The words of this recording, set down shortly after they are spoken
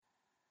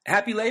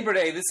Happy Labor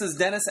Day. This is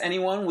Dennis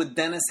Anyone with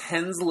Dennis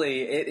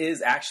Hensley. It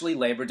is actually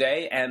Labor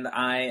Day, and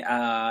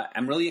I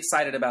am really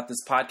excited about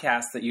this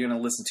podcast that you're going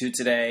to listen to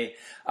today.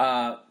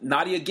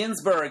 Nadia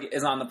Ginsburg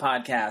is on the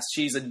podcast.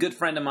 She's a good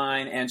friend of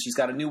mine, and she's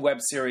got a new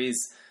web series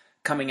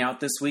coming out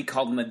this week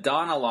called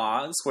Madonna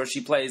Logs, where she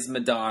plays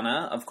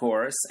Madonna, of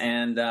course,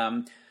 and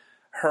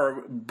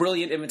her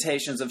brilliant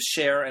imitations of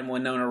Cher and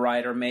Winona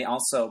Ryder may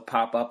also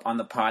pop up on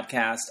the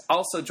podcast.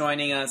 Also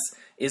joining us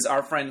is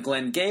our friend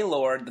Glenn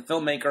Gaylord, the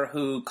filmmaker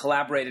who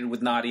collaborated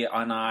with Nadia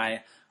and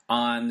I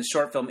on the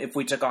short film If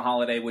We Took a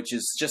Holiday, which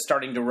is just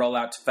starting to roll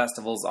out to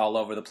festivals all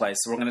over the place.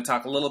 So we're going to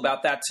talk a little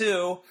about that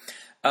too.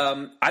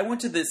 I went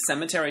to this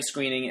cemetery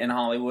screening in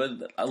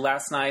Hollywood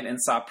last night and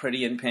saw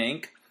Pretty in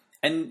Pink.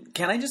 And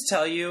can I just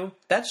tell you,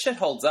 that shit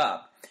holds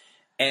up.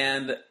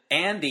 And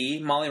Andy,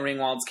 Molly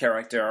Ringwald's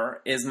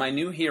character, is my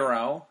new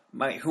hero,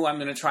 who I'm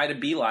going to try to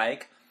be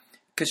like,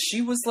 because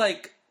she was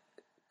like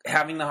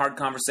having the hard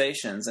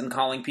conversations and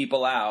calling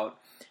people out,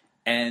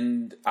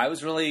 and I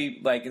was really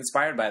like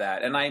inspired by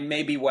that. And I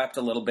maybe wept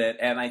a little bit,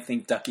 and I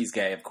think Ducky's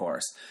gay, of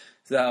course.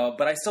 So,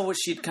 but I still wish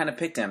she'd kind of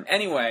picked him.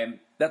 Anyway,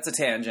 that's a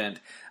tangent.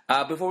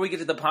 Before we get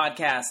to the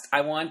podcast,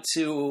 I want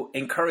to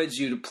encourage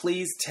you to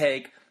please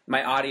take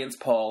my audience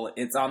poll.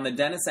 It's on the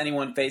Dennis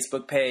Anyone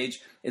Facebook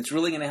page. It's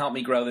really going to help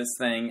me grow this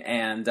thing,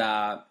 and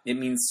it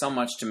means so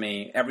much to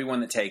me, everyone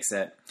that takes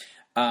it.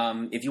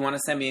 If you want to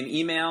send me an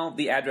email,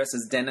 the address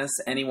is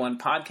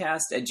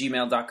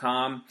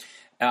dennisanyonePodcast@gmail.com.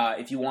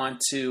 If you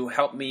want to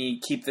help me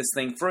keep this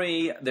thing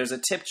free, there's a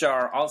tip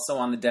jar also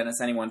on the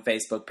Dennis Anyone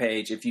Facebook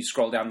page if you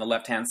scroll down the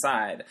left-hand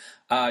side.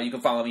 You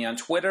can follow me on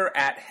Twitter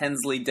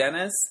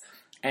 @HensleyDennis,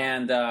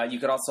 and you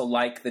could also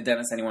like the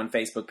Dennis Anyone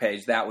Facebook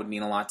page. That would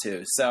mean a lot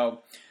too. So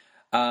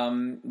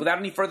without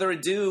any further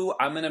ado,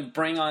 I'm going to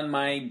bring on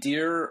my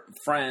dear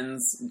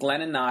friends, Glenn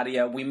and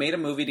Nadia. We made a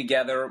movie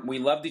together. We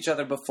loved each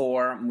other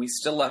before. We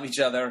still love each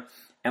other,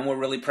 and we're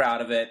really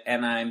proud of it.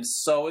 And I'm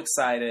so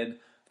excited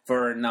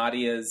for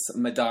Nadia's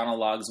Madonna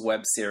Logs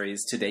web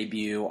series to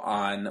debut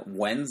on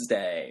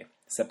Wednesday,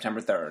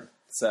 September 3rd.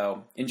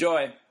 So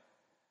enjoy.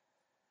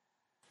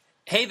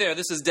 Hey there,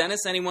 this is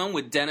Dennis Anyone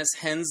with Dennis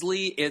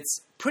Hensley. It's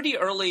pretty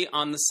early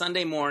on the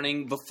Sunday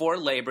morning before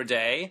Labor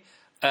Day.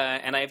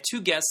 And I have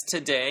two guests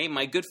today,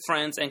 my good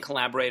friends and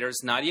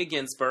collaborators, Nadia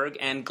Ginsburg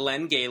and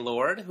Glenn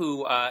Gaylord,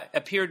 who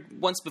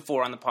appeared once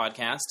before on the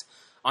podcast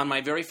on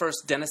my very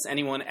first Dennis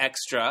Anyone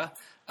Extra.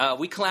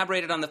 We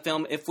collaborated on the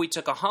film If We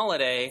Took a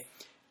Holiday,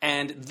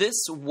 and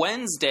this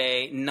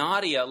Wednesday,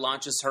 Nadia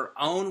launches her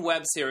own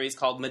web series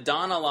called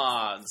Madonna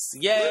Logs.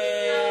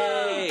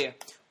 Yay!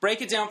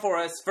 Break it down for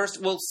us.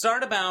 First, we'll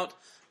start about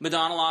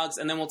Madonna Logs,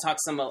 and then we'll talk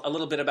a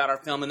little bit about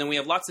our film, and then we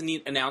have lots of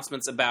neat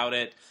announcements about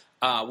it.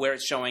 Where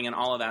it's showing and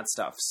all of that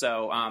stuff.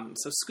 So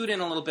scoot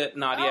in a little bit,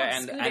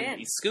 Nadia,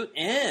 scoot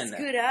in.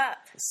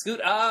 Scoot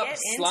up,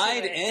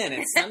 slide in.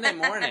 It's Sunday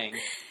morning.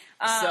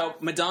 So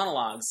Madonna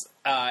Logs.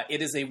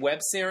 It is a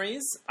web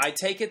series. I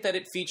take it that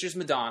it features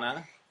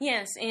Madonna.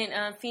 Yes,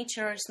 it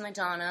features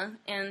Madonna,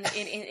 and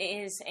it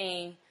is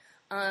a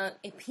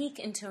peek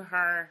into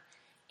her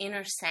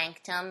inner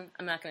sanctum.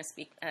 I'm not going to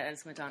speak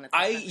as Madonna.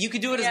 You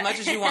could do it as much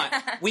as you want.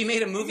 We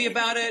made a movie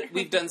about it.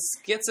 We've done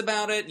skits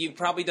about it. You've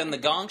probably done the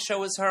Gong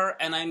Show as her,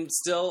 and I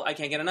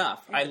can't get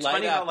enough. It's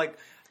funny how like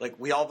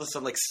we all of a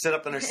sudden sit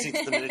up in our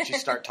seats the minute you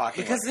start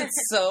talking. Because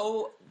it's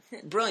so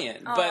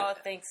brilliant. Oh,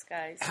 but thanks,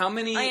 guys. How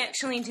many? I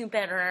actually do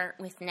better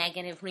with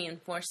negative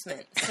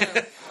reinforcement, so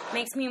it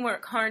makes me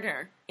work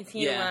harder if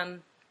you are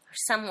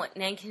somewhat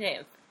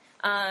negative.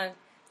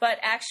 But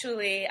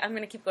actually, I'm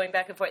going to keep going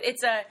back and forth.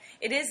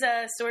 It is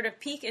a sort of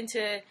peek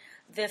into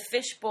the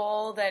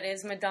fishbowl that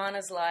is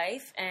Madonna's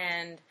life,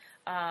 and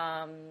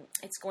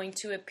it's going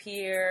to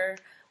appear.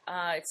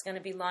 It's going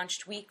to be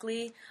launched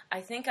weekly.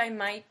 I think I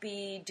might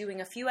be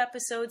doing a few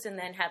episodes and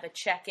then have a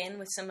check-in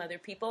with some other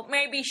people.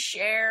 Maybe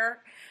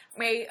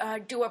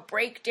do a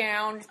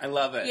breakdown. I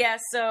love it. Yeah.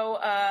 So.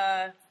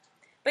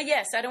 But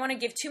yes, I don't want to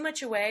give too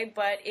much away,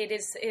 but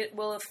it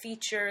will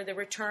feature the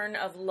return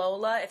of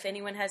Lola. If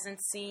anyone hasn't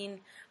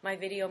seen my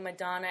video,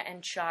 Madonna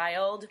and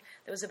Child,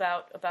 that was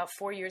about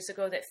 4 years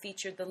ago, that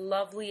featured the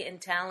lovely and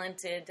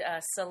talented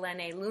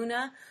Selene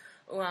Luna,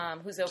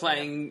 who's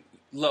playing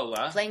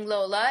Lola. Playing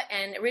Lola,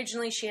 and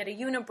originally she had a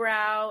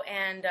unibrow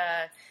and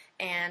a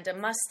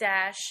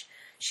mustache.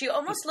 She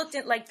almost looked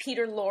like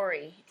Peter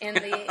Lorre in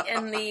the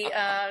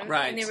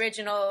right. in the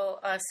original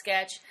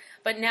sketch,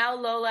 but now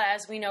Lola,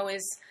 as we know,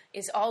 is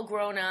all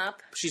grown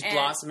up. She's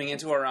blossoming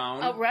into her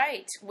own. Oh,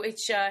 right,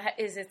 which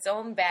is its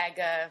own bag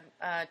of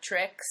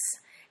tricks.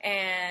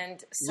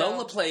 And so,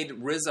 Lola played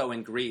Rizzo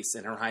in Grease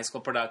in her high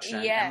school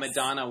production, yes. And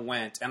Madonna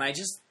went. And I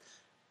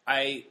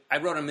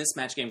wrote a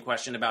mismatch game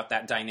question about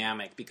that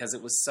dynamic because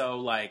it was so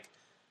like,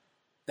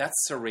 that's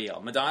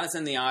surreal. Madonna's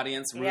in the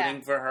audience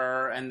rooting for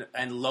her,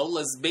 and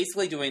Lola's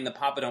basically doing the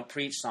Papa Don't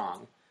Preach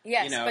song.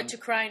 Yes, but to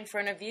cry in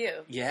front of you.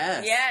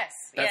 Yes.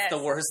 That's the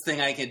worst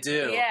thing I could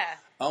do. Yeah.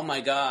 Oh,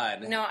 my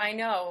God. No, I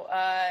know.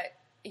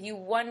 you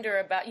wonder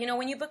about,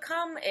 when you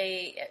become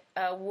a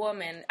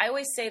woman. I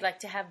always say, like,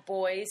 to have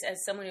boys.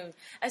 As someone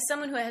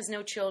who has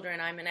no children,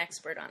 I'm an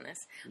expert on this.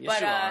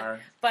 Yes, you are.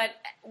 But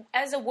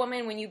as a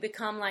woman, when you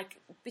become like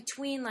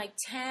between like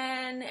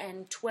 10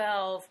 and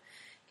 12,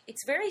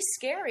 it's very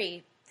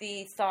scary.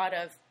 The thought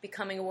of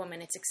becoming a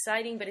woman. It's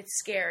exciting, but it's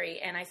scary,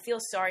 and I feel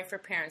sorry for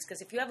parents,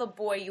 because if you have a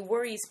boy, you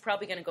worry he's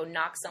probably going to go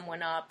knock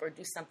someone up or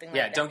do something like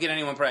that. Yeah, don't get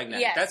anyone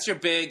pregnant. Yes. That's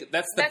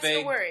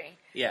the worry.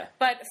 Yeah.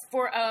 But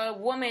for a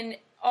woman,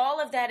 all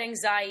of that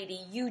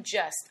anxiety, you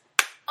just,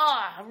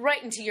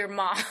 right into your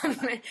mom.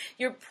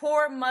 Your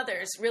poor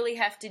mothers really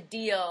have to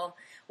deal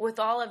with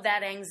all of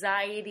that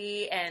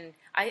anxiety, and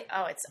I'm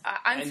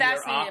and fascinated by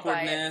it. your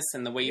awkwardness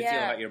and the way you feel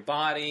about your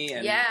body.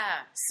 And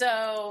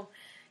So,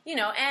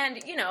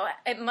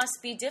 it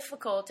must be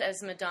difficult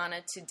as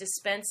Madonna to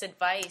dispense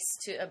advice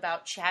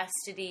about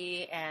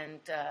chastity and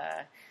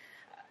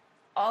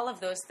all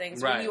of those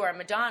things when you are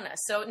Madonna.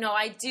 So, no,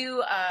 I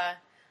do.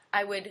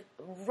 I would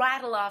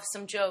rattle off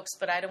some jokes,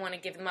 but I don't want to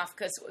give them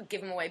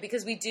away,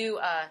 because we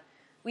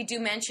do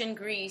mention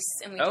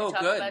Grease, and we do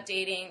talk about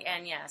dating,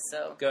 and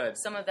so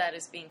some of that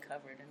is being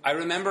covered. I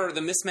remember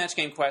the Mismatch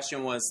Game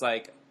question was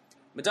like,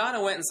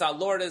 Madonna went and saw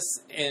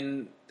Lourdes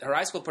in her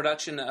high school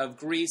production of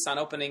Grease on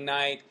opening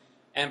night,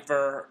 and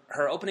for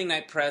her opening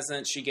night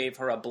present, she gave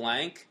her a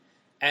blank.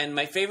 And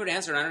my favorite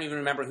answer, and I don't even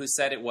remember who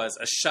said it, was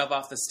a shove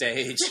off the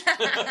stage.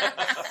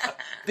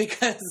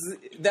 Because,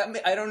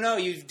 I don't know,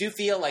 you do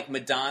feel like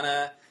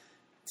Madonna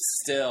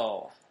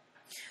still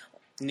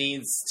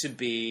needs to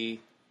be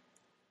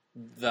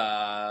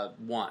the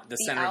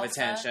center of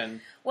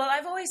attention. Well,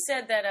 I've always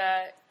said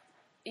that,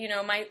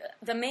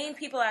 the main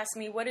people ask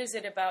me, what is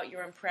it about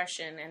your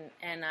impression?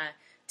 And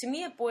to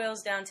me, it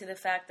boils down to the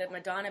fact that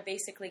Madonna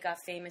basically got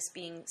famous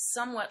being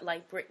somewhat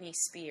like Britney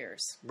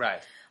Spears.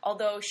 Right.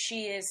 Although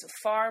she is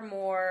far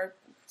more,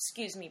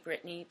 excuse me,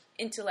 Britney,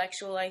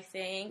 intellectual, I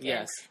think.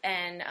 Yes.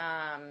 And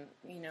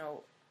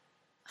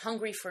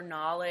hungry for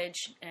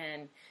knowledge.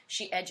 And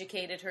she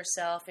educated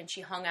herself, and she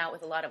hung out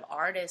with a lot of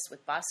artists,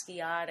 with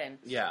Basquiat and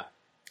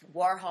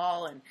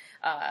Warhol. And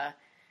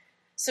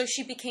so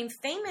she became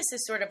famous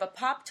as sort of a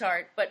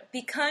Pop-Tart. But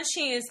because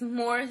she is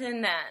more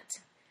than that,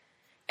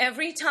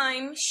 every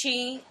time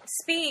she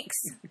speaks,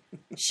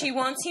 she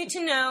wants you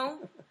to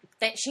know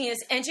that she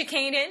is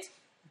educated.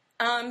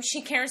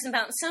 She cares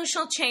about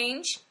social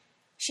change.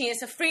 She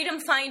is a freedom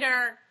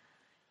fighter.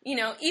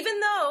 Even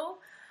though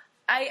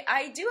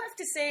I do have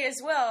to say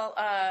as well,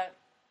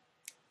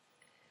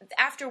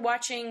 after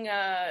watching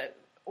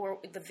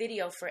the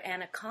video for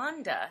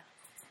Anaconda,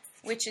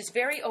 which is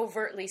very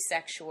overtly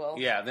sexual.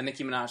 Yeah, the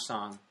Nicki Minaj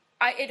song.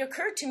 It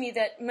occurred to me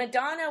that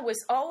Madonna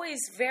was always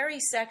very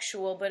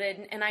sexual,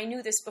 and I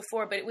knew this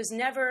before, but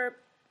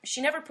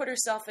she never put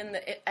herself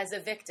as a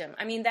victim.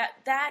 I mean,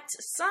 that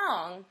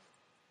song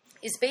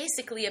is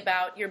basically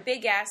about your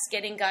big ass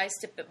getting guys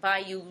to buy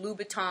you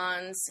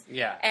Louboutins.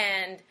 Yeah.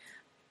 And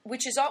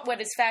which is what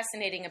is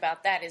fascinating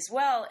about that as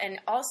well, and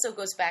also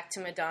goes back to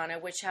Madonna,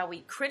 which how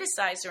we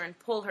criticize her and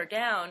pull her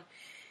down,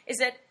 is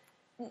that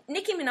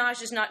Nicki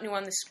Minaj is not new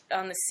on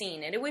the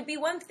scene, and it would be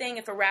one thing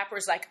if a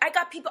rapper's like, I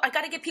got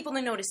to get people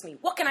to notice me.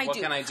 What can I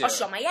do? I'll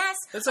show my ass.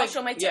 I'll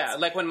show my tits. Yeah,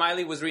 like when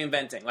Miley was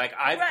reinventing. Like,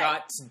 I've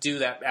got to do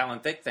that Alan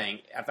Thicke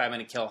thing if I'm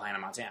going to kill Hannah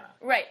Montana.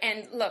 Right,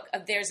 and look,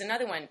 there's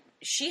another one.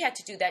 She had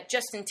to do that.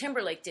 Justin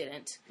Timberlake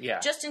didn't. Yeah.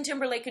 Justin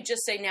Timberlake could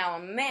just say, now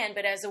I'm a man,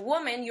 but as a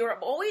woman, you're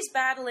always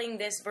battling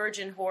this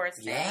virgin whore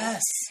thing.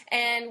 Yes.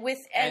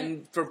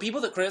 And for people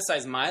that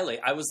criticize Miley,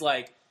 I was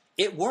like,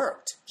 it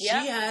worked.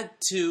 Yeah. She had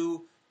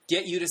to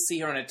get you to see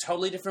her in a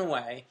totally different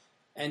way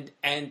and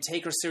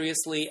take her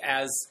seriously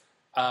as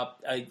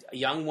a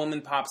young woman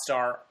pop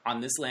star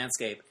on this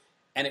landscape,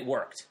 and it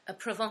worked. A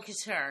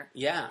provocateur.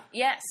 Yeah.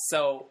 Yes.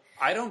 So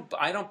I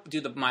don't do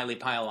the Miley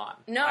pile on.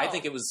 No. I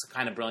think it was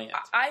kind of brilliant.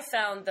 I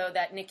found, though,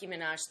 that Nicki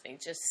Minaj thing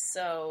just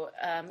so...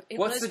 it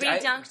was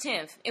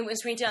reductive. It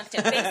was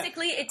reductive.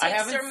 Basically, it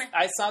takes...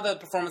 I saw the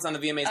performance on the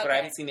VMAs, but I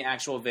haven't seen the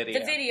actual video.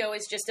 The video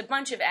is just a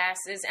bunch of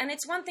asses, and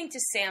it's one thing to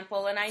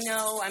sample, and I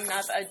know I'm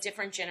not a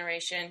different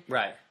generation.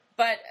 Right.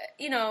 But,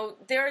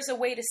 there's a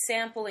way to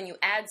sample and you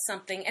add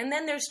something, and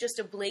then there's just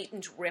a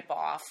blatant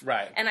rip-off.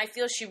 Right. And I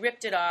feel she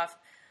ripped it off.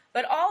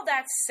 But all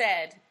that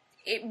said...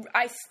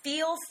 I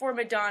feel for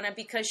Madonna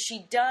because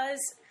she does...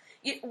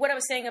 What I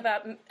was saying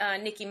about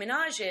Nicki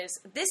Minaj is,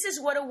 this is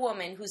what a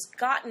woman who's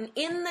gotten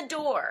in the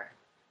door,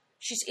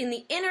 she's in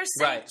the inner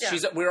sanctum.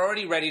 Right. We're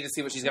already ready to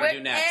see what she's going to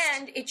do next.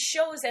 And it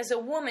shows as a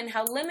woman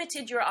how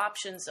limited your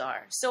options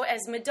are. So as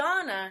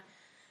Madonna,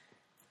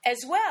 as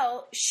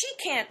well, she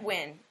can't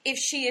win. If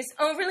she is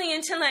overly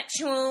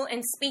intellectual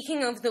and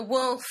speaking of the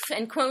wolf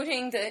and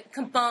quoting the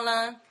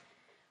Kabbalah...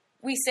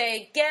 We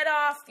say, get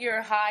off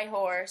your high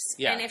horse.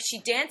 Yeah. And if she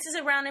dances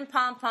around in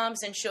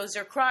pom-poms and shows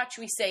her crotch,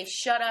 we say,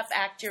 shut up,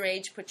 act your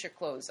age, put your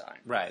clothes on.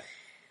 Right.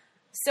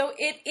 So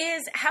it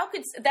is,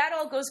 that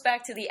all goes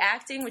back to the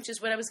acting, which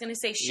is what I was going to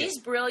say. She's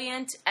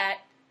brilliant at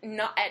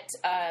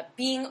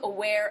being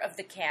aware of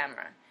the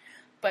camera.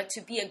 But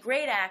to be a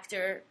great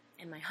actor,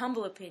 in my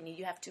humble opinion,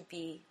 you have to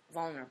be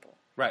vulnerable.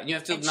 Right. You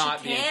have to And not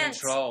she be in can't.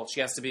 control.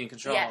 She has to be in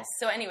control. Yes.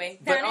 So anyway,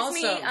 But that is also-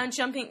 me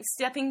on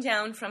stepping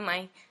down from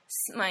my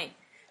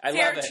I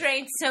fair love it.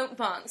 trade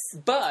soapbox.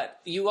 But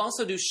you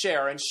also do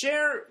Cher, and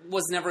Cher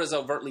was never as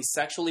overtly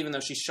sexual, even though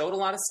she showed a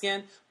lot of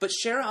skin. But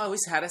Cher always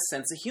had a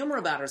sense of humor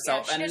about Yeah,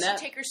 herself, she and doesn't that,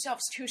 take herself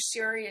too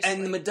seriously.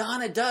 and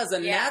Madonna does,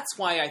 and Yeah. that's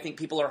why I think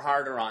people are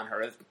harder on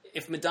her.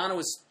 If Madonna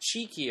was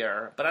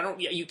cheekier, but I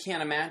don't, you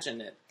can't imagine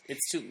it.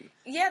 It's too.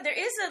 Yeah, there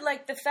is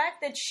the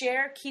fact that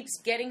Cher keeps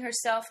getting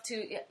herself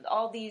to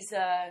all these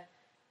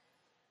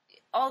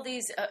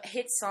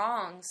hit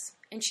songs,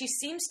 and she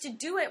seems to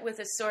do it with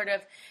a sort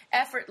of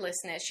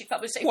effortlessness. She'd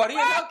probably say, What do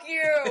you "Fuck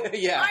you!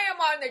 Yeah. I am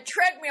on the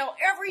treadmill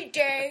every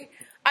day.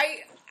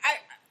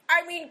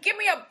 I mean, give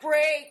me a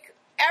break.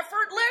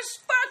 Effortless?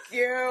 Fuck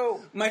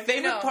you!" My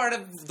favorite No. part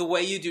of the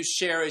way you do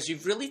Cher is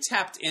you've really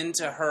tapped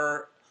into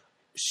her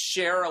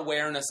Cher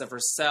awareness of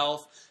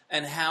herself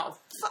and how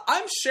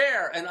I'm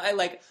Cher, and I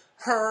like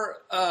her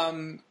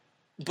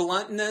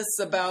bluntness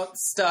about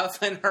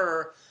stuff and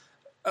her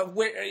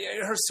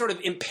sort of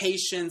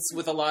impatience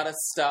with a lot of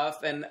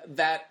stuff, and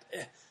that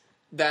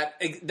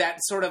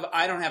sort of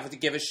I don't have to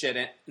give a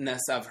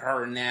shitness of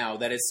her now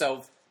that is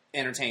so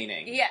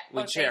entertaining. Yeah. we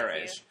Oh, thank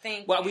cherish. you.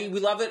 Thank well, you. we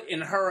love it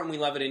in her, and we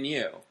love it in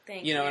you.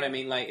 Thank you know what you. I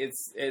mean? Like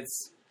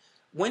it's.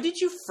 When did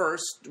you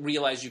first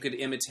realize you could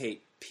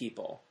imitate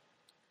people?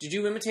 Did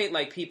you imitate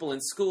like people in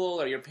school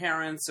or your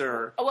parents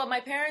or? Oh, well, my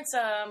parents,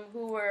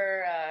 who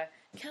were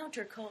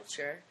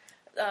counterculture,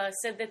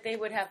 said that they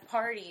would have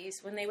parties.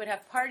 When they would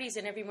have parties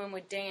and everyone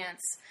would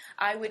dance,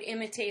 I would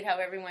imitate how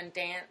everyone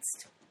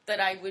danced. That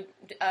I would.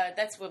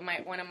 That's what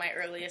one of my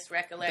earliest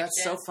recollections.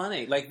 That's so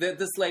funny. Like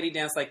this lady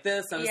danced like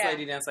this, and this Yeah.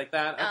 lady danced like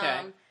that.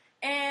 Okay.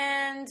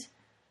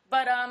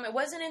 But it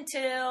wasn't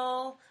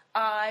until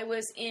I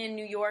was in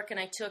New York and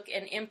I took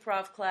an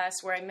improv class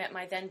where I met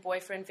my then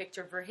boyfriend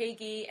Victor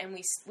Verhage, and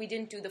we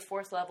didn't do the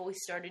fourth level.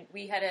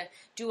 We had a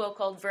duo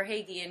called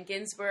Verhage and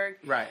Ginsberg,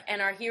 Right. And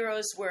our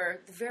heroes were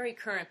very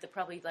current. That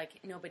probably like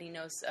nobody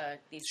knows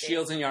these days.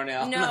 Shields and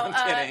Yarnell. No, I'm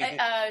kidding.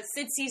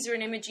 Sid Caesar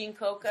and Imogene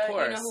Coca, Of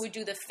course. you know, who would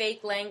do the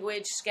fake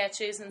language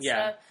sketches and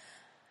Yeah. stuff.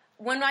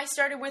 When I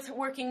started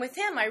working with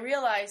him, I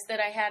realized that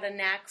I had a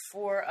knack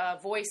for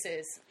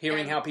voices.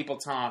 Hearing And- how people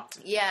talked.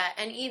 Yeah,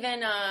 and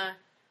even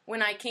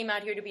when I came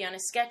out here to be on a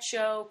sketch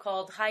show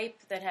called Hype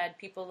that had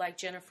people like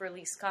Jennifer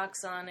Elise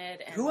Cox on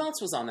it. And, Who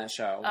else was on that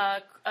show?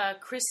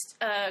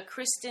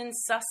 Kristen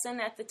Sussin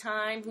at the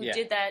time, who Yeah.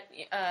 did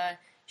that.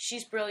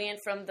 She's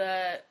brilliant from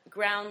the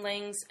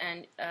Groundlings,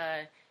 and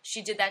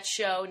she did that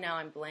show, now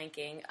I'm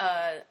blanking,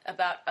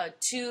 about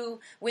two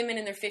women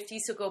in their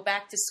 50s who go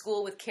back to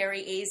school with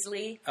Carrie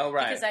Aisley. Oh,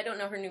 right. Because I don't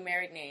know her new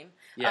married name.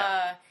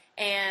 Yeah.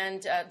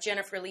 And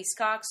Jennifer Elise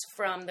Cox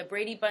from the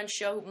Brady Bunch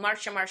show,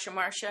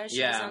 Marsha.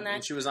 She was on that.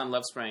 and she was on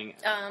Love Spring.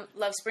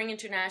 Love Spring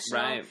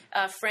International. Right.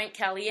 Frank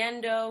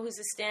Caliendo, who's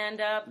a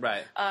stand-up.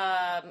 Right.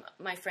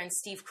 My friend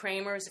Steve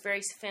Kramer is a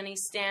very funny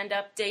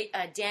stand-up.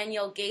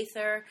 Danielle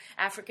Gaither,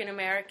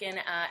 African-American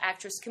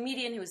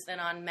actress-comedian who was then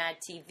on Mad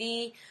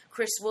TV.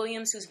 Chris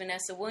Williams, who's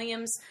Vanessa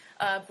Williams'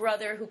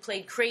 brother, who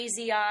played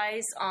Crazy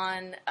Eyes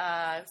on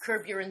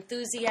Curb Your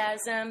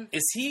Enthusiasm.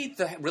 Is he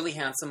the really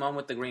handsome one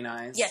with the green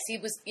eyes? Yes, he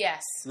was.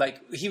 Yes. Like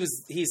he's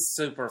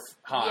super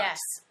hot.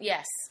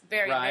 Yes.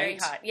 Very, very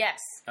Right? hot. Yes.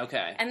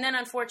 Okay. And then,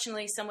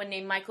 unfortunately, someone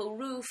named Michael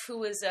Roof, who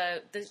was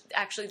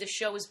actually the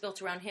show was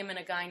built around him and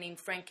a guy named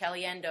Frank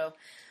Caliendo.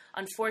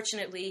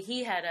 Unfortunately,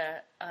 he had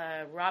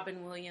a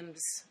Robin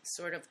Williams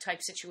sort of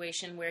type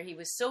situation where he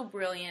was so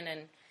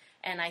brilliant,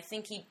 and I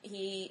think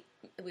he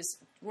it was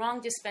wrong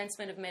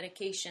dispensement of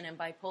medication and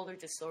bipolar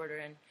disorder,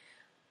 and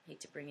I hate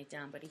to bring it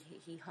down, but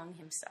he hung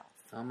himself.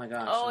 Oh my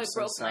gosh. Oh, I'm it so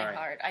broke sorry. my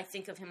heart. I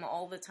think of him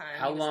all the time.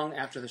 How He was- long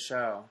after the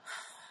show?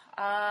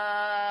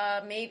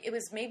 Maybe it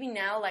was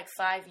now like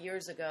 5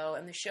 years ago,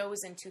 and the show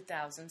was in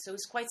 2000, so it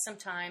was quite some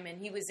time.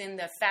 And he was in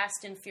the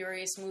Fast and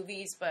Furious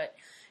movies, but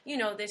you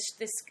know this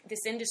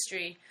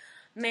industry,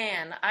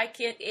 man, I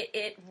can't.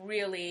 It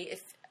really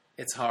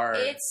It's hard.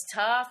 it's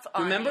tough.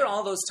 On Remember him.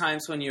 all those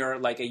times when you're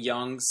like a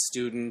young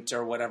student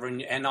or whatever,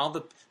 and all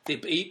the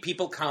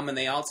people come and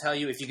they all tell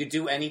you if you could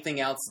do anything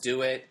else,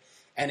 do it.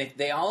 And if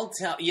they all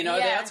tell, they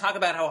Yeah. all talk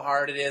about how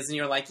hard it is, and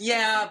you're like,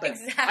 yeah, but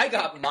Exactly. I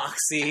got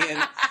moxie,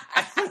 and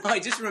I don't know. I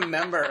just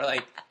remember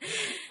like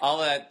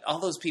all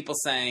those people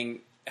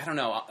saying, I don't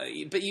know,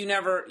 but you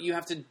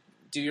have to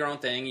do your own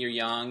thing. You're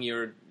young.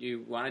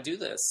 You want to do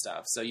this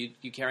stuff, so you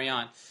carry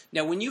on.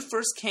 Now, when you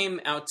first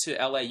came out to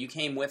LA, you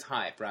came with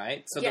Hype,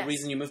 right? So Yes. the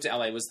reason you moved to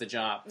LA was the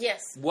job.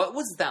 Yes. What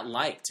was that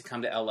like to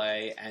come to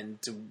LA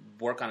and to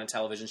work on a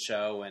television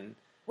show? And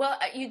Well,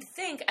 you'd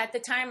think at the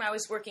time I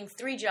was working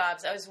 3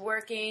 jobs. I was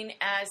working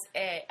at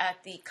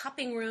the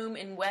cupping room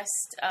in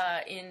West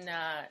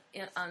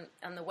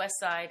on the West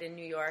Side in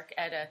New York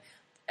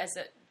as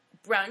a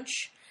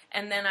brunch,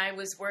 and then I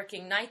was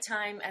working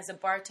nighttime as a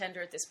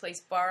bartender at this place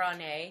Bar on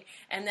A,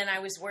 and then I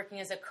was working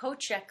as a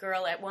co-check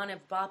girl at one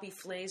of Bobby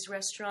Flay's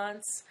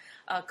restaurants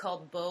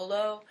called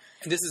Bolo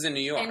this is in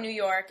New York. in New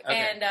York, Okay.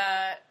 and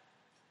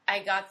I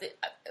got the...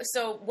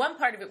 So one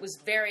part of it was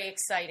very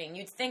exciting.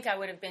 You'd think I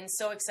would have been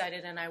so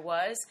excited, and I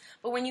was.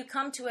 But when you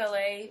come to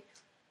L.A.,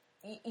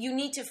 you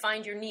need to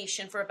find your niche.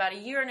 And for about a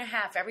year and a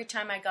half, every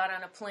time I got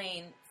on a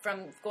plane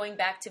from going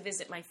back to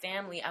visit my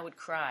family, I would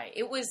cry.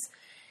 It was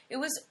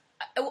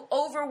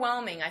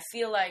overwhelming. I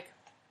feel like...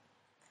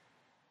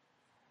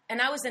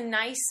 And I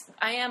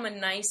am a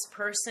nice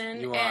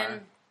person. You are.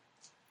 And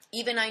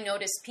even I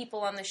noticed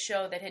people on the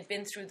show that had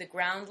been through the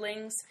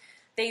Groundlings,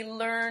 they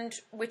learned,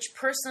 which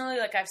personally,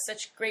 like I have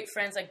such great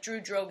friends, like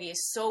Drew Droege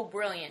is so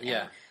brilliant.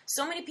 Yeah. And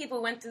so many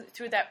people went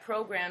through that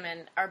program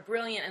and are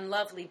brilliant and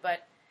lovely,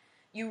 but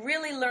you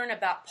really learn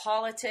about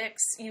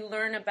politics, you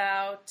learn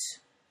about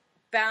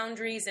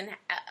boundaries, and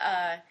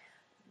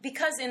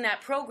because in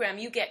that program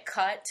you get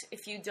cut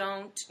if you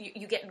don't,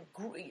 you get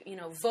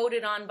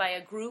voted on by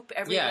a group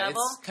every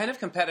level. It's kind of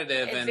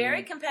competitive and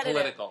very competitive,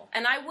 political.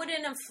 And I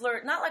wouldn't have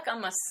flirted. Not like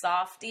I'm a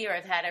softie or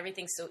I've had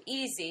everything so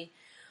easy,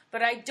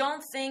 but I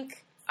don't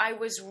think I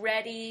was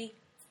ready.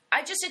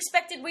 I just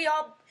expected we'd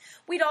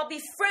all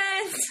be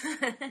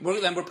friends.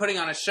 We're putting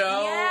on a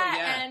show.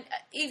 Yeah. And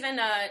even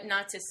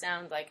not to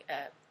sound like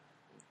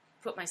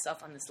put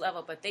myself on this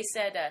level, but they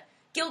said.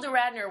 Gilda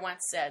Radner once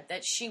said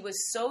that she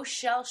was so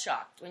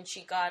shell-shocked when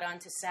she got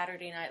onto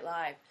Saturday Night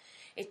Live.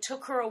 It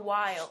took her a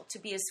while to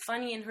be as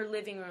funny in her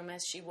living room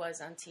as she was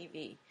on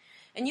TV.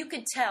 And you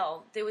could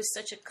tell there was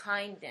such a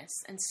kindness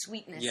and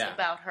sweetness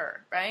about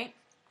her, right?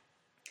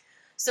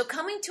 So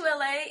coming to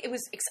LA,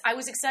 I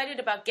was excited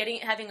about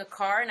having a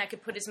car, and I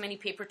could put as many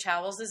paper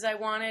towels as I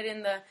wanted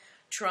in the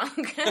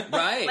trunk.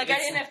 Right. Like I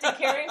didn't have to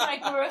carry my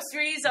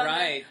groceries on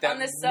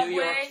the subway.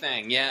 New York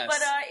thing, yes.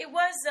 But it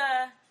was...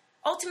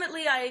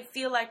 Ultimately, I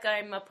feel like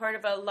I'm a part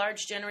of a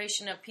large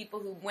generation of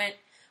people who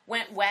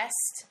went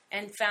west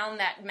and found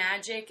that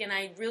magic, and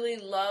I really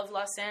love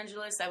Los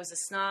Angeles. I was a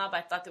snob.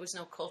 I thought there was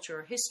no culture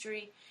or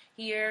history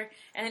here,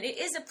 and it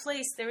is a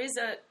place, there is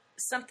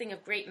something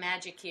of great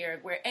magic here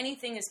where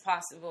anything is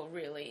possible,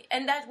 really,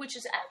 and that which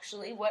is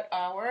actually what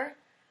our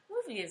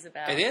movie is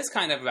about. It is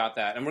kind of about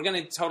that, and we're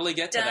going to totally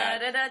get to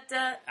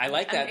that. I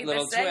like that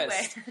little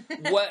twist.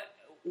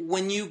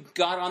 When you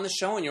got on the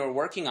show and you were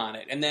working on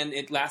it, and then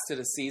it lasted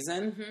a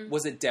season,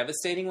 was it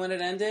devastating when it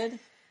ended?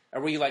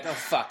 Or were you like, oh,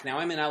 fuck, now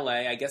I'm in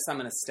LA, I guess I'm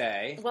going to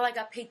stay? Well, I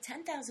got paid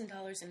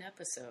 $10,000 an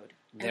episode.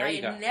 And I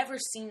had never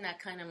seen that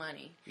kind of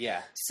money.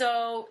 Yeah.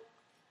 So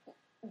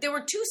there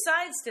were two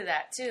sides to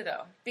that, too,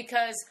 though.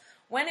 Because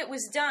when it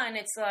was done,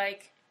 it's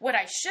like... What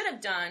I should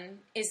have done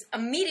is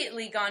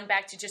immediately gone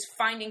back to just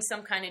finding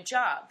some kind of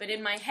job. But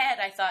in my head,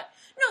 I thought,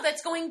 no,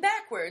 that's going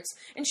backwards.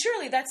 And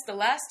surely that's the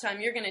last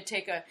time you're going to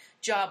take a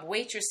job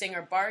waitressing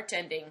or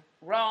bartending.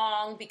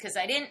 Wrong, because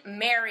I didn't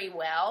marry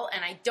well,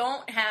 and I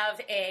don't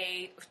have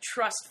a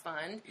trust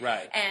fund.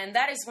 Right. And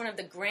that is one of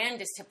the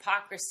grandest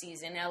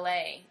hypocrisies in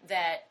L.A.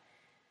 that...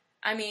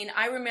 I mean,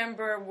 I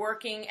remember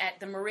working at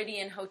the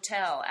Meridian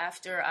Hotel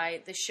after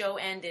the show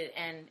ended,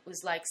 and it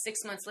was like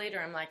 6 months later,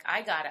 I'm like,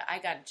 I gotta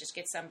just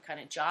get some kind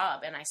of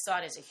job, and I saw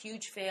it as a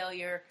huge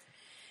failure.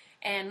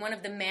 And one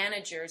of the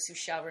managers, who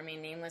shall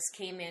remain nameless,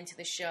 came into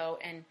the show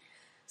and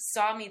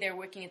saw me there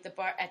working at the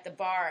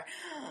bar,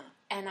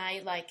 and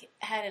I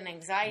had an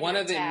anxiety attack. One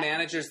of the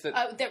managers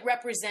that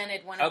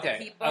represented one of the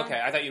people. Okay,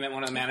 I thought you meant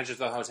one of the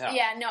managers of the hotel.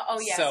 Yeah, no, oh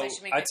yes, so I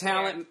should make a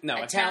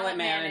talent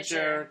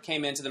manager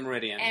came into the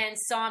Meridian and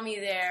saw me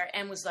there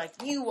and was like,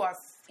 "You are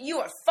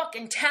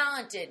fucking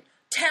talented,"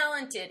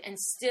 and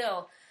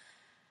still.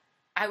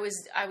 I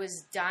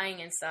was dying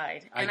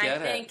inside, and I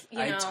think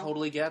I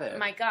totally get it.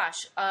 My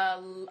gosh,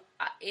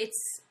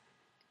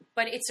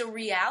 But it's a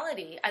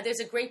reality. There's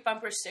a great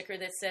bumper sticker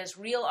that says,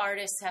 real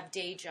artists have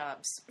day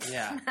jobs.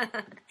 Yeah.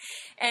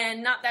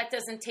 And that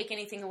doesn't take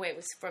anything away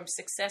from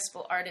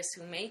successful artists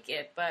who make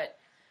it, but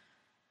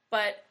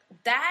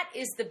that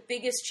is the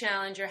biggest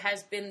challenge, or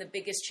has been the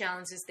biggest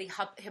challenge, is the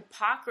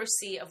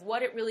hypocrisy of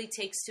what it really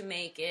takes to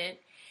make it,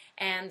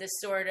 and the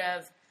sort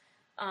of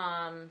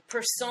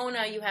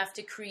persona you have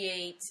to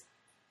create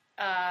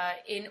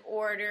in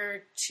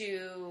order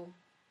to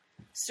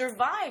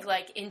survive,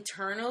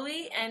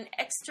 internally and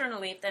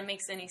externally, if that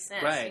makes any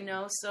sense.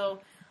 Right. So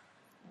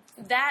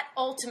that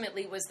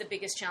ultimately was the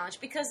biggest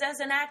challenge, because as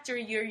an actor,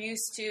 you're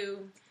used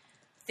to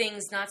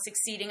things not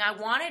succeeding. I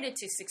wanted it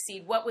to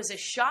succeed. What was a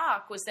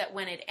shock was that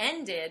when it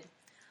ended,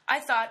 I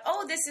thought,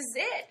 oh, this is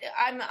it.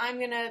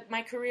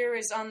 My career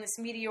is on this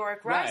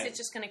meteoric rise. Right. It's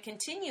just going to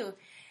continue.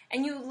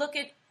 And you look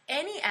at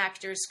any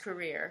actor's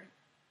career,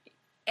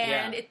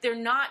 and there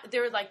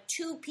are like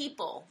two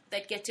people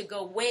that get to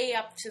go way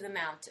up to the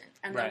mountain,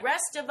 and the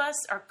rest of us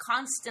are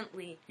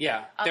constantly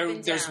up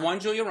and there's down. one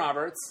Julia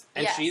Roberts,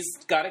 and she's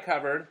got it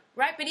covered.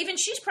 Right, but even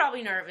she's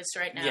probably nervous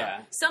right now.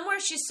 Yeah.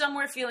 She's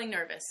somewhere feeling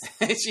nervous.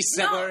 She's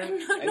somewhere.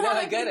 No,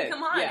 I get it.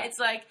 Come on, yeah. It's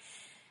like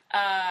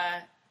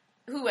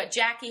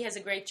Jackie has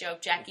a great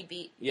joke. Jackie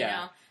Beat.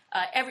 Yeah.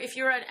 If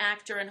you're an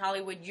actor in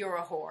Hollywood, you're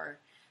a whore.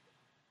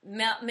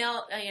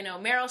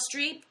 Meryl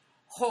Streep.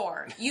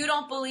 Whore. You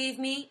don't believe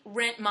me?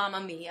 Rent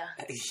Mamma Mia.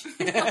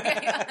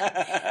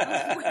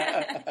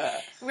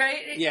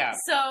 Right? Yeah.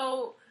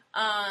 So,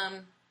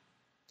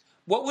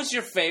 What was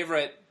your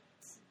favorite,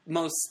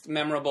 most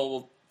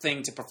memorable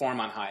thing to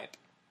perform on Hype?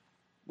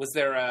 Was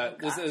there a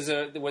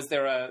was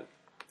there a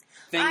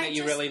thing that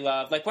you really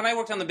loved? Like when I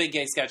worked on the Big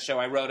Gay Sketch Show,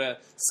 I wrote a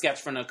sketch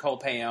for Nicole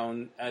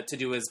Payon to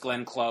do as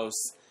Glenn Close,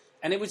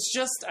 and it was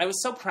just I was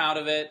so proud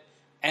of it,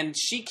 and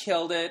she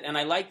killed it, and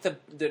I liked that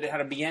it had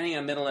a beginning,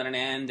 a middle, and an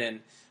end, and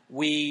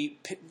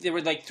there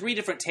were like 3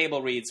 different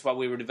table reads while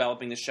we were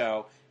developing the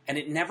show, and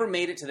it never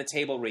made it to the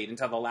table read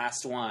until the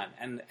last one,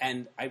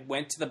 and I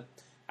went to the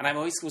and I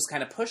always was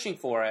kind of pushing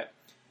for it.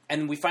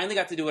 And we finally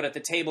got to do it at the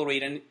table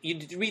read, and you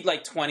read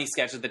like 20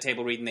 sketches at the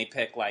table read, and they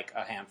pick like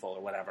a handful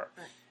or whatever.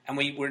 Right. And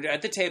we were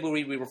at the table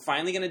read, we were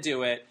finally going to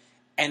do it,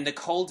 and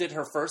Nicole did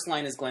her first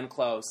line as Glenn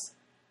Close,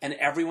 and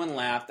everyone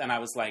laughed, and I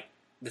was like,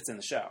 that's in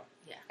the show.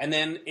 Yeah. And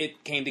then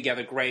it came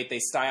together great, they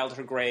styled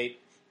her great.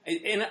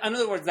 In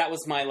other words, that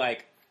was my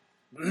like,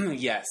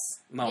 yes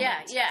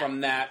moment from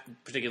that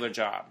particular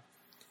job.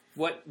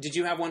 What did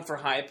you have one for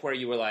Hype where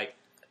you were like,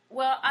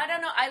 well, I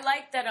don't know. I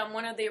like that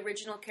one of the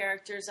original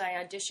characters I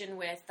auditioned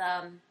with,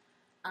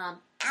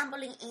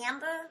 Amberly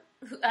Amber,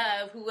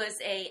 who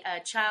was a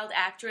child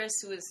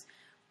actress who was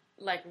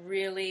like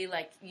really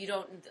like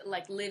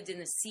lived in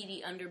the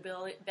seedy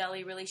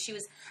underbelly. Really, she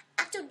was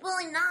acted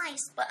really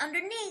nice, but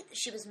underneath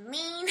she was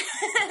mean.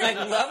 I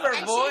love her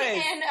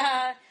voice.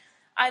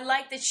 I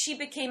like that she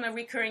became a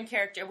recurring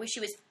character where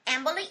she was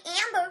Amberly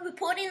Amber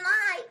reporting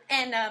live,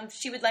 and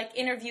she would like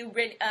interview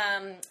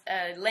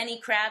Lenny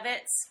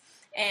Kravitz.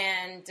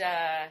 And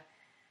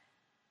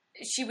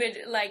she would,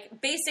 like,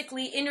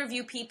 basically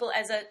interview people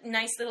as a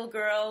nice little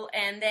girl,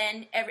 and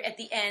then at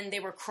the end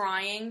they were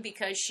crying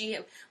because she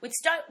would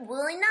start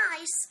really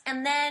nice,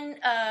 and then,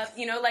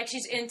 like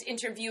she's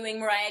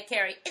interviewing Mariah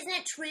Carey. Isn't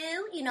it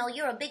true? You know,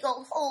 you're a big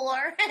old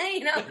whore.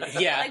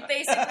 Yeah. Like,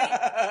 basically.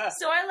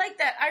 So I like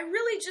that. I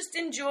really just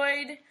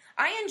enjoyed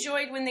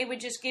when they would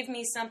just give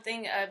me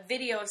something, a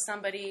video of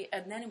somebody,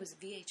 and then it was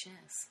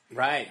VHS.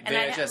 Right, and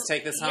VHS,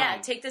 take this home. Yeah,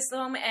 take this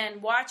home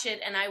and watch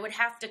it, and I would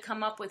have to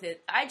come up with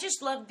it. I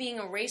just love being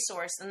a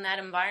racehorse in that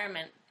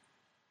environment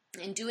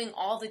and doing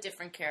all the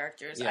different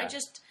characters. Yeah.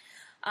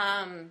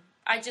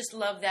 I just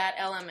love that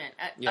element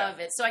of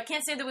it. So I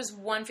can't say there was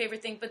one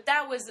favorite thing, but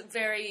that was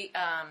very...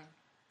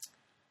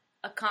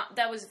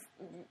 that was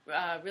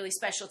really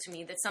special to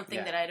me. That something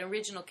that I had an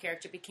original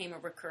character became a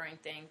recurring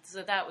thing.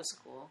 So that was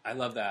cool. I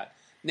love that.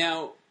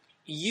 Now,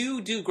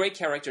 you do great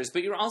characters,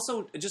 but you're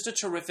also just a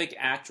terrific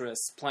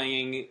actress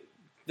playing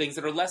things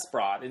that are less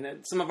broad.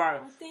 And some of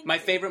my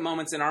favorite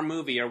moments in our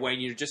movie are when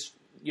you're just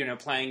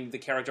playing the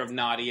character of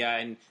Nadia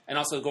and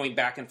also going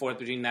back and forth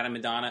between that and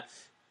Madonna.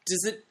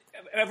 Does it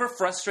ever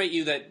frustrate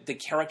you that the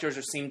characters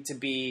seem to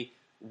be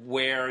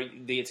where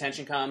the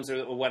attention comes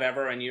or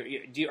whatever, and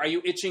are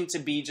you itching to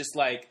be just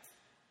like,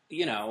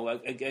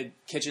 a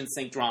kitchen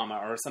sink drama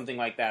or something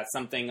like that,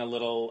 something a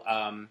little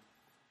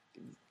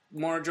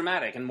more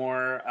dramatic and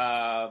more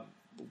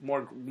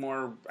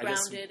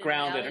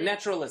grounded or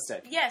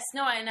naturalistic? Yes,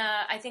 no, and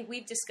I think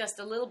we've discussed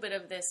a little bit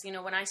of this.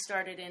 When I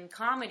started in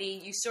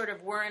comedy, you sort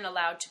of weren't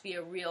allowed to be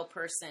a real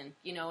person,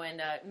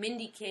 and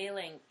Mindy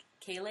Kaling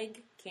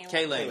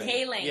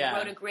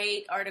wrote a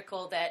great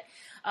article that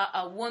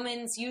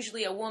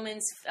usually a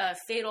woman's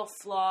fatal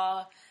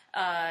flaw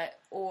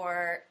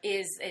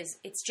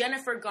it's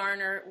Jennifer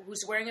Garner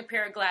who's wearing a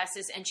pair of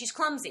glasses and she's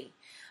clumsy.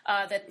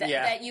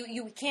 That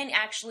you can't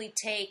actually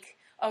take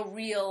a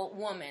real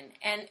woman.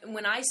 And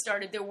when I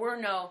started, there were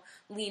no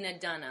Lena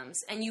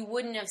Dunhams, and you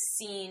wouldn't have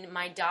seen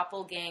my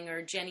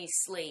doppelganger Jenny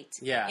Slate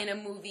in a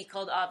movie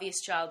called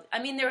Obvious Child. I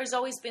mean, there has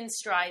always been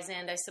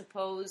Streisand, I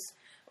suppose.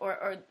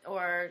 Or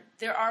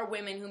there are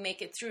women who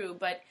make it through,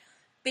 but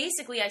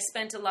basically I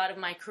spent a lot of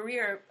my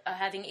career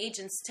having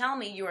agents tell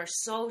me you are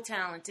so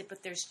talented,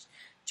 but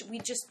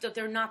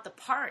they're not the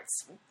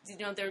parts,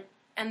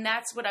 and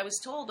that's what I was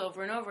told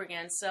over and over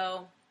again.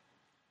 So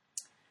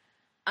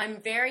I'm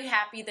very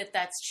happy that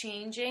that's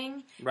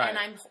changing, right. And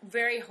I'm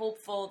very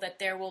hopeful that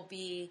there will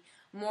be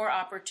more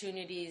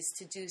opportunities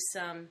to do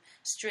some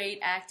straight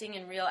acting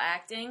and real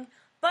acting.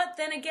 But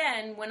then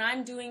again, when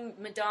I'm doing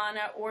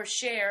Madonna or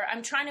Cher,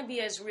 I'm trying to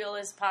be as real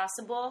as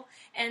possible.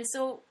 And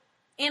so,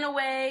 in a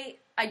way,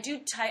 I do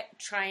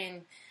try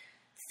and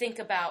think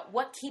about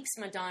what keeps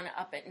Madonna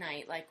up at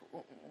night. Like,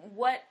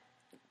 what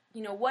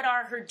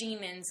are her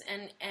demons?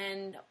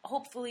 And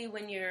hopefully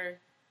when you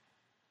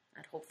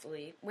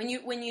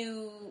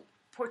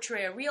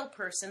portray a real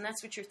person,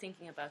 that's what you're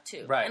thinking about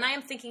too. Right. And I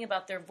am thinking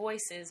about their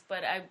voices,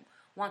 but I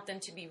want them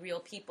to be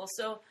real people.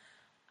 So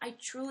I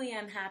truly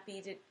am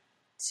happy to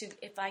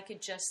if I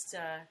could just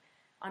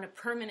on a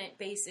permanent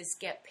basis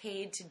get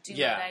paid to do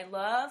what I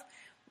love,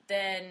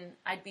 then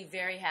I'd be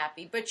very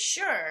happy. But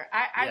sure,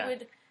 I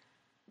would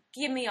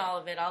give me all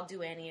of it. I'll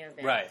do any of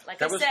it. Right. Like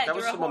that was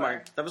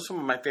some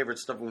of my favorite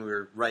stuff when we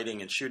were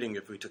writing and shooting.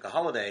 If we took a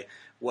holiday,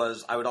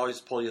 was I would always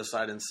pull you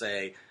aside and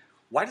say,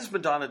 why does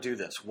Madonna do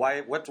this?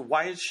 Why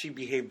does she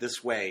behave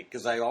this way?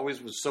 Because I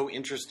always was so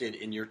interested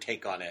in your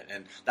take on it,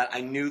 and that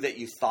I knew that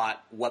you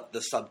thought what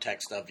the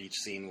subtext of each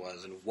scene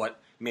was and what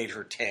made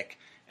her tick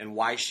and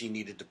why she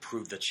needed to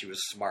prove that she was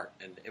smart.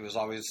 And it was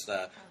always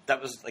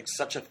that was like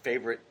such a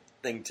favorite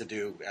thing to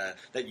do,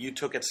 that you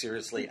took it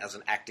seriously as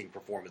an acting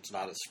performance,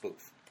 not a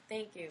spoof.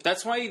 Thank you.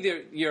 That's why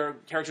your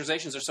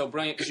characterizations are so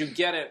brilliant, because you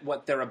get it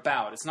what they're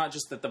about. It's not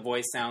just that the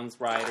voice sounds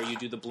right or you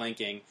do the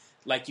blinking.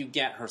 Like, you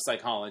get her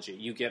psychology.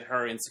 You get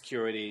her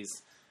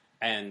insecurities.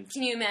 And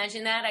can you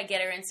imagine that? I get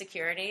her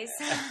insecurities.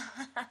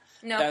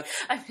 No.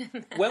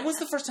 When was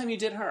the first time you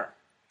did her?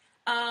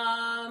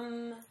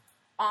 On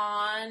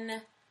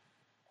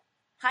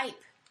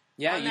Hype.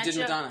 Yeah, you did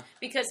show. Madonna.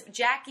 Because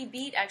Jackie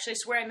Beat, actually, I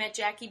swear I met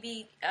Jackie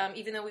Beat,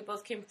 even though we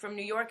both came from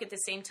New York at the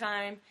same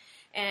time.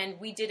 And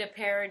we did a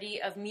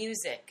parody of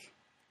Music.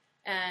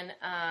 And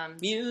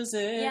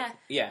Music. Yeah.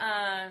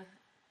 Yeah.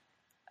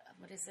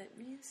 What is it?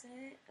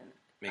 Music.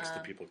 Makes the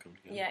people come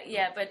together.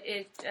 Yeah, but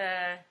it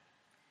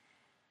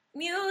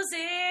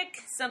music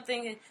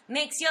something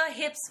makes your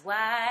hips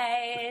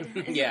wide.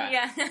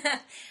 Yeah.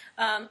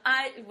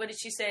 What did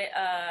she say?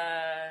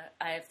 I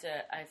have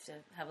to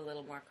have a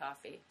little more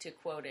coffee, to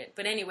quote it.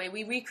 But anyway,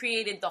 we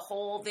recreated the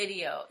whole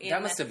video.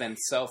 That must have been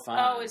so fun.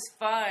 Oh, it was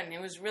fun. It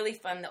was really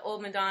fun. The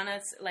old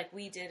Madonnas, like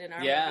we did in our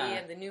movie,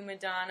 and the new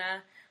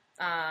Madonna.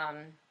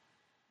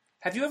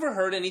 Have you ever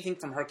heard anything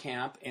from her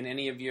camp in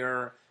any of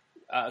your...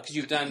 Because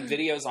you've done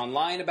videos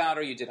online about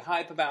her, you did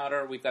Hype about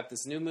her, we've got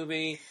this new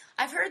movie.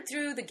 I've heard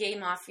through the Gay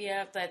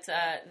Mafia that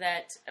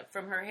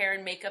from her hair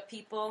and makeup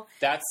people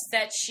that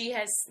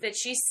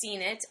she's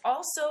seen it.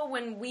 Also,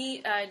 when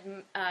we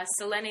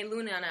Selene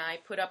Luna and I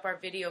put up our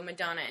video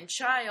Madonna and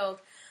Child,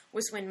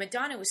 was when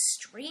Madonna was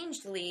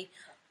strangely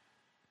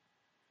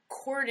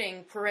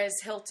courting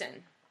Perez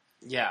Hilton.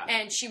 Yeah.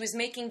 And she was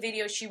making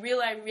videos. She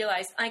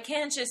realized I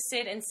can't just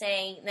sit and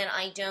say that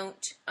I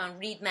don't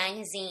read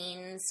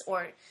magazines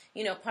or,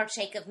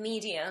 partake of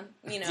media,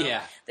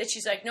 Yeah. That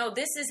she's like, no,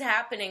 this is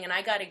happening and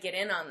I got to get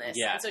in on this.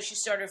 Yeah. And so she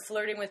started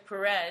flirting with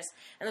Perez.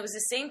 And it was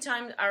the same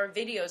time our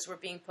videos were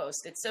being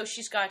posted. So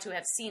she's got to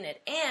have seen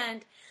it.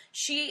 And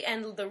she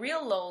and the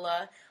real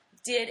Lola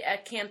did a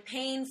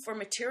campaign for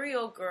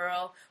Material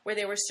Girl where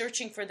they were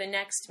searching for the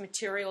next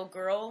Material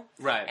Girl.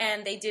 Right.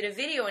 And they did a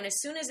video, and as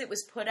soon as it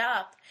was put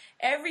up,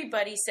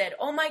 everybody said,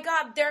 oh my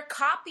God, they're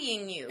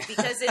copying you.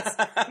 Because it's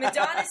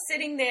Madonna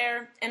sitting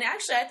there, and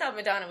actually I thought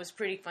Madonna was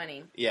pretty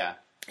funny. Yeah.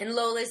 And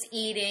Lola's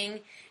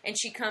eating, and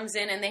she comes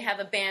in, and they have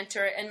a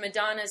banter, and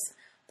Madonna's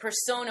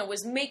persona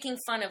was making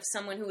fun of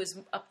someone who was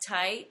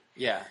uptight.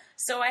 Yeah.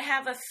 So I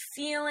have a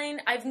feeling,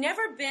 I've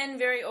never been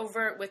very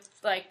overt with,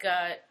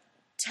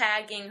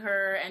 tagging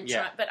her and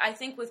but I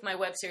think with my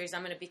web series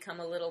I'm going to become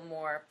a little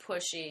more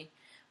pushy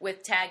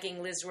with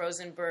tagging Liz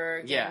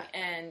Rosenberg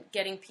and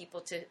getting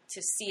people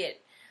to see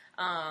it.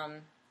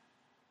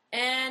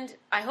 And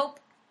I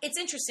hope it's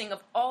interesting,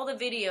 of all the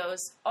videos,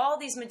 all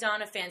these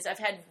Madonna fans, I've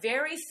had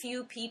very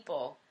few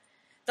people,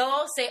 they'll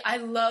all say, I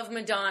love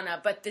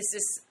Madonna, but this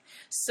is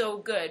so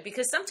good.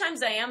 Because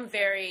sometimes I am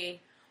very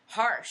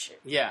harsh.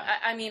 Yeah.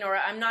 Or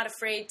I'm not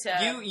afraid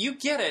to... You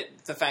get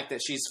it, the fact that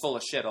she's full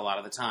of shit a lot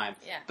of the time.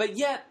 Yeah. But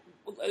yet,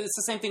 it's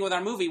the same thing with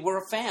our movie. We're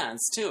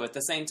fans, too, at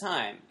the same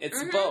time.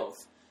 It's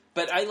both.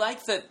 But I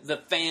like that the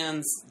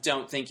fans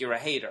don't think you're a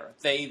hater.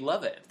 They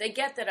love it. They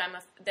get that I'm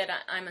a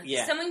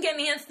yeah. Someone get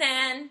me a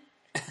fan.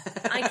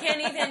 I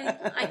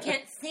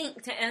can't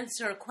think to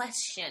answer a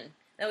question.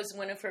 That was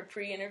one of her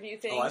pre-interview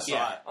things. Oh, I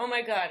saw it. Oh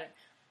my God.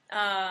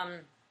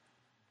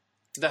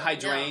 The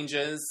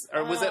hydrangeas,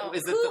 or was it?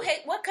 Is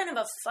it? What kind of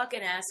a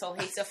fucking asshole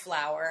hates a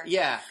flower?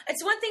 Yeah,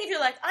 it's one thing if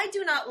you're like, I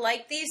do not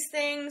like these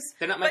things.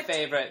 They're not my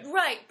favorite,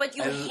 right? But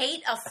you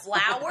hate a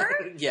flower?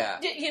 Yeah,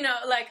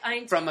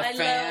 from a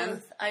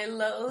fan. I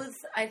loathe.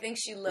 I think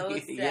she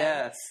loathes them.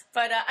 Yes,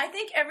 but I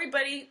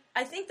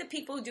think the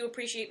people who do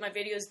appreciate my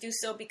videos do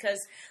so because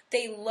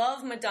they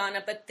love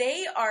Madonna, but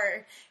they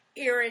are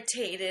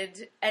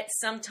irritated at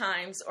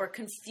sometimes or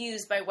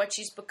confused by what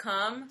she's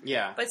become.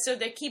 Yeah. But so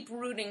they keep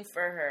rooting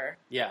for her.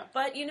 Yeah.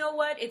 But you know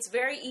what? It's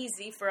very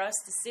easy for us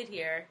to sit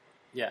here.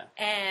 Yeah.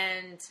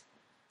 And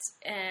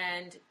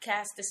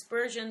cast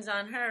aspersions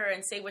on her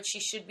and say what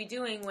she should be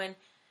doing when,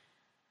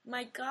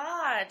 my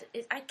God,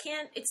 I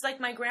can't. It's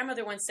like my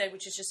grandmother once said,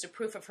 which is just a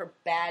proof of her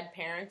bad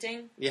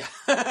parenting. Yeah.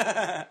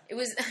 It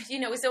was,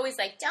 it was always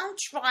like, don't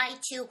try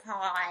too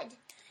hard.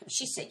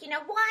 She said,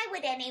 why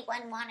would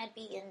anyone want to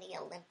be in the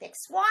Olympics?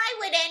 Why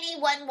would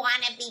anyone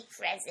want to be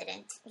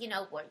president?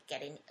 Work,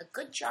 getting a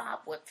good job,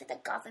 work for the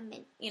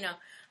government,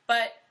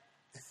 But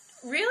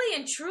really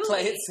and truly...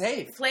 Play it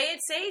safe. Play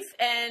it safe.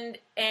 And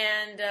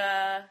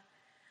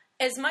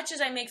as much as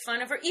I make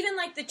fun of her, even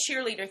like the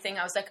cheerleader thing,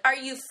 I was like, are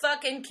you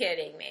fucking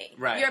kidding me?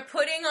 Right. You're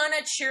putting on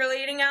a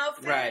cheerleading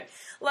outfit?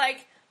 Right.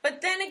 But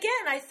then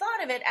again, I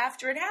thought of it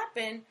after it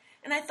happened,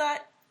 and I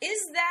thought...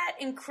 Is that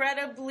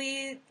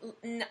incredibly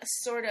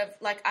sort of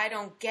like, I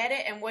don't get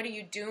it, and what are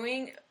you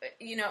doing?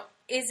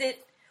 Is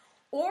it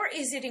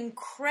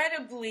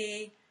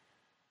incredibly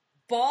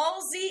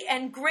ballsy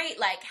and great.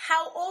 Like,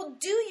 how old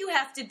do you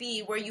have to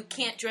be where you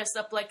can't dress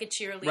up like a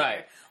cheerleader?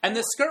 Right. And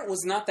the skirt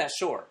was not that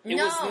short. It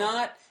No. was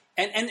not...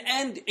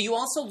 And you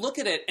also look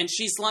at it, and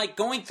she's like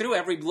going through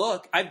every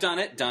look. I've done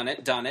it.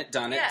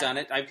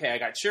 Yeah. Okay, I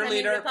got Let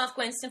me cheerleader. rip off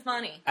Gwen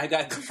Stefani. I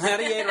got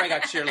gladiator. I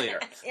got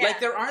cheerleader. Yeah. Like,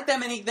 there aren't that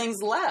many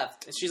things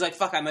left. She's like,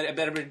 fuck,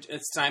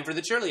 it's time for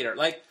the cheerleader.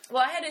 Like,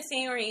 Well, I had a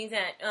theory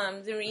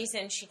that the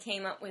reason she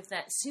came up with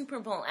that Super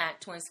Bowl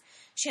act was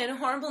she had a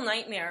horrible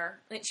nightmare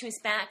that she was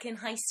back in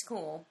high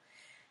school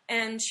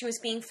and she was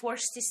being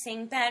forced to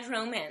sing Bad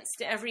Romance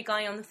to every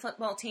guy on the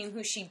football team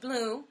who she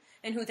blew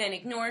and who then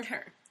ignored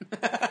her.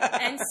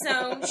 And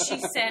so she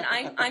said,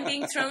 I'm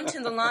being thrown to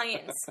the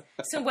lions.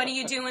 So what do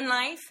you do in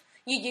life?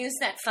 You use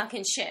that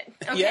fucking shit,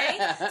 okay?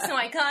 Yeah. So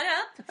I got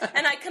up,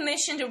 and I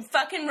commissioned a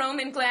fucking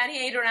Roman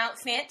gladiator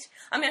outfit.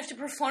 I'm gonna have to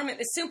perform at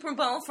the Super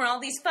Bowl for all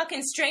these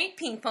fucking straight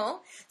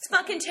people. It's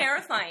fucking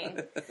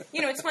terrifying.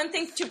 You know, it's one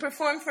thing to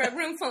perform for a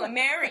room full of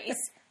Marys.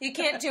 You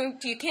can't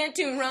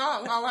do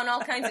wrong all on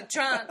all kinds of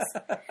drugs.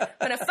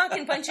 But a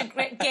fucking bunch of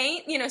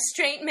gay,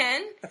 straight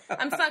men,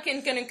 I'm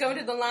fucking gonna go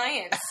to the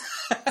lions.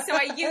 So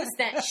I used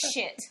that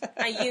shit.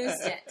 I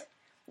used it.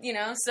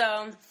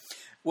 So...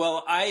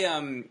 well,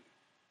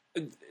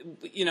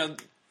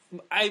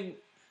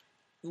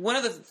 one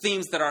of the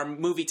themes that our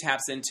movie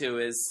taps into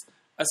is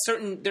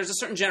there's a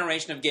certain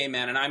generation of gay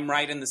men, and I'm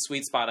right in the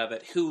sweet spot of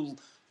it, who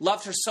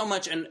loved her so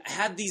much and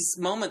had these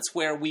moments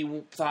where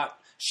we thought,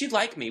 she'd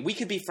like me, we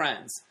could be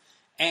friends.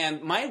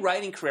 And my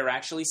writing career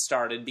actually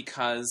started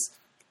because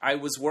I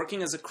was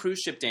working as a cruise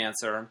ship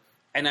dancer,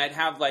 and I'd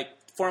have like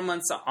 4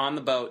 months on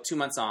the boat, 2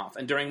 months off.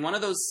 And during one of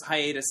those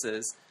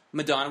hiatuses,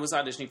 Madonna was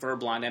auditioning for her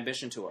Blonde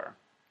Ambition tour.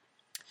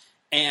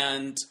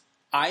 And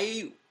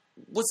I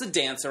was a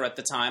dancer at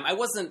the time. I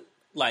wasn't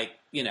like,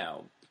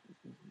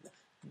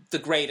 the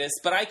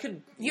greatest, but I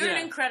could. You're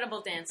an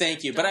incredible dancer.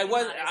 Thank you, but I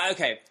was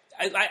okay.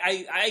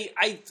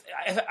 I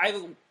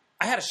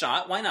had a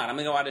shot. Why not? I'm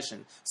gonna go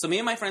audition. So me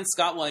and my friend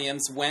Scott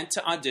Williams went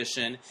to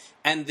audition,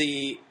 and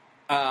the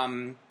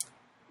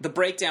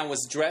breakdown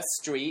was Dress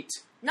Street.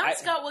 Not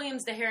Scott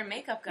Williams, the hair and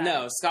makeup guy.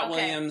 No, Scott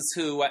Williams,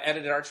 who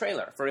edited our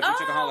trailer for If You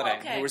Took a Holiday.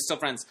 Okay. We're still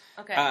friends.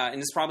 Okay.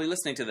 And is probably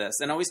listening to this.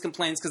 And always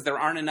complains because there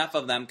aren't enough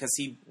of them because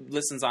he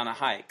listens on a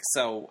hike.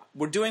 So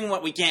we're doing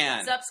what we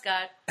can. What's up,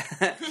 Scott?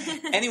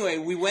 Anyway,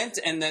 we went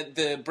and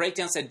the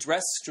breakdown said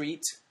Dress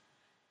Street.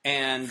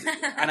 And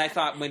I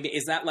thought, maybe,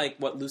 is that like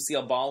what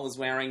Lucille Ball was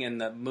wearing in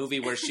the movie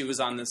where she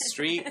was on the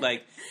street?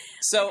 Like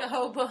a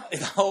hobo. A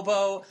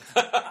hobo.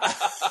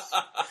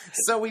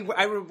 So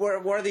I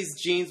wore these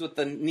jeans with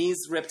the knees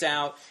ripped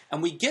out,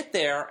 and we get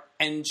there,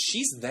 and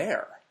she's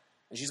there.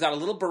 And she's got a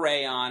little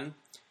beret on,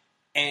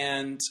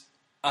 and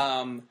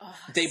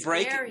they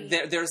break.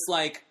 There's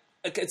like,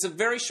 it's a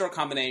very short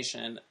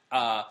combination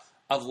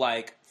of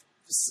like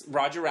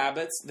Roger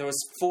Rabbits. There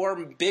was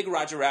 4 big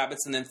Roger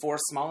Rabbits, and then 4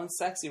 small and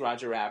sexy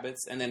Roger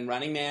Rabbits, and then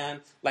Running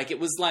Man. Like, it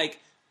was like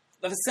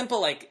a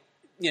simple, like,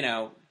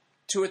 2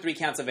 or 3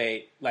 counts of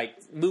 8, like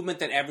movement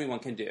that everyone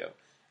can do.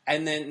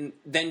 And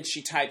then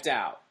she typed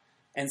out.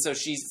 And so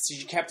she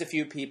kept a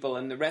few people,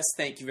 and the rest,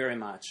 thank you very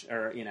much.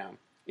 Or,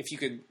 if you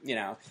could,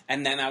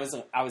 and then I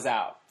was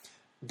out.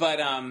 But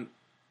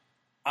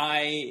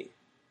I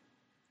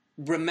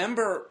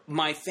remember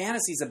my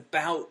fantasies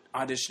about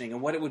auditioning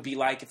and what it would be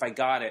like if I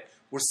got it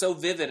were so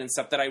vivid and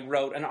stuff that I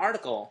wrote an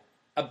article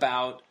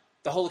about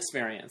the whole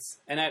experience.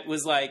 And it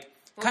was like,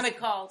 What's it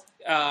called?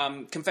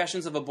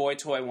 Confessions of a Boy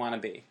Toy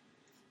Wannabe.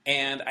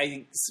 And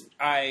I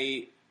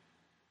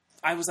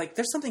was like,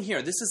 there's something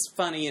here. This is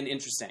funny and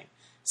interesting.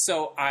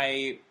 So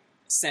I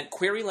sent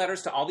query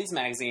letters to all these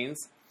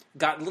magazines,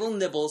 got little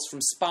nibbles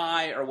from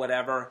Spy or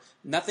whatever.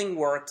 Nothing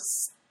worked.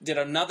 Did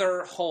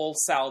another whole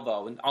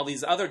salvo in all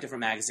these other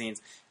different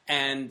magazines.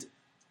 And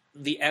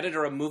the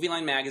editor of Movie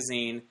Line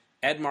magazine,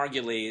 Ed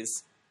Margulies,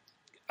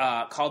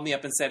 called me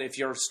up and said, if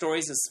your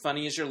story's as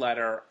funny as your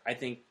letter, I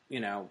think,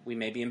 we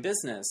may be in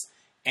business.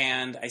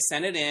 And I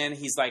sent it in.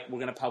 He's like, we're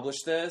going to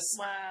publish this.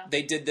 Wow.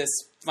 They did this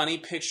funny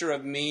picture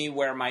of me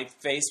where my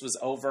face was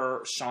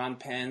over Sean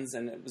Penn's,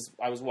 and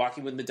I was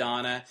walking with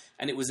Madonna,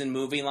 and it was in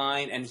Movie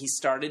Line, and he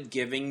started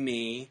giving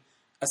me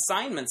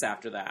assignments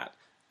after that.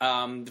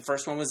 The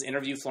first one was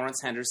interview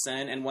Florence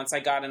Henderson, and once I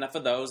got enough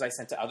of those, I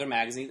sent to other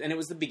magazines, and it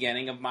was the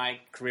beginning of my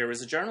career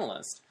as a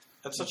journalist.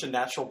 That's such a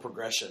natural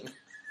progression.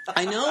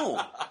 I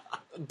know,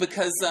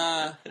 because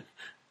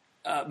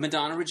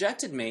Madonna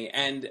rejected me,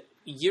 and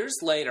years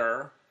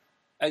later,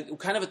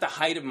 kind of at the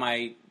height of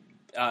my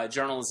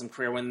journalism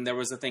career, when there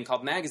was a thing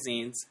called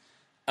magazines,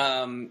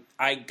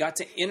 I got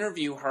to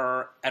interview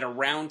her at a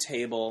round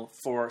table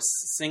for a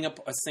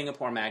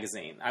Singapore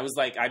magazine.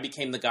 I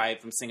became the guy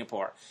from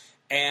Singapore.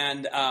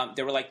 And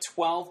there were like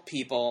 12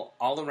 people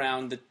all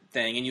around the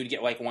thing, and you'd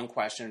get like one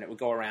question, and it would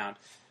go around.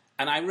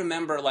 And I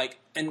remember, like,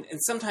 and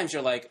sometimes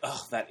you're like,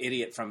 oh, that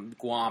idiot from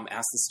Guam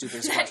asked the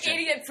stupidest question. That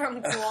idiot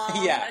from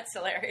Guam. Yeah. That's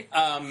hilarious.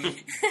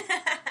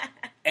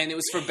 And it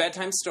was for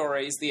Bedtime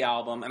Stories, the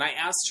album. And I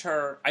asked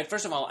her, I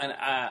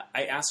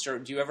asked her,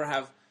 do you ever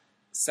have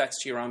sex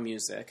to your own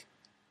music?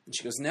 And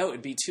she goes, no,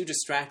 it'd be too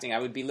distracting. I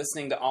would be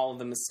listening to all of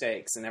the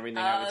mistakes and everything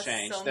I would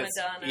change. So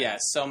Madonna. Yeah,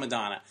 so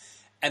Madonna.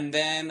 And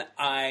then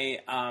I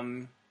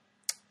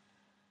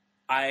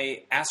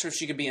asked her if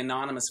she could be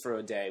anonymous for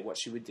a day, what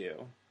she would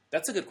do.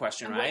 That's a good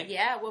question, right?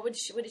 Yeah. What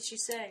did she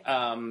say?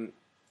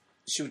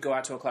 She would go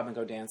out to a club and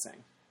go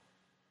dancing.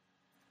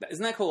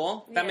 Isn't that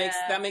cool? That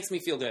makes me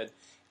feel good.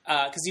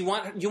 Because you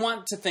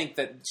want to think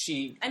that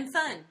she... And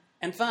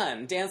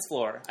fun. Dance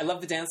floor. I love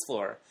the dance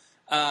floor.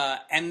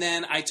 And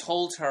then I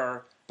told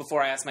her,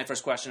 before I asked my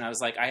first question, I was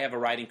like, I have a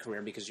writing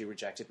career because you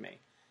rejected me.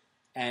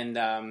 And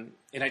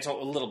I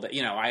told a little bit,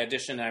 I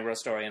auditioned and I wrote a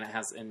story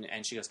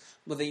and she goes,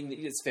 well,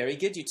 it's very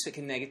good. You took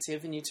a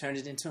negative and you turned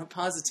it into a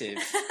positive.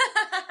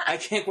 I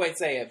can't quite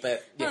say it,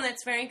 but... Yeah. Well,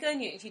 that's very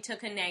good. You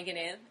took a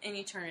negative and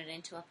you turned it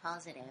into a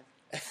positive.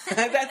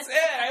 That's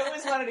it. I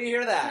always wanted to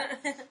hear that.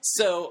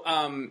 So,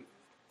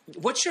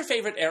 what's your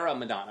favorite era,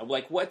 Madonna?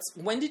 Like,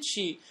 when did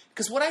she...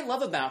 Because what I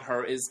love about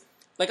her is...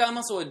 Like, I'm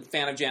also a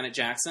fan of Janet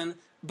Jackson,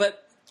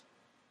 but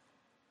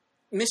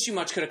Miss You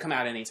Much could have come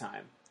out any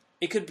time.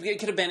 It could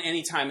have been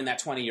any time in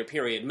that 20-year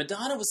period.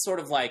 Madonna was sort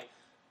of like,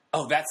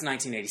 oh, that's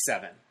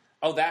 1987.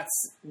 Oh, that's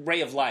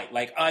Ray of Light.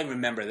 Like, I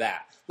remember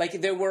that.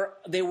 Like, they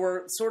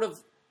were sort of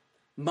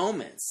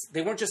moments.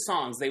 They weren't just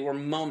songs. They were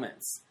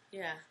moments.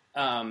 Yeah.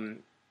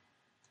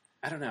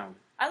 I don't know.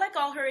 I like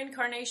all her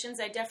incarnations.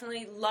 I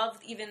definitely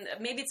loved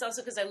maybe it's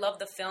also because I love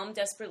the film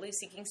Desperately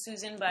Seeking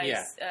Susan by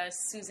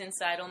Susan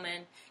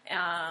Seidelman.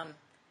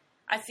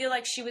 I feel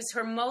like she was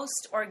her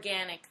most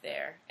organic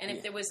there. And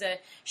if there was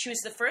she was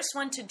the first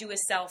one to do a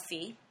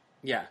selfie.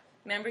 Yeah.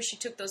 Remember, she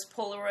took those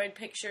Polaroid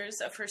pictures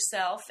of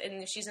herself,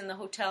 and she's in the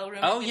hotel room.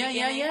 Oh,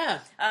 yeah.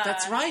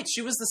 That's right.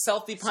 She was the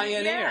selfie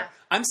pioneer. Yeah.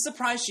 I'm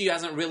surprised she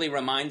hasn't really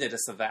reminded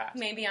us of that.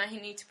 Maybe I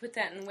need to put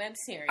that in the web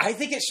series. I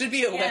think it should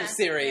be a web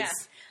series.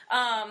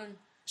 Yeah.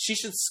 She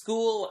should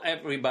school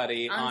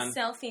everybody on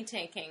selfie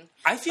taking.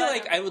 I feel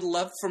like I would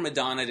love for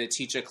Madonna to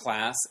teach a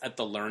class at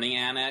the Learning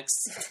Annex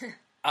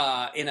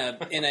in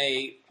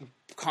a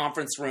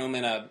conference room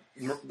in a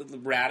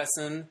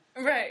Radisson,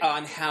 right?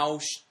 On how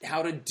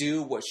to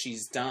do what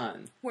she's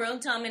done.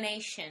 World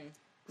domination.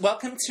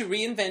 Welcome to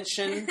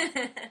Reinvention.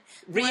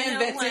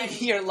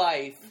 Reinventing your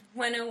life.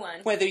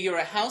 101. Whether you're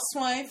a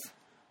housewife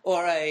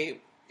or a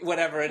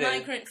whatever it is.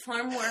 Migrant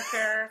farm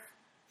worker.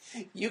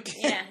 You can.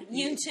 Yeah,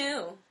 you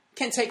too.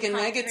 Can take a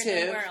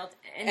negative the world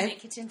and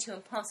make it into a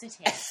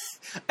positive.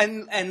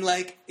 and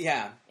like,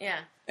 yeah. Yeah.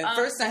 And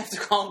first I have to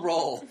call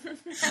roll.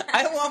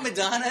 I want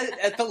Madonna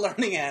at the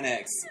Learning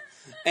Annex.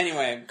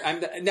 Anyway,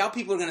 now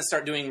people are going to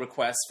start doing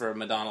requests for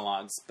Madonna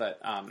logs, but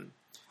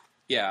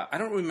yeah, I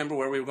don't remember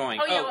where we were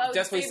going.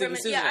 Desperately Seeking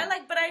Susan. Yeah,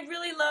 but I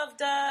really loved.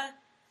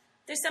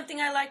 There's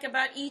something I like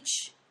about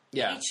each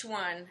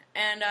one,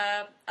 and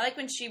I like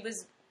when she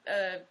was.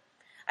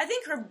 I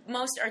think her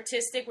most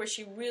artistic, where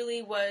she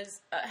really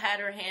was had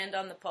her hand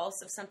on the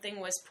pulse of something,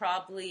 was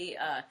probably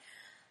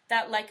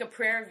that Like a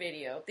Prayer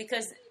video,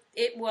 because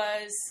it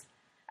was.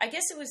 I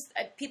guess it was.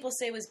 People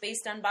say it was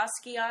based on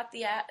Basquiat,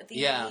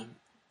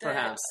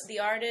 perhaps the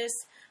artist,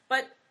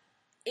 but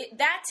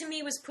that to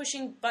me was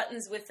pushing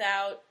buttons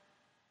without.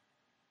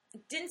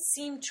 It didn't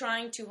seem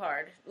trying too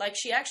hard. Like,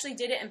 she actually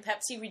did it and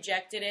Pepsi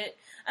rejected it.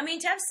 I mean,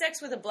 to have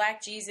sex with a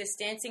black Jesus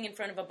dancing in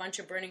front of a bunch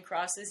of burning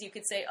crosses, you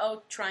could say,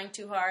 oh, trying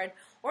too hard,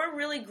 or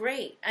really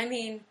great. I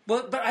mean...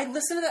 Well, but I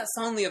listened to that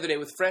song the other day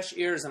with fresh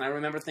ears, and I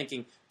remember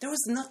thinking, there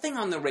was nothing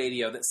on the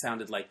radio that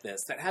sounded like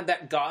this, that had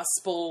that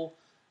gospel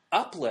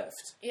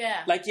uplift.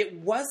 Yeah. Like, it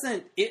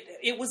wasn't...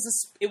 It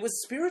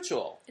was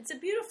spiritual. It's a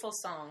beautiful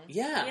song.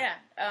 Yeah.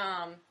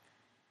 Yeah.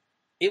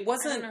 It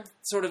wasn't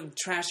sort of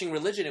trashing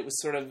religion. It was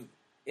sort of...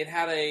 It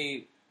had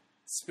a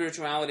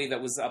spirituality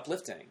that was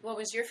uplifting. What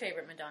was your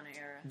favorite Madonna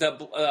era?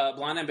 The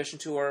Blonde Ambition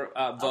tour,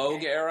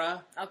 Vogue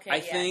era. Okay,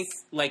 I think,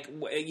 like,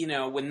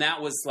 when that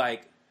was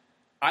like...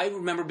 I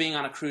remember being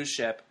on a cruise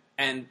ship,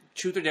 and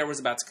Truth or Dare was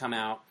about to come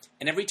out,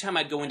 and every time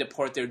I'd go into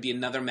port, there would be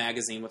another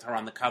magazine with her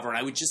on the cover, and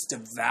I would just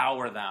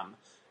devour them,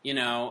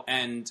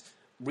 and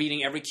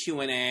reading every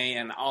Q&A,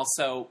 and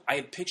also, I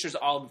had pictures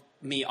all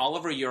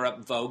over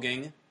Europe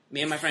voguing. Me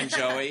and my friend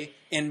Joey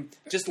in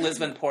just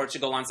Lisbon,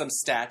 Portugal, on some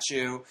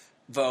statue,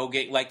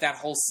 voguing, like that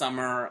whole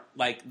summer,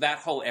 like that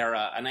whole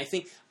era. And I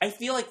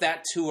feel like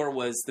that tour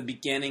was the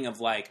beginning of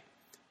like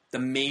the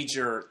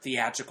major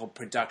theatrical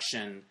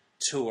production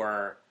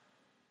tour.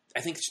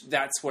 I think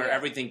that's where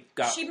everything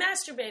got... She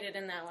masturbated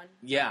in that one.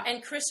 Yeah.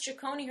 And Chris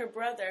Ciccone, her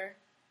brother...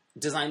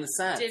 designed the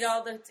set. Did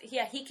all the...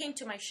 Yeah, he came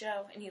to my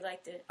show and he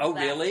liked it. Oh,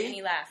 really? And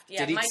he laughed.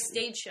 Yeah, my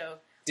stage show.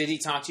 Did he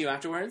talk to you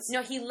afterwards?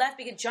 No, he left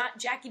because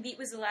Jackie Beat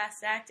was the last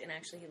act, and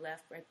actually he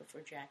left right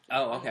before Jackie.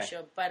 Oh, okay. On the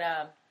show.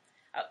 But,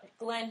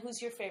 Glenn,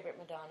 who's your favorite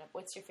Madonna?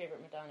 What's your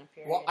favorite Madonna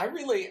period? Well,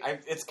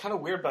 it's kind of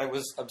weird, but I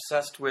was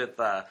obsessed with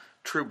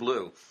True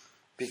Blue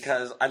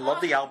because I love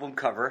the album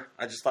cover.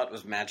 I just thought it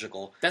was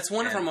magical. That's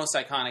one of her most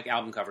iconic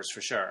album covers for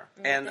sure.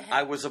 And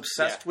I was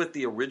obsessed with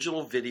the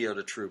original video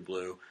to True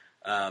Blue.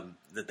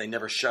 that they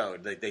never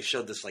showed. They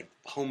showed this like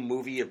home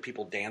movie of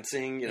people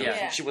dancing. You know,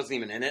 Yeah. she wasn't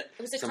even in it.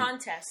 It was a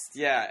contest.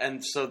 Yeah,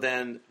 and so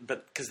then,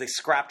 but because they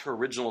scrapped her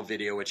original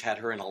video, which had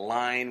her in a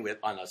line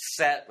on a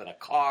set with a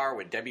car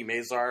with Debbie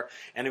Mazar,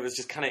 and it was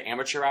just kind of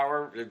amateur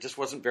hour. It just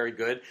wasn't very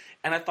good.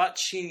 And I thought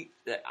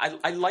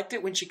I liked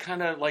it when she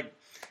kind of like.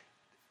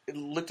 It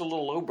looked a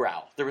little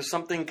lowbrow. There was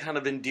something kind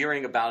of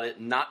endearing about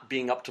it, not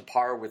being up to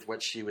par with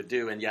what she would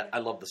do. And yet, I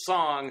love the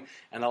song,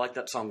 and I like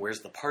that song "Where's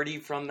the Party"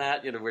 from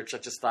that. You know, which I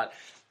just thought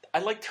I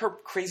liked her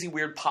crazy,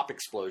 weird pop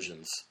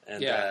explosions,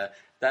 and I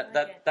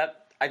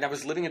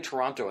was living in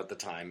Toronto at the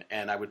time,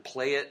 and I would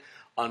play it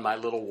on my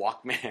little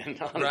Walkman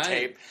on a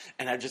tape,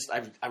 and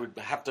I would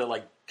have to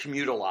like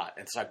commute a lot,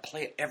 and so I'd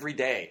play it every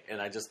day,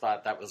 and I just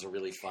thought that was a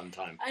really fun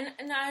time.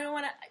 And I don't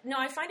want to. No,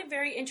 I find it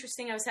very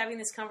interesting. I was having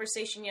this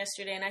conversation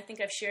yesterday, and I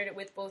think I've shared it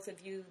with both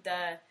of you.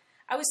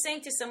 I was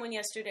saying to someone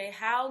yesterday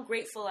how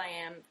grateful I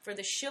am for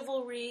the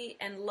chivalry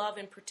and love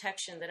and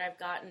protection that I've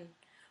gotten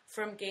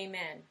from gay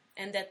men,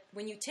 and that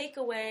when you take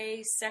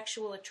away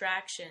sexual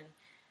attraction,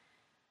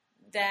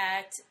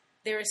 that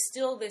there is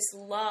still this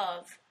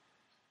love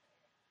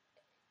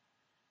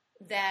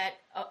that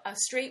a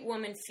straight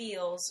woman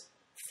feels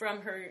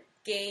from her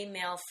gay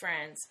male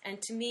friends. And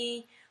to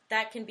me,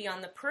 that can be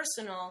on the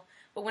personal,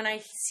 but when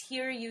I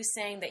hear you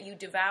saying that you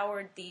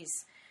devoured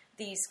these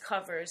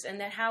covers, and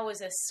that how was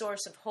a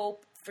source of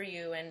hope for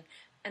you, and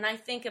I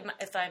think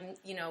if I'm,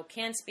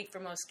 can speak for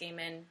most gay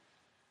men,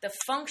 the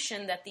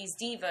function that these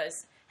divas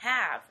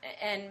have,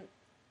 and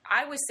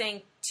I was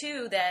saying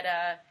too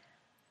that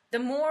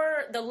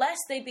the less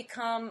they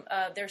become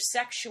their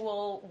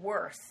sexual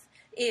worth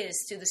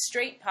is to the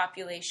straight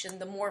population,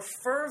 the more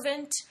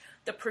fervent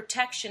the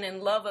protection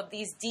and love of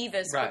these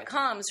divas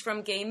becomes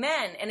from gay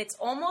men. And it's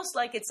almost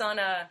like it's on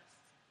a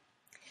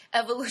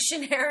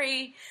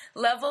evolutionary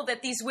level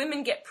that these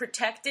women get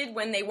protected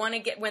when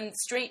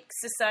straight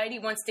society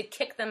wants to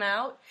kick them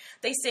out.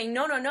 They say,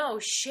 no,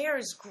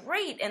 Cher's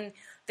great, and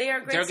they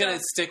are great. They're going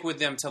to stick with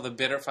them till the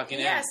bitter fucking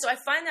end. Yeah, so I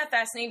find that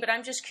fascinating, but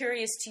I'm just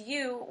curious to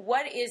you,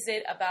 what is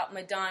it about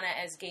Madonna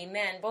as gay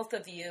men, both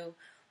of you,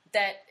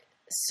 that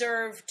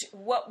served,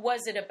 what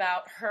was it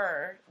about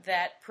her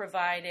that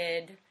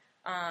provided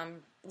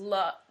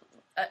love?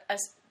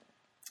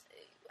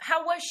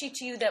 How was she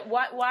to you?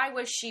 Why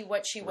was she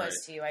what she was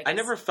to you? I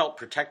never felt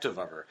protective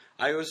of her.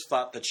 I always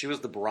thought that she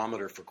was the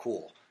barometer for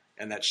cool,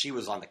 and that she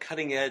was on the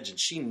cutting edge, and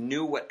she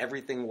knew what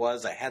everything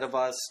was ahead of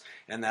us,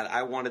 and that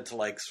I wanted to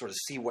like sort of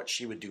see what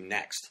she would do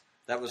next.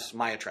 That was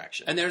my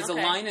attraction. And there's a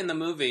line in the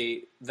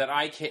movie that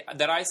I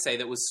say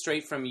that was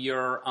straight from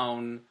your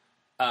own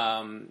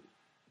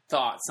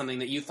thought, something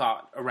that you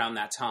thought around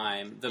that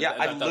time.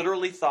 I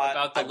literally thought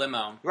about the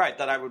limo. Right,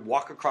 that I would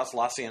walk across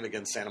La Cienega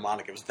and Santa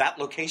Monica. It was that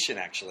location,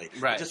 actually.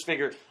 Right. I just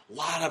figured a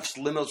lot of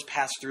limos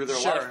pass through there.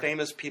 A lot of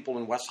famous people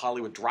in West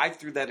Hollywood drive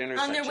through that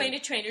intersection. On their way to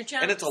Trader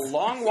Joe's. And it's a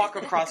long walk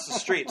across the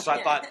street. So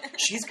I thought,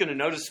 she's going to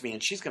notice me,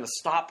 and she's going to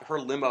stop her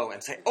limo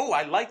and say, "Oh,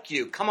 I like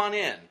you. Come on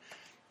in."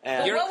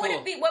 And what would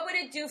it be? What would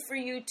it do for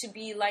you to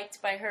be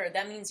liked by her?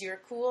 That means you're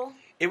cool?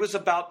 It was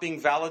about being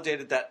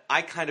validated that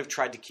I kind of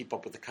tried to keep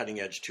up with the cutting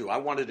edge, too. I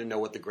wanted to know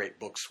what the great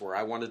books were.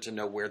 I wanted to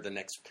know where the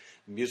next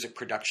music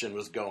production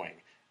was going.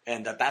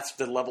 And that's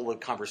the level of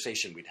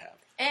conversation we'd have.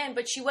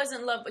 But she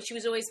wasn't loved, but she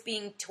was always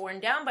being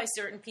torn down by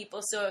certain people.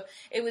 So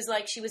it was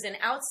like she was an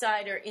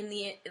outsider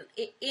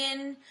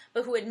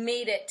but who had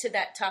made it to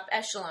that top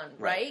echelon,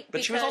 right?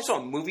 But she was also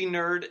a movie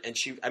nerd, and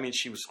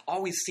she was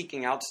always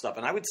seeking out stuff.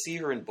 And I would see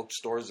her in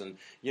bookstores, and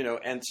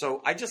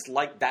so I just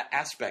liked that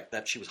aspect,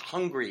 that she was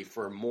hungry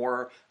for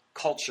more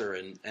culture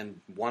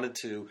and wanted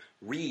to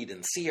read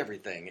and see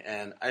everything.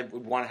 And I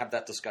would want to have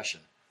that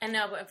discussion. And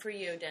now for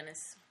you, Dennis.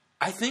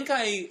 I think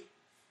I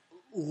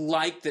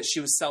liked that she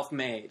was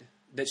self-made.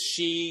 That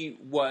she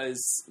was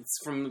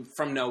from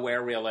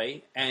nowhere,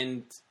 really,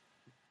 and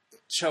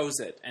chose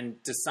it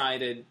and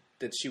decided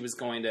that she was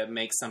going to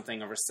make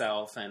something of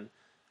herself. And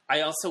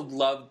I also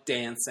loved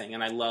dancing,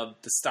 and I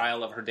loved the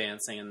style of her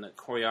dancing and the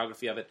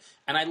choreography of it.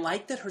 And I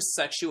liked that her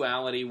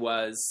sexuality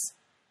was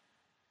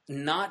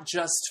not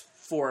just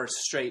for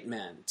straight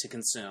men to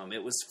consume.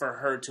 It was for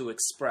her to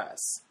express.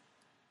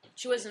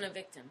 She wasn't a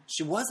victim.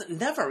 She wasn't,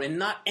 never, and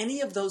not any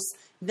of those,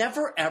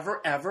 never,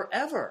 ever, ever,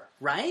 ever,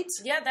 right?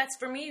 Yeah, that's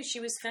for me. She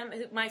was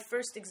my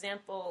first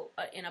example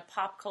in a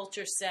pop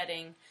culture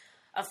setting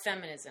of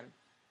feminism.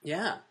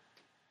 Yeah.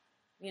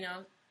 You know?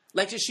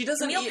 Like, she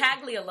doesn't... Camille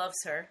Paglia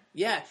loves her.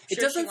 Yeah. It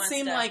doesn't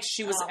seem like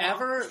she was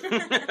ever...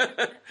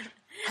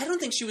 I don't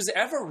think she was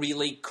ever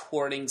really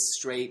courting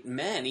straight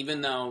men,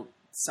 even though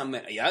some...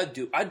 Yeah,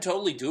 I'd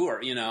totally do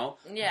her, you know?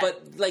 Yeah.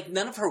 But, like,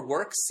 none of her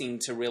work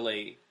seemed to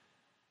really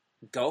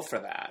go for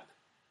that.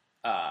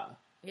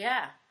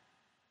 Yeah.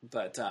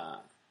 But, I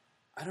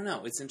don't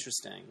know. It's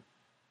interesting.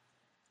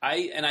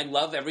 I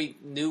love every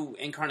new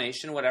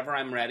incarnation, whatever.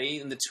 I'm ready.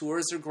 And the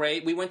tours are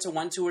great. We went to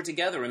one tour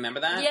together. Remember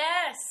that?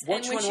 Yes.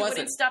 Which and when one she was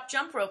wouldn't it? stop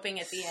jump roping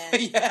at the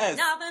end. Yes.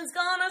 Nothing's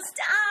gonna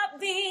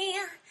stop me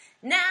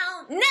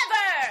now,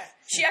 never.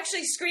 she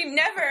actually screamed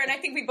never, and I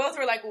think we both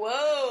were like,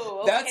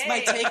 whoa, okay. That's my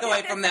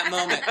takeaway from that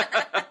moment.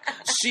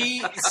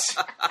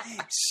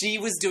 She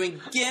was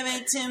doing, give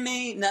it to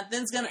me,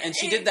 nothing's gonna... And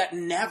she did that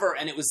never,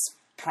 and it was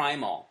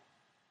primal.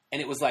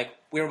 And it was like,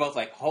 we were both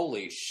like,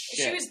 holy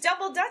shit. She was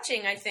double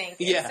dutching, I think.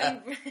 Yeah.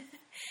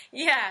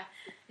 Yeah.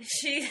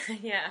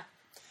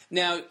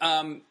 Now,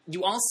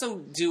 you also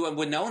do a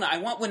Winona. I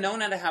want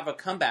Winona to have a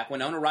comeback,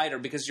 Winona Ryder,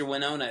 because your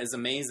Winona is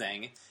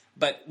amazing.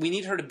 But we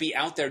need her to be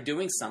out there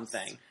doing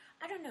something.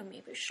 I don't know,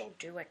 maybe she'll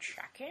do a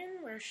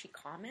check-in where she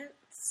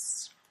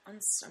comments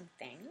on some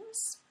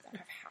things that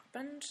have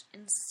happened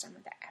in some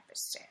of the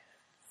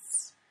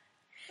episodes.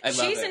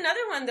 She's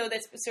another one, though,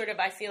 that's sort of,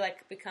 I feel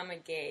like, become a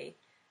gay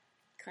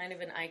kind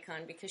of an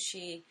icon, because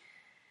she,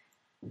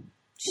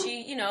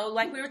 you know,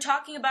 like we were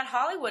talking about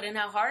Hollywood and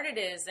how hard it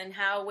is and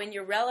how when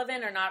you're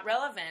relevant or not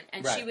relevant.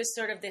 And she was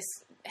sort of this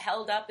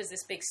held up as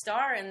this big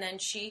star, and then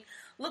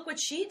look what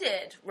she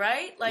did,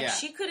 right? Like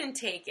she couldn't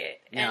take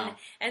it. No.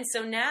 And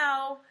so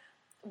now,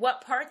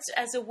 what parts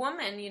as a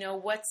woman, you know,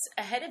 what's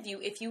ahead of you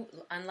if you,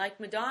 unlike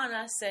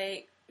Madonna,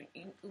 say,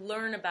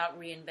 learn about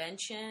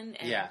reinvention.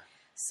 And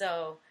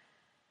so.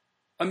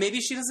 Or maybe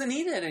she doesn't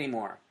need it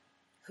anymore.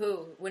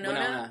 Who?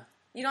 Winona?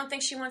 You don't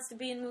think she wants to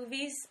be in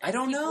movies? I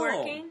don't know.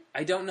 Working?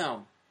 I don't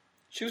know.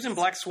 She was in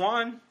Black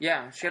Swan.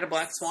 Yeah, she had a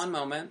Black Swan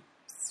moment.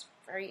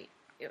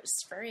 It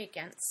was very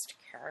against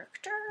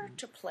character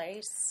to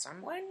play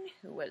someone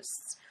who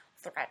was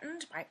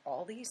threatened by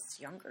all these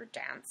younger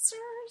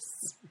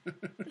dancers.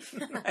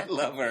 I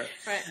love her.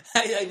 Right.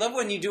 I love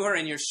when you do her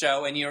in your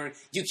show and you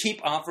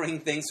keep offering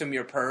things from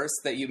your purse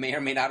that you may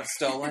or may not have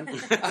stolen.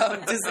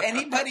 Does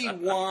anybody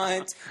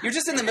want... You're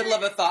just in the middle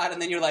of a thought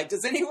and then you're like,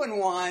 does anyone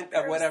want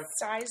whatever?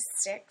 Size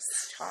 6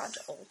 Todd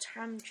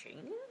Oldham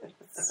jeans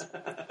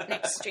in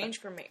exchange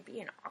for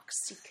maybe an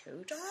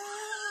oxycodone?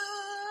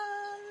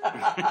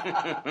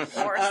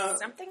 Or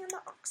something in the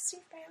oxy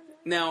family?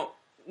 Now,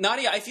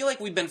 Nadia, I feel like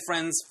we've been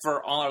friends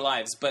for all our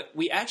lives, but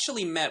we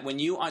actually met when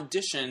you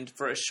auditioned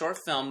for a short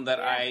film that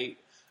I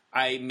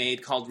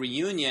made called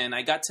Reunion.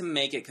 I got to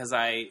make it because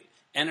I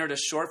entered a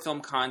short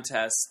film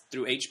contest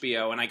through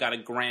HBO, and I got a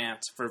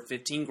grant for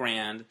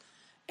 $15,000,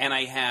 and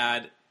I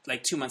had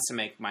like 2 months to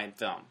make my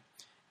film.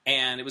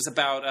 And it was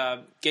about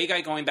a gay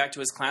guy going back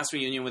to his class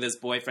reunion with his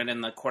boyfriend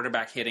and the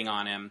quarterback hitting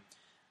on him,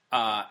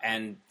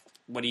 and...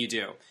 What do you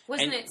do?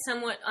 Wasn't it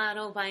somewhat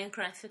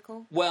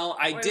autobiographical? Well,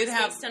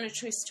 based on a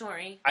true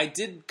story. I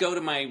did go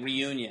to my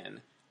reunion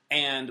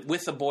and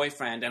with a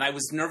boyfriend, and I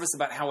was nervous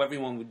about how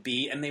everyone would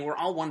be, and they were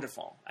all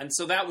wonderful. And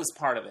so that was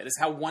part of it, is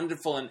how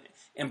wonderful and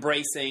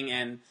embracing.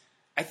 And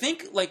I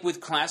think, like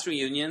with class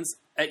reunions,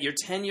 at your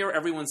tenure,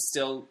 everyone's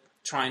still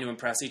trying to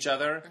impress each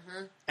other.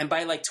 Mm-hmm. And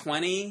by like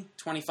 20,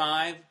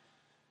 25,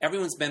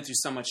 everyone's been through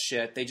so much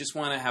shit. They just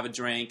want to have a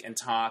drink and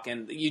talk,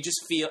 and you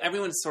just feel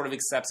everyone sort of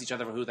accepts each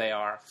other for who they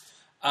are.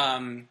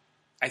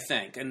 I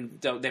think, and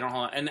they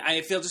don't. And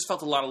I just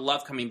felt a lot of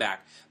love coming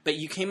back. But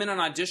you came in and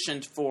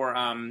auditioned for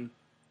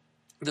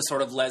the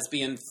sort of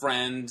lesbian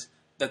friend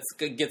that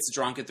gets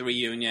drunk at the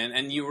reunion,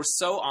 and you were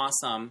so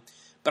awesome.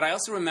 But I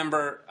also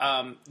remember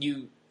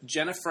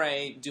Jennifer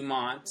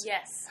Dumont,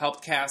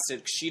 helped cast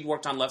it. She'd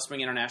worked on Love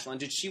Spring International, and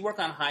did she work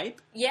on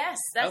Hype? Yes,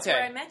 that's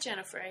where I met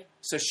Jennifer.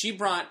 So she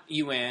brought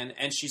you in,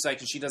 and she's like,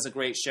 and she does a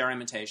great Cher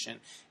imitation,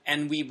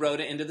 and we wrote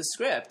it into the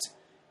script.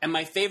 And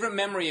my favorite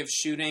memory of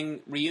shooting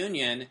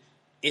Reunion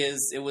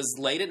is it was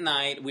late at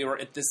night. We were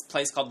at this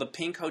place called the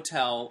Pink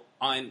Hotel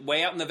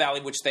way out in the valley,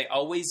 which they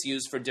always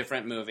use for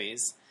different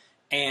movies.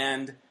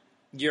 And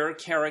your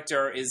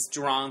character is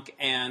drunk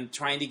and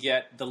trying to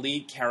get the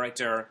lead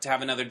character to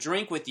have another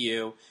drink with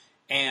you.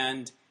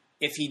 And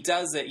if he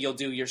does it, you'll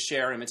do your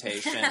Cher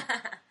imitation.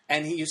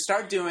 And you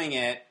start doing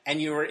it,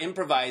 and you were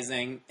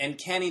improvising. And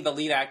Kenny, the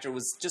lead actor,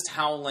 was just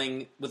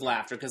howling with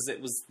laughter because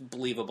it was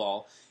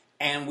believable.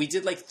 And we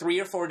did like 3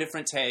 or 4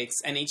 different takes,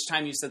 and each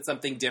time you said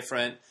something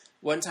different.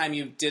 One time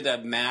you did a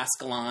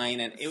mask line,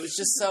 and it was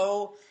just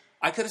so...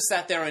 I could have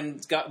sat there and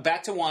got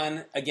back to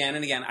one again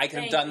and again. I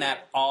could have done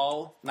that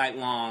all night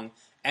long,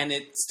 and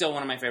it's still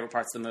one of my favorite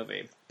parts of the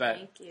movie.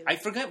 But I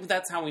forget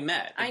that's how we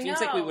met. It seems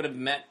like we would have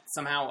met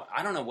somehow.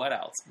 I don't know what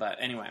else, but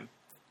anyway.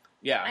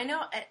 Yeah. I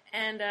know.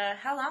 And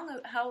how long...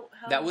 How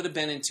That would have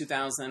been in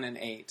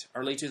 2008,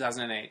 early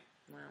 2008.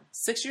 Wow.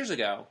 6 years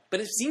ago,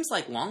 but it seems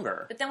like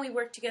longer. But then we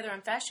worked together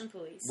on Fashion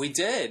Police. We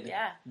did.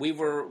 Yeah. We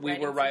were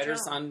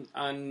writers on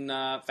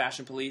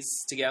Fashion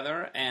Police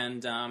together,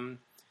 and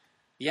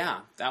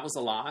that was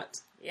a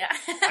lot. Yeah.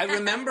 I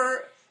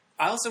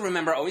also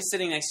remember always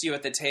sitting next to you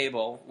at the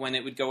table when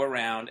it would go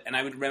around, and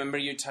I would remember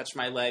you touch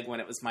my leg when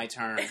it was my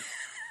turn.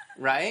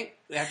 Right?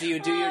 After you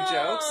do your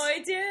jokes? Oh,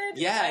 I did.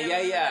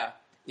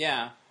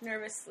 Yeah.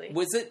 Nervously.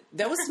 Was it...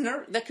 That was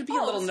that could be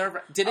a little nerve...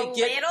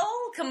 Little?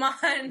 Come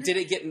on. Did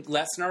it get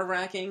less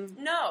nerve-wracking?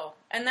 No.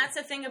 And that's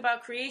the thing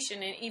about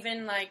creation. And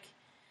even, like...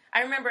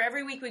 I remember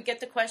every week we'd get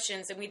the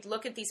questions, and we'd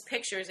look at these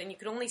pictures, and you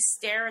could only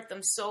stare at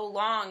them so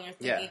long. And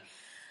you're thinking...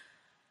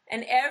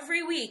 And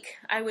every week,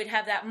 I would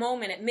have that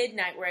moment at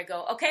midnight where I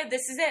go, okay,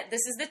 this is it. This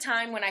is the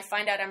time when I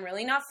find out I'm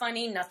really not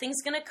funny.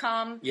 Nothing's going to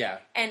come. Yeah.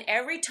 And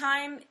every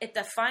time at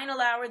the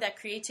final hour, that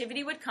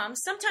creativity would come.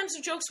 Sometimes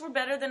the jokes were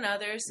better than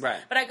others.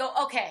 Right. But I go,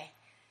 okay,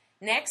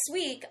 next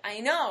week, I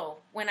know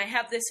when I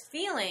have this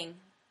feeling,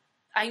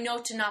 I know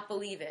to not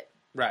believe it.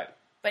 Right.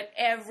 But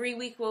every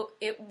week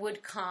it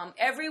would come.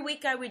 Every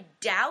week I would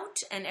doubt,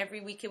 and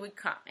every week it would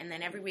come. And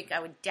then every week I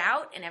would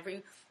doubt,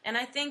 and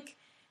I think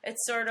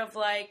it's sort of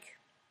like,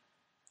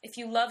 if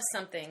you love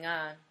something,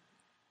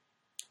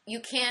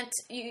 you can't,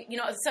 you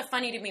know, it's so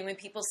funny to me when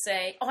people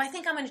say, oh, I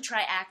think I'm going to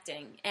try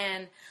acting.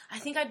 And I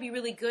think I'd be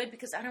really good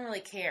because I don't really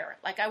care.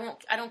 Like,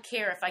 I don't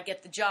care if I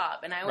get the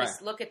job. And I always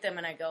look at them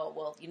and I go,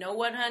 well, you know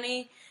what,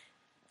 honey?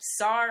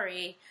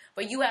 Sorry,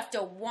 but you have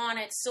to want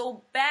it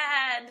so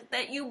bad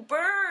that you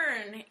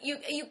burn.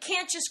 You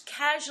can't just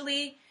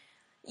casually...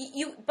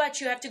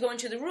 But you have to go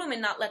into the room and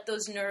not let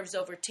those nerves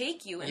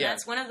overtake you. And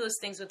that's one of those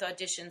things with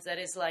auditions that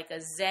is like a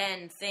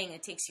Zen thing.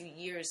 It takes you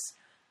years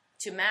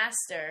to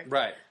master.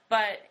 Right.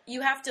 But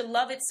you have to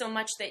love it so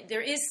much that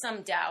there is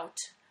some doubt,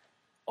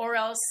 or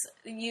else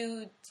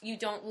you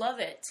don't love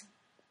it.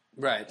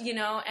 Right. You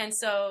know, and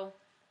so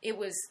it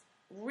was...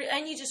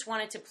 and you just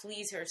wanted to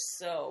please her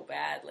so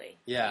badly.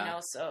 Yeah. You know,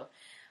 so...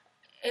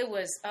 It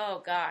was,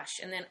 oh gosh,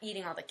 and then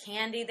eating all the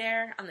candy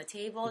there on the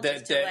table.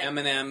 The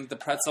M&M, the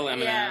pretzel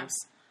M&Ms.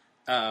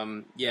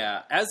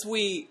 Yeah. As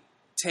we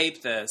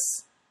tape this,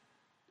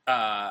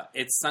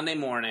 it's Sunday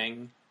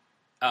morning.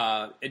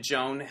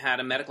 Joan had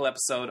a medical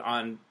episode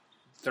on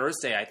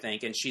Thursday, I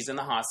think, and she's in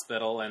the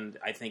hospital and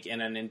I think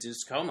in an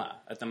induced coma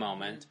at the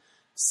moment.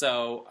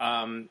 So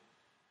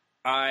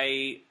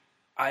I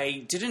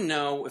didn't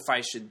know if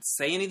I should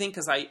say anything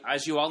because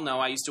as you all know,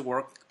 I used to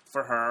work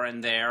for her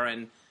and there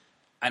and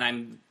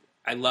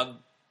I love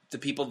the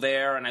people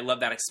there, and I love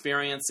that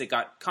experience. It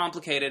got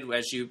complicated,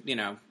 as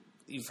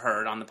you've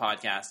heard on the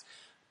podcast.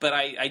 But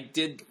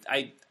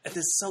this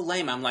is so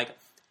lame. I'm like,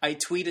 I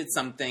tweeted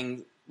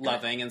something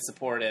loving and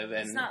supportive,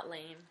 and it's not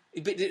lame.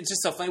 But it's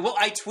just so funny. Well,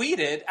 I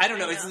tweeted. I don't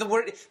know. It's the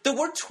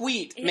word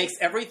tweet makes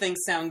everything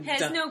sound.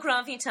 It has no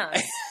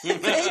gravitas.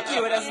 Thank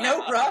you. It has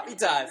no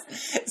gravitas.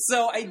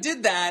 So I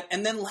did that,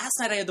 and then last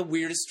night I had the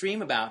weirdest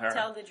dream about her.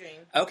 Tell the dream.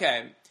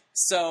 Okay,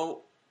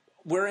 so.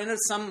 We're in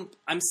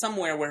I'm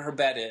somewhere where her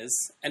bed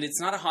is, and it's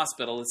not a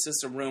hospital, it's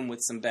just a room with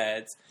some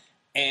beds,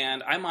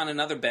 and I'm on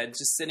another bed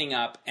just sitting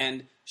up,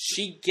 and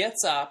she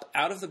gets up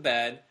out of the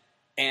bed,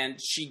 and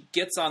she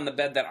gets on the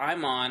bed that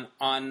I'm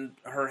on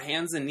her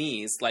hands and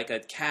knees like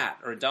a cat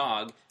or a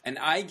dog, and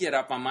I get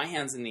up on my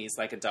hands and knees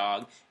like a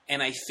dog,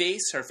 and I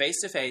face her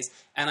face to face,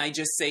 and I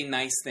just say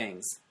nice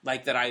things,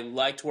 like that I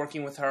liked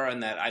working with her,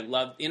 and that I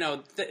loved,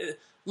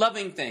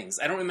 loving things.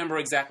 I don't remember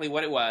exactly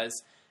what it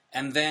was.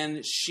 And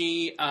then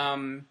she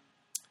went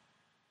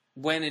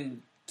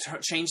and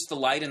changed the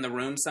light in the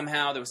room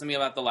somehow. There was something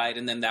about the light,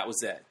 and then that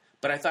was it.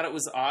 But I thought it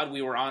was odd.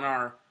 We were on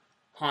our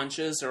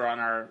haunches or on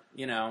our,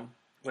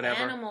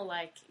 whatever.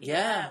 Animal-like.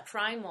 Yeah.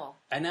 Primal.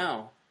 I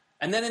know.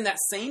 And then in that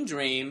same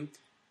dream,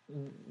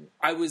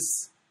 I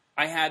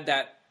had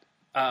that,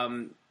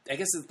 I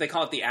guess they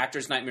call it the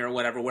actor's nightmare or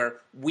whatever, where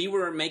we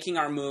were making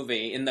our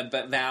movie in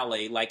the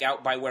valley, like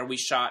out by where we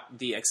shot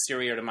the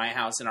exterior to my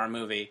house in our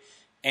movie.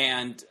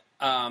 And...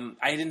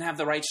 I didn't have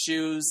the right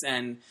shoes,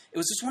 and it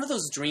was just one of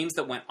those dreams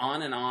that went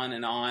on and on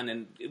and on,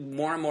 and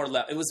more and more.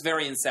 It was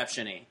very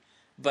Inception-y.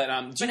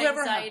 But do you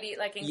ever have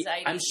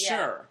anxiety? I'm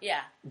sure.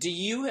 Yeah. Do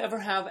you ever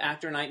have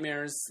actor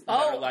nightmares?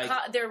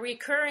 They're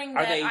recurring.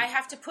 I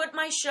have to put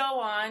my show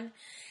on.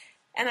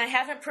 And I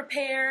haven't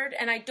prepared,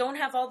 and I don't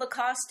have all the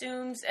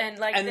costumes, and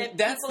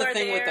that's the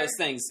thing with those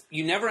things.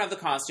 You never have the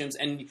costumes,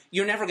 and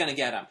you're never going to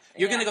get them.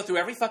 You're going to go through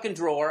every fucking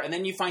drawer, and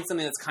then you find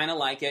something that's kind of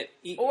like it.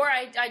 Or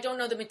I don't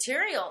know the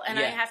material, and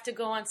I have to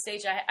go on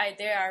stage.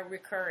 They are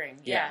recurring.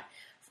 Yeah.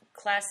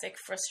 Classic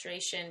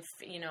frustration,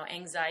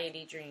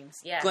 anxiety dreams.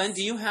 Yeah. Glenn,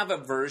 do you have a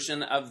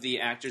version of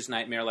the actor's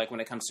nightmare, like when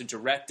it comes to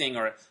directing,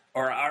 or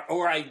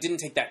I didn't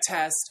take that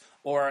test,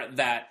 or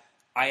that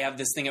I have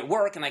this thing at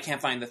work and I can't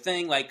find the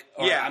thing,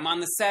 I'm on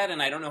the set and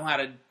I don't know how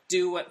to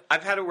do it.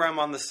 I've had it where I'm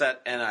on the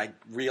set and I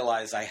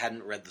realize I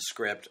hadn't read the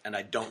script and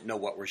I don't know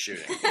what we're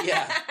shooting.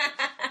 Yeah.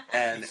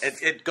 And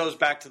it goes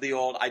back to the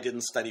old I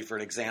didn't study for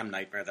an exam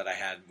nightmare that I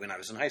had when I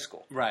was in high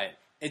school. Right.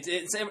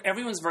 It's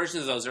everyone's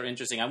versions of those are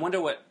interesting. I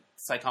wonder what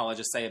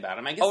psychologists say about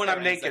them. I guess. And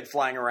I'm naked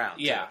flying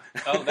around. Yeah.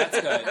 Oh,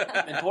 that's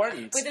good.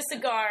 Important. With a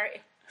cigar.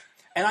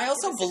 And I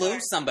also blew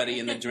somebody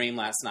in the dream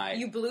last night.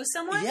 You blew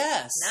someone?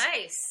 Yes.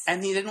 Nice.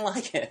 And he didn't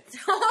like it.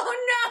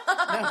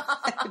 Oh,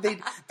 no!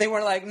 They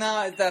were like,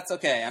 no, that's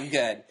okay. I'm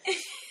good.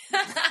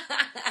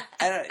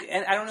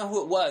 And I don't know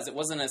who it was. It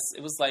wasn't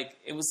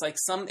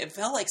it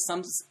felt like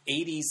some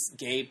 80s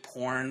gay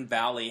porn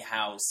valley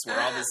house where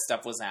all this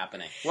stuff was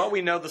happening. Well,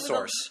 we know the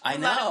source. I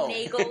know.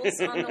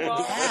 Nagels on the wall.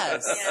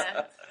 Yes.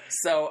 Yeah.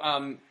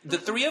 So the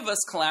three of us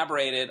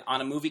collaborated on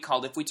a movie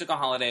called If We Took a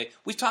Holiday.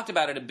 We've talked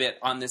about it a bit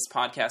on this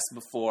podcast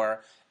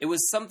before. It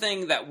was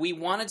something that we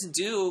wanted to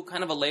do,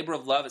 kind of a labor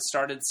of love. It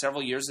started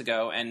several years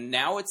ago, and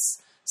now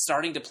it's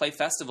starting to play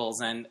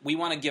festivals, and we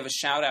want to give a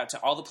shout out to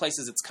all the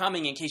places it's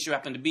coming in case you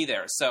happen to be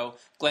there. So,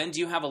 Glenn, do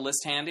you have a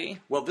list handy?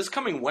 Well, this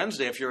coming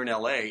Wednesday, if you're in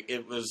LA,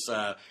 it was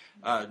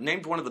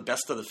named one of the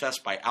best of the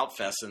fest by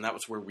Outfest, and that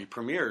was where we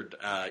premiered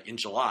in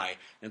July.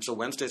 And so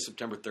Wednesday,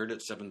 September 3rd at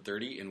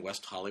 7:30 in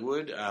West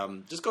Hollywood.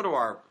 Just go to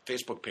our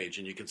Facebook page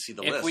and you can see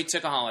the list. If we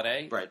took a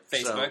holiday, Right.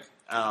 Facebook.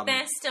 So,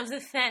 Best of the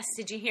fest.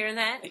 Did you hear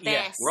that? Best.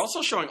 Yeah. we're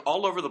also showing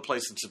all over the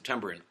place in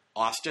September in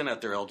Austin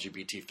at their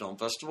LGBT Film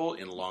Festival,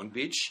 in Long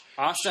Beach.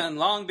 Austin,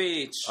 Long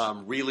Beach.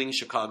 Reeling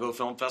Chicago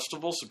Film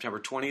Festival, September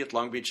 20th.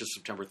 Long Beach is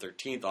September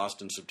 13th.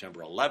 Austin,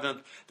 September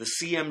 11th. The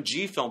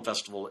CMG Film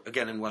Festival,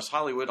 again in West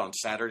Hollywood, on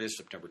Saturday,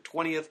 September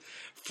 20th.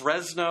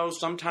 Fresno,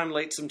 sometime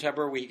late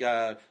September.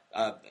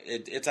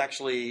 It's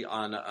actually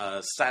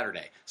on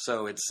Saturday.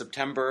 So it's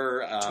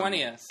September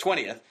 20th.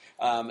 20th.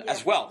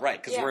 As well, right,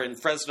 because Yeah. we're in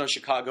Fresno,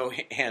 Chicago,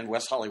 and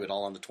West Hollywood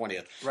all on the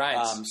 20th. Right.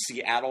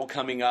 Seattle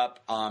coming up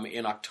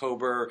in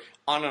October,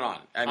 on and on.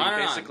 I mean, On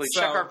and on. basically,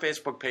 So- check our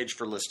Facebook page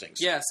for listings.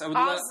 Yes, I would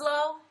love.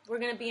 Oslo. We're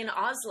going to be in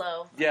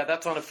Oslo. Yeah,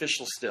 that's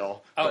unofficial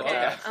still. Oh, but,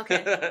 okay.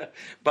 Okay.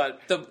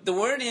 but The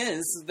word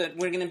is that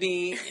we're going to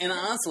be in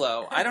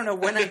Oslo. I don't know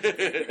when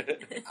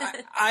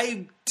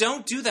I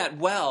don't do that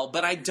well,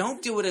 but I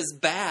don't do it as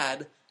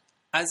bad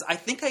as I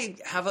think I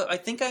have. I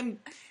think I'm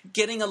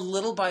getting a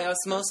little by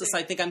osmosis.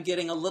 I think I'm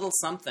getting a little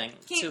something.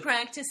 Keep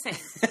practicing.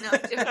 No,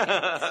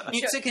 joking.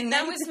 You took a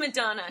That was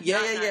Madonna.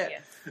 Yeah, not yeah,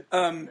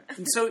 Nadia.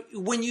 So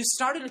when you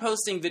started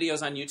posting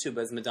videos on YouTube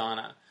as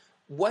Madonna,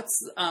 what's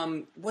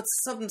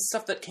some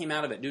stuff that came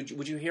out of it?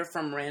 Would you hear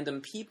from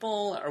random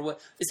people, or what?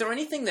 Is there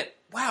anything that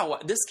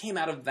this came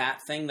out of that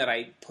thing that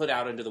I put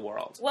out into the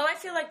world? Well, I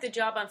feel like the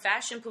job on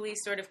Fashion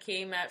Police sort of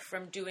came out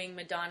from doing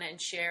Madonna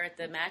and Cher at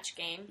the match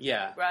game.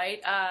 Yeah.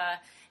 Right?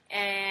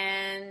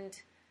 And,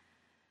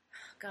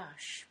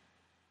 gosh.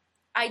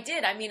 I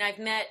did. I mean, I've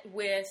met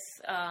with,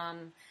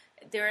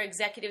 there are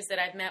executives that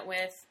I've met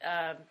with,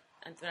 I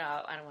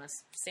don't want to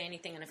say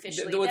anything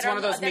unofficially, It's one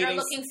of those that are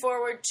meetings- looking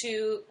forward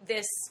to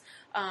this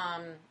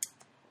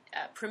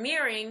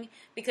premiering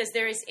because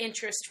there is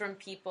interest from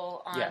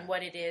people on Yeah.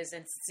 what it is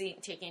and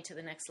taking it to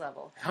the next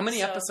level. How many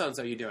So- episodes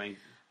are you doing?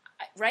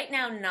 Right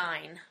now,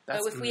 9.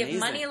 That's but if we have amazing.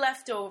 money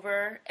left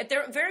over,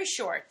 they're very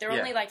short. They're Yeah.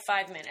 only like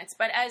 5 minutes.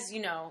 But as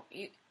you know,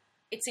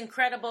 it's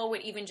incredible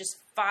with even just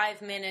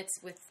 5 minutes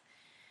with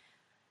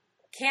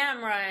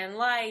camera and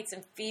lights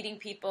and feeding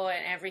people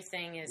and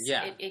everything is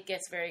it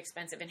gets very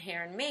expensive, and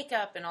hair and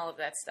makeup and all of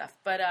that stuff.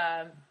 But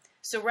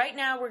so right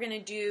now we're going to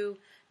do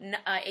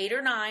 8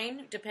 or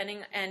 9,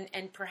 depending,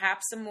 and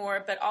perhaps some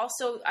more. But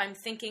also, I'm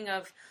thinking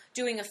of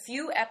doing a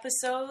few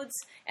episodes,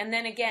 and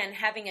then again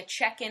having a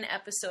check-in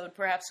episode,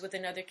 perhaps with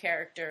another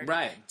character,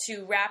 Right.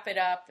 to wrap it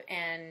up,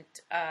 and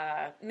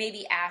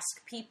maybe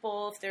ask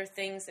people if there are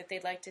things that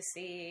they'd like to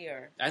see.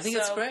 Or I think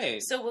it's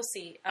great. So we'll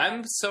see.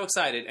 I'm so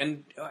excited.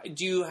 And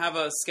do you have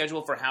a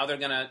schedule for how they're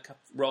going to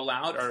roll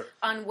out? Or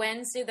on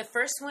Wednesday, the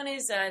first one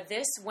is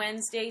this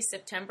Wednesday,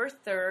 September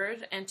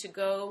 3rd, and to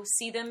go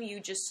see them,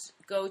 you just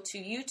go to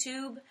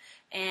YouTube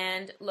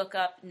and look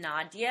up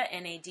Nadia,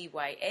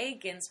 Nadya,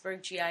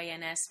 Ginsburg,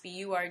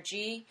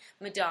 Ginsburg,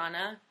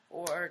 Madonna,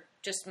 or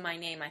just my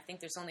name. I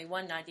think there's only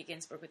one Nadia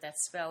Ginsburg with that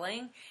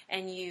spelling.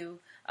 And you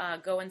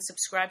go and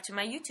subscribe to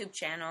my YouTube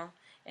channel,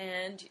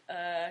 and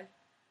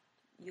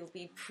you'll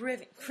be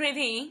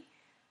privy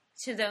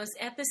to those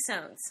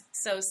episodes.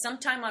 So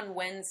sometime on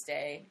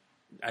Wednesday.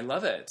 I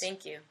love it.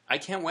 Thank you. I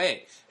can't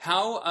wait.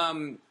 How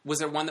was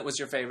there one that was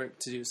your favorite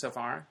to do so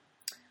far?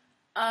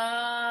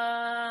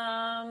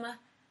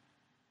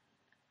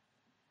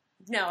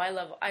 No,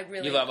 I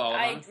really You love all of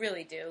them? I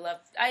really do love.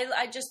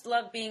 I just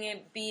love being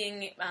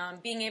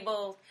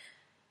able.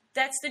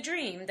 That's the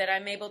dream, that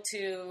I'm able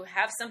to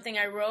have something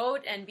I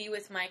wrote and be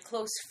with my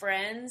close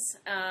friends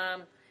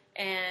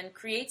and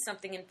create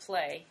something in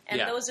play. And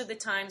Yeah. those are the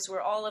times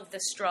where all of the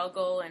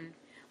struggle and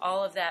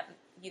all of that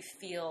you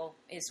feel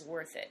is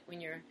worth it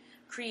when you're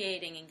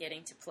creating and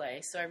getting to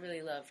play. So I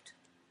really loved.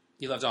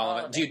 You loved all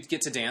of it. Do you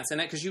get to dance in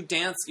it? Because you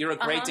dance. You're a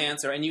great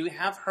dancer, and you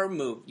have her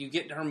move. You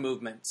get her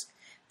movement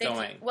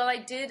going. Well, I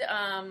did.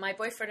 My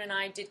boyfriend and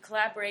I did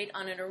collaborate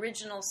on an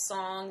original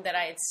song that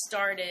I had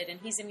started, and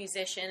he's a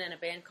musician in a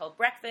band called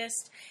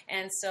Breakfast,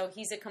 and so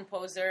he's a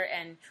composer,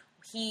 and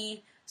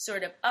he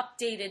sort of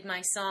updated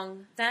my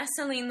song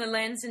 "Vaseline the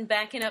Lens" and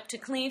 "Back It Up to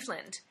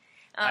Cleveland."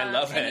 I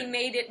love and it. he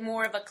made it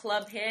more of a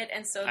club hit,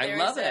 and so I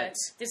love it.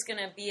 there's going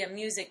to be a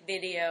music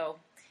video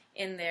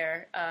in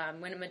there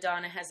when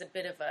Madonna has a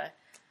bit of a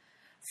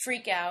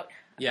freak out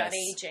about Yes.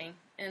 aging.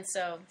 And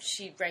so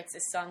she writes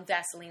this song,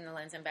 Vaseline the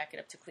Lens, and Back It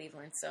Up to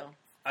Cleveland. So,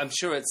 I'm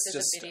sure it's There's a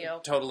just video.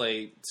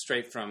 totally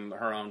straight from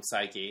her own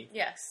psyche.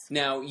 yes.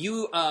 Now,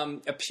 you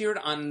appeared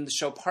on the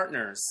show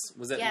Partners.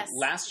 Was it Yes.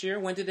 last year?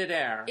 When did it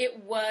air? It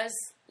was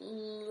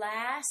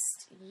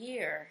last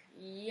year.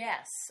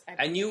 Yes. I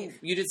And believe.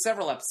 you did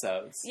several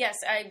episodes. Yes,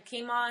 I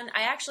came on.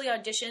 I actually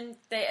auditioned.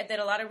 They did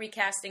a lot of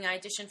recasting. I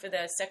auditioned for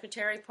the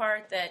secretary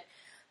part that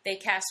they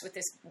cast with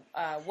this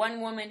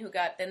one woman who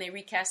got. Then they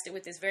recast it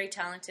with this very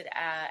talented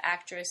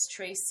actress,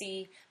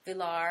 Tracy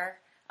Villar.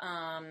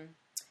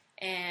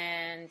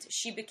 and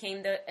she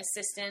became the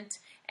assistant.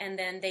 And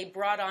then they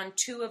brought on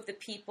 2 of the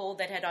people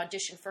that had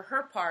auditioned for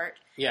her part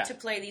to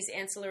play these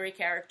ancillary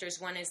characters.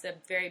 One is the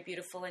very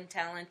beautiful and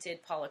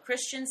talented Paula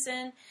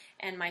Christensen,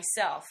 and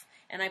myself.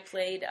 And I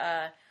played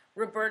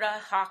Roberta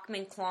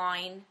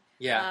Hockman-Klein,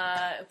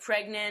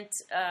 pregnant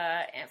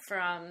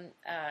from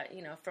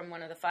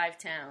one of the 5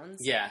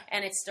 towns. Yeah.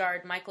 And it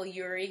starred Michael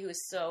Urie, who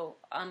is so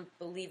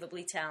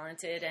unbelievably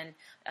talented, and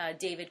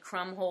David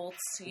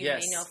Krumholtz, who you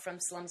may know from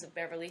Slums of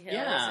Beverly Hills.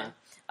 Yeah.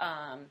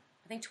 And,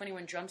 I think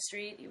 21 Drum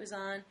Street he was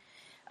on.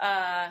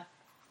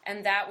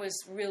 And that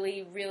was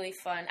really, really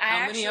fun.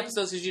 How many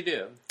episodes did you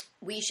do?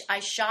 I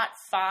shot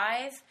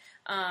 5.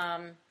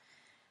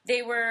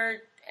 They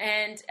were...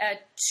 And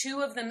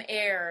 2 of them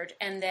aired,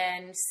 and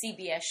then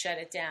CBS shut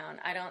it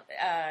down.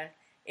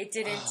 It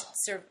didn't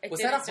survive.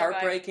 Was that a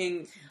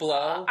heartbreaking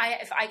blow?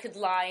 If I could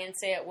lie and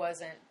say it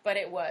wasn't, but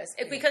it was.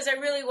 Because I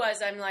really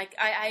was. I'm like,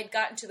 I had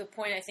gotten to the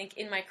point, I think,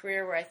 in my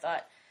career where I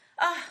thought,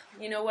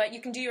 you know what, you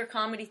can do your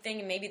comedy thing,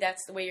 and maybe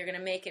that's the way you're going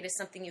to make it, is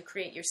something you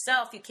create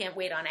yourself. You can't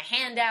wait on a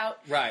handout.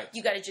 Right.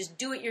 You got to just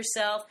do it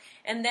yourself.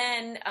 And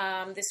then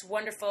this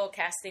wonderful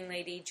casting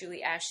lady,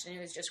 Julie Ashton,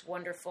 who's just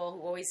wonderful, who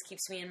always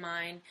keeps me in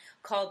mind,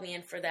 called me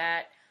in for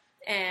that.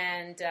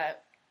 And, I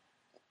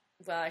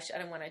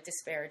don't want to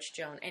disparage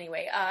Joan.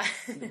 Anyway.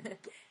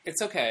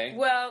 It's okay.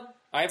 Well...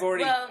 I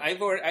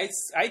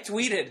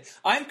tweeted.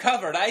 I'm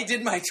covered. I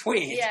did my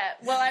tweet. Yeah.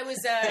 Well, I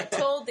was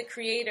told the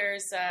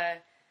creators...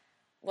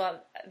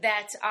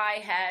 that I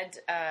had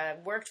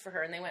worked for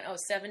her, and they went,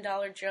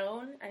 $7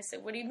 Joan? I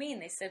said, what do you mean?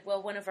 They said,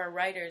 well, one of our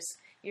writers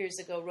years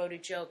ago wrote a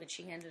joke, and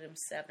she handed him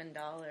 $7.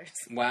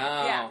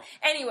 Wow. Yeah.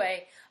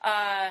 Anyway,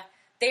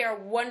 they are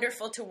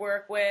wonderful to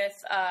work with.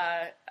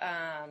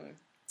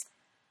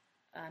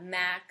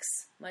 Max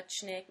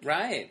Muchnick.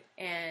 Right.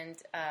 And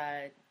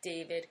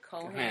David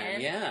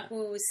Cohen,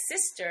 whose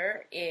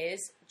sister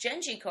is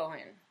Jenji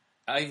Cohen.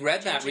 I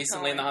read that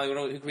recently in The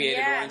Hollywood, who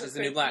created Orange is the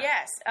New Black.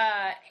 Yes.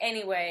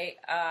 Anyway,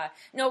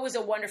 it was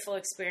a wonderful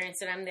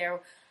experience, and I'm there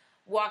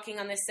walking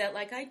on the set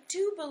like, I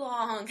do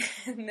belong.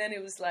 And then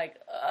it was like,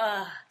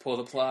 ugh. Pull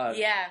the plug.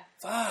 Yeah.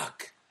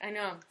 Fuck. I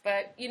know,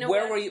 but you know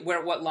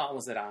what lot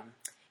was it on?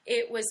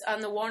 It was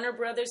on the Warner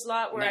Brothers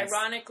lot, where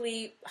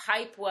ironically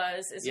Hype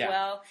was as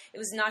well. It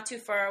was not too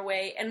far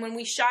away. And when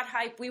we shot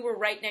Hype, we were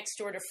right next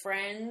door to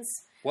Friends.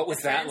 What was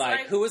that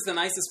like? Who was the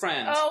nicest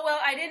friend? Oh, well,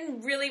 I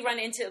didn't really run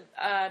into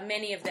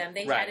many of them.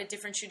 They had a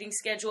different shooting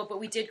schedule, but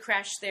we did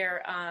crash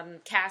their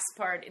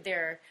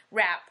their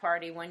rap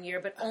party one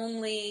year, but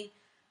only...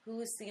 Who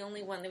was the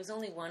only one? There was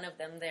only one of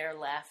them there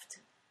left.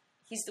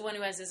 He's the one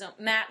who has his own...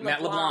 Matt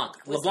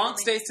LeBlanc. LeBlanc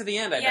stays to the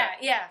end, I bet.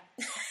 Yeah.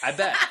 I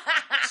bet.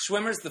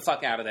 Schwimmer's the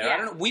fuck out of there.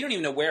 Yeah. We don't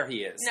even know where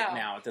he is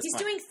now at this point. He's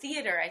doing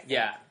theater, I think.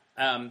 Yeah.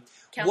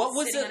 What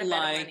was it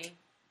like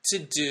to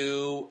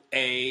do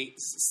a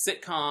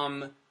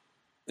sitcom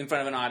in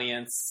front of an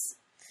audience?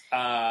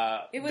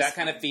 That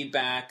kind of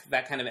feedback,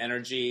 that kind of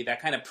energy,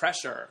 that kind of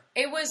pressure.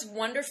 It was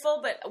wonderful,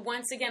 but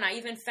once again, I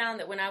even found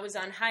that when I was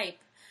on Hype,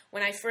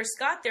 when I first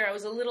got there, I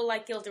was a little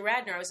like Gilda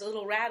Radner. I was a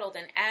little rattled,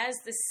 and as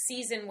the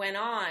season went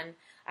on,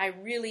 I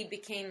really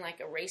became like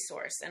a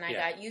racehorse, and I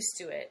got used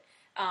to it.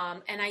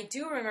 And I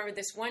do remember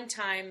this one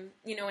time,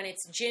 and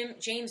it's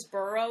James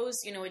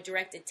Burrows, who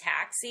directed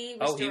Taxi.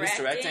 He was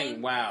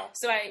directing? Wow.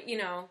 So I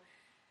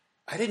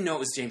didn't know it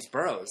was James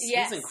Burrows.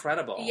 Yes. He's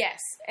incredible. Yes.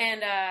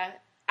 And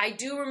I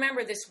do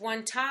remember this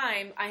one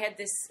time, I had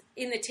this,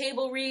 in the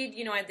table read,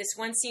 I had this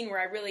one scene where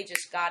I really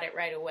just got it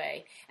right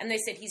away. And they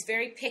said he's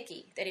very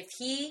picky, that if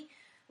he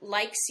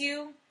likes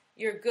you,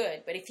 you're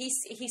good. But if he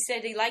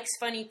said he likes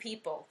funny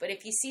people, but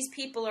if he sees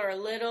people are a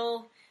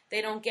little...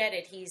 they don't get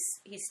it.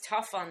 He's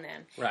tough on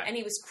them. Right. And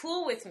he was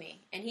cool with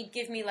me. And he'd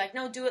give me like,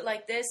 no, do it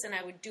like this. And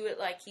I would do it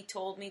like he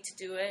told me to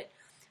do it.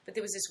 But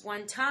there was this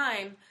one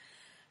time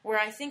where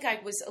I think I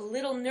was a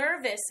little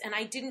nervous and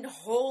I didn't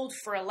hold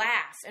for a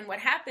laugh. And what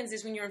happens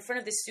is when you're in front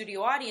of the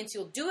studio audience,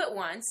 you'll do it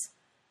once.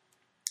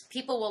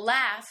 People will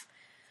laugh.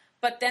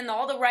 But then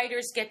all the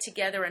writers get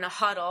together in a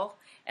huddle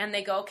and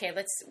they go, okay,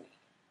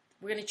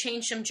 we're going to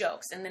change some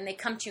jokes. And then they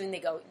come to you and they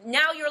go,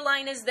 now your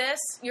line is this,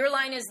 your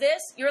line is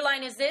this, your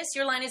line is this,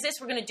 your line is this.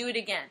 We're going to do it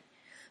again.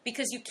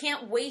 Because you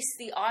can't waste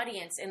the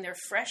audience and their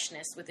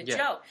freshness with a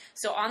joke.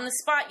 So on the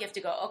spot, you have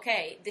to go,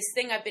 okay, this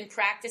thing I've been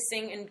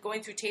practicing and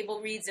going through table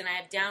reads and I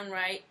have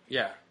downright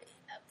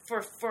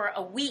for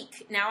a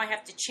week. Now I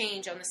have to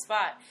change on the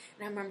spot.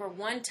 And I remember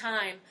one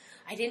time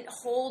I didn't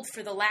hold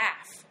for the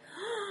laugh.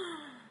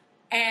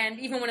 And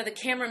even one of the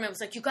cameramen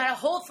was like, you got to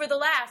hold for the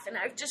laugh. And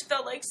I just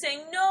felt like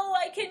saying, no,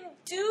 I can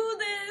do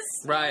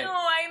this. Right. No,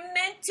 I'm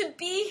meant to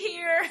be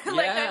here.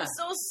 Like, I'm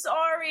so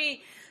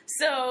sorry.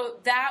 So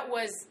that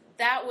was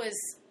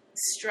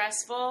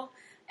stressful.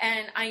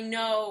 And I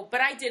know, but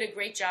I did a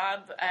great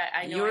job.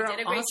 I know I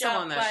did a great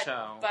job on that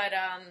show. But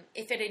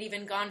if it had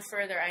even gone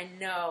further, I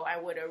know I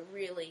would have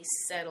really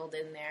settled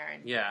in there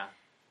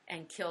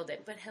and killed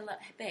it. But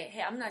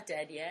hey, I'm not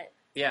dead yet.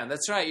 Yeah,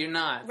 that's right. You're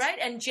not. Right,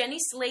 and Jenny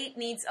Slate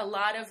needs a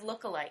lot of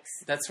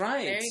lookalikes. That's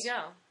right. There you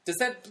go. Does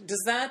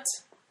that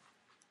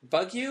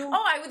bug you?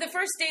 Oh, the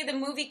first day the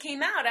movie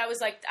came out, I was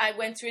like, I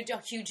went through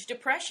a huge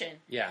depression.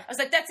 Yeah. I was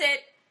like, that's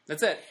it.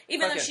 That's it.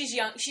 Even Okay.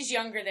 though she's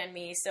younger than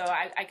me, so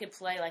I could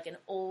play like an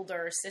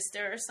older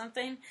sister or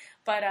something.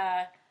 But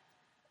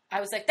I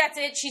was like, that's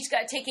it. She's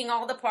taking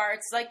all the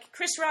parts. Like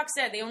Chris Rock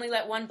said, they only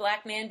let one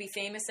black man be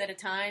famous at a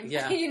time.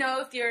 Yeah. You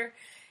know, if you're...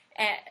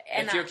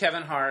 if you're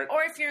Kevin Hart.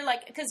 Or if you're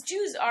like... Because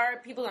Jews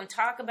people don't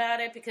talk about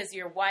it because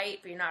you're white,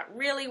 but you're not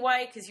really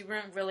white because you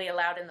weren't really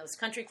allowed in those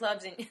country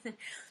clubs. And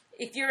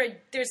if you're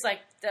there's like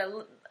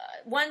the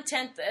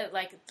 1/10,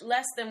 like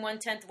less than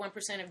 1/10,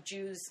 1% of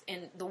Jews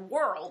in the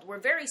world. We're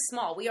very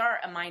small. We are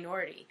a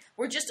minority.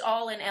 We're just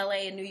all in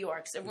LA and New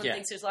York. So everyone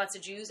thinks there's lots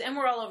of Jews, and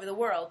we're all over the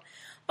world.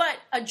 But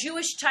a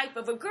Jewish type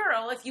of a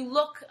girl, if you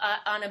look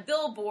on a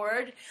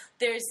billboard,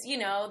 there's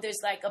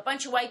like a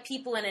bunch of white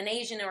people and an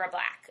Asian or a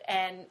black,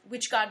 and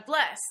which God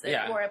bless,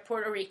 or a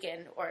Puerto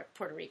Rican,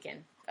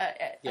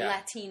 a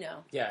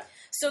Latino. Yeah.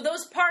 So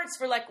those parts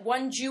for like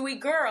one Jewy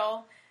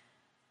girl,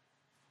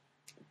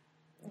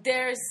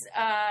 there's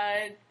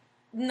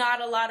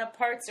not a lot of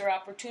parts or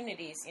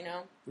opportunities, you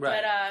know.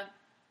 Right. But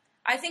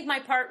I think my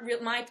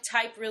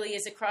type really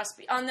is a cross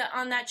on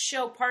that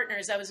show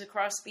Partners. I was a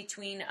cross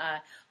between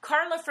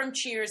Carla from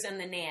Cheers and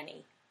the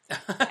nanny, and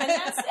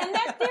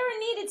that they're a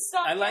needed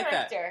soft I like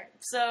character. that.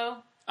 So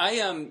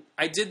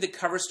I did the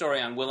cover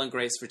story on Will and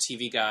Grace for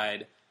TV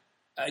Guide,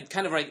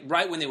 kind of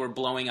right when they were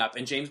blowing up,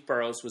 and James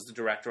Burrows was the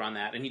director on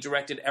that, and he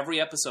directed every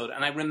episode.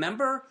 And I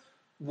remember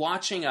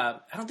watching I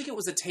don't think it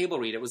was a table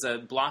read, it was a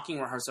blocking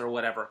rehearsal or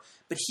whatever,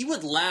 but he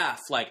would laugh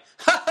like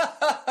ha ha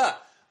ha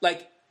ha,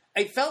 like.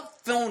 It felt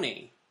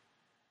phony,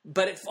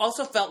 but it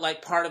also felt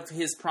like part of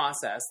his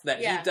process that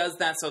he does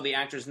that so the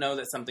actors know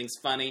that something's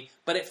funny.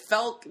 But it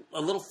felt a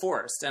little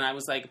forced, and I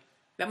was like,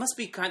 there must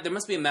be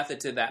a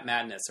method to that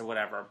madness or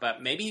whatever.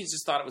 But maybe he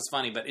just thought it was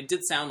funny. But it did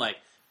sound like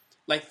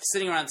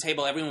sitting around the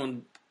table,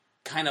 everyone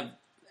kind of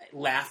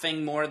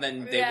laughing more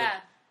than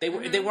they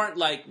would. They weren't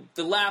like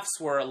the laughs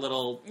were a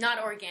little not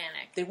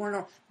organic. They weren't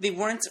organic. They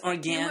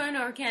weren't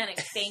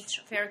organic.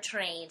 Fair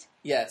trade.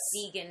 Yes.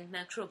 Vegan,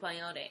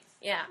 macrobiotic.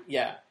 Yeah.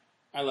 Yeah.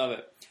 I love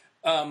it.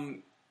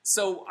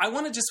 So I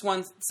want to just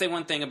say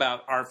one thing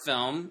about our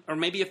film, or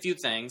maybe a few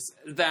things,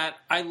 that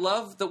I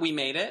love that we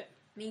made it.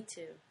 Me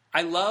too.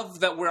 I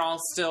love that we're all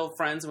still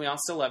friends and we all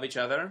still love each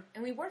other.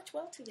 And we worked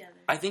well together.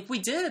 I think we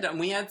did.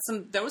 And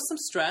there was some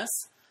stress.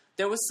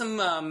 There was some,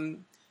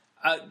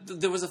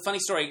 there was a funny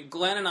story.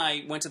 Glenn and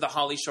I went to the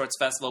Holly Shorts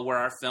Festival where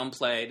our film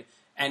played,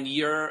 and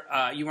you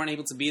weren't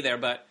able to be there,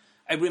 but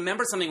I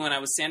remember something when I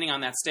was standing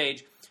on that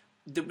stage.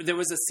 There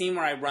was a scene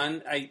where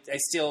I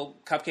steal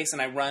cupcakes and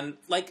I run,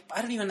 like,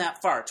 I don't even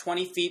that far,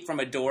 20 feet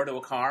from a door to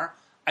a car.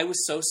 I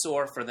was so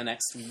sore for the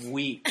next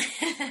week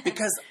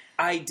because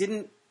I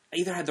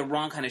either had the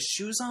wrong kind of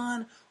shoes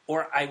on,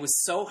 or I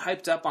was so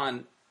hyped up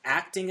on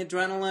acting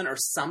adrenaline or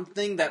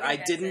something that I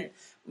didn't,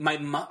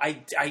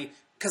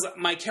 because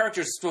my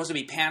character is supposed to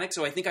be panicked,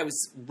 so I think I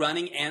was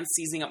running and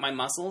seizing up my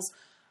muscles.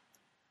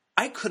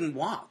 I couldn't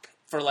walk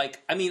for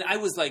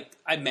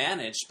I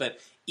managed, but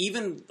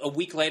even a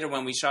week later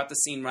when we shot the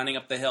scene running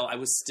up the hill, I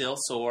was still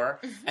sore.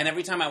 And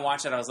every time I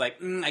watched it, I was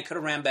like, I could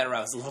have ran better.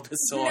 I was a little bit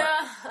sore. No.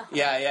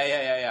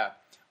 Yeah.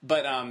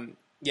 But,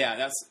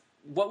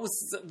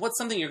 what's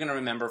something you're going to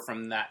remember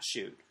from that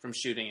from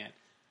shooting it?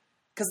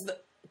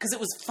 Because it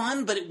was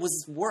fun, but it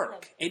was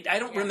work. I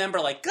don't remember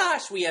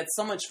gosh, we had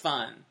so much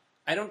fun.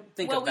 I don't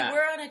think of that. Well, we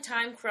were on a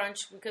time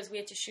crunch because we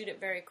had to shoot it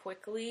very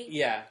quickly.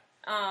 Yeah.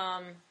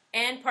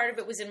 And part of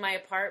it was in my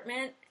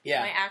apartment. Yeah.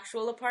 My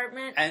actual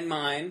apartment. And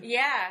mine.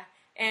 Yeah.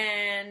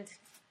 And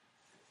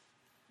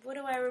what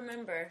do I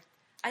remember?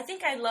 I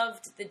think I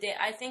loved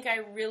I think I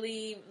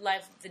really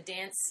loved the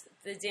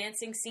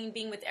dancing scene,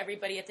 being with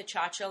everybody at the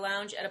Cha-Cha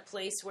Lounge at a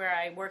place where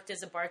I worked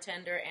as a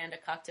bartender and a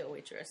cocktail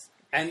waitress.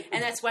 And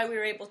that's why we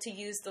were able to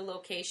use the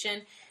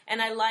location.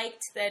 And I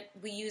liked that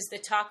we used the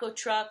taco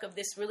truck of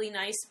this really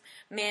nice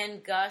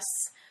man, Gus.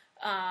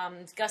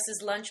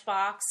 Gus's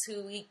lunchbox,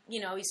 who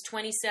he's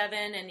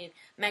 27 and a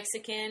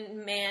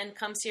Mexican man,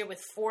 comes here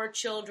with 4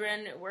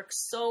 children, works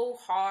so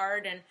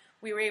hard, and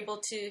we were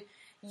able to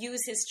use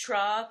his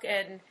truck,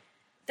 and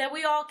that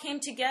we all came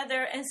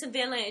together as a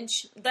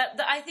village.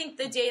 I think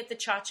the day at the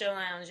Cha-Cha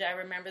Lounge I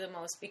remember the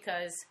most,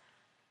 because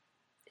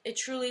it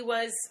truly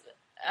was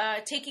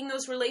taking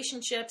those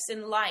relationships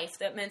in life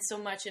that meant so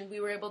much, and we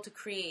were able to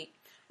create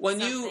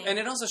something. And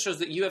it also shows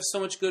that you have so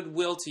much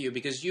goodwill to you,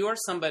 because you are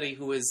somebody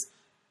who is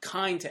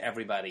kind to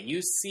everybody.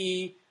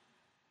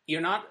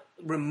 You're not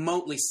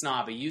remotely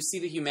snobby. You see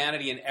the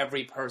humanity in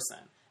every person.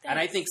 Thanks. And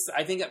I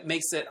think it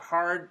makes it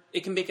hard.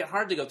 It can make it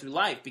hard to go through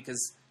life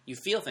because you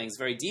feel things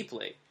very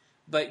deeply.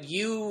 But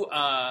you're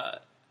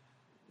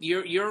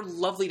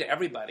lovely to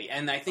everybody,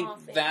 and I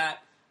think that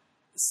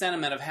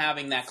sentiment of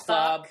having that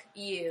club. Fuck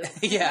you.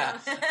 Yeah,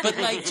 but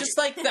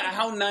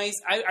how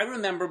nice. I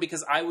remember,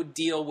 because I would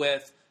deal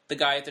with the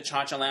guy at the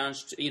Cha-Cha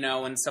Lounge,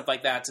 and stuff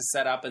like that to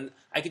set up, and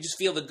I could just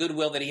feel the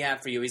goodwill that he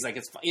had for you. He's like,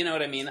 it's, you know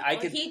what I mean?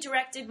 He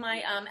directed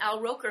my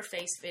Al Roker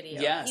face video.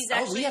 Yes. He's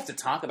actually, we have to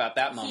talk about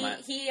that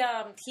moment.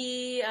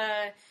 He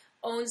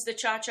owns the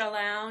Cha Cha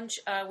Lounge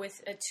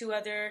with 2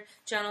 other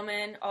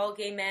gentlemen, all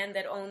gay men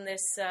that own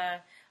this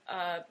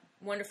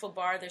wonderful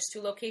bar. There's 2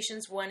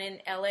 locations, one in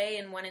LA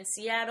and one in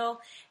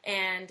Seattle.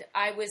 And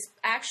I was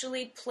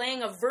actually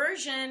playing a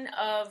version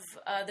of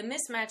the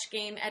Mismatch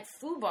game at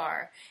Foo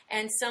Bar.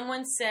 And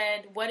someone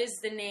said, what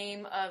is the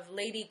name of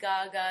Lady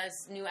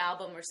Gaga's new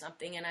album or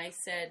something? And I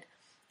said,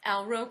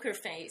 Al Roker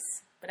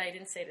Face. But I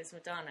didn't say it as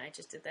Madonna. I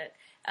just did that.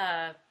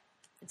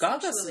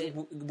 Gaga's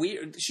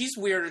weird. She's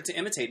weirder to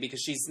imitate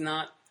because she's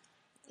not...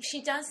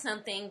 She does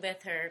something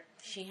with her...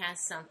 She has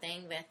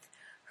something with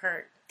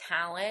her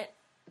talent.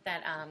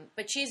 That,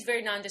 but she's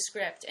very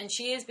nondescript, and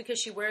she is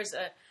because she wears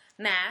a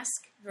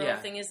mask. Her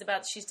whole thing is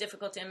about she's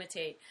difficult to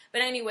imitate.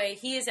 But anyway,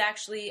 he is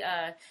actually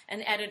an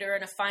editor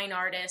and a fine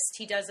artist.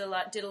 He did a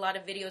lot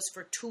of videos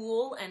for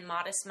Tool and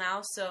Modest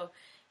Mouse, so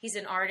he's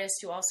an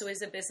artist who also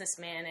is a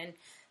businessman. And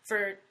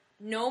for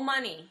no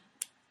money,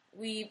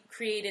 we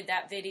created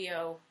that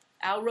video,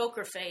 Al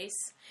Roker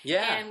Face.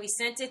 Yeah. And we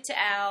sent it to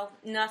Al,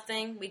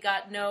 nothing. We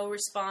got no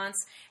response.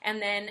 And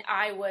then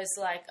I was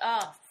like,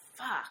 oh,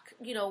 fuck.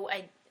 You know,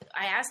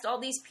 I asked all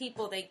these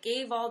people, they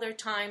gave all their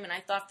time, and I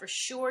thought for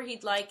sure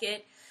he'd like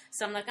it.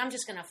 So I'm like, I'm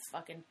just going to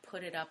fucking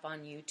put it up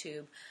on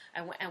YouTube.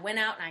 I went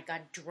out and I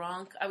got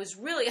drunk. I was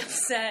really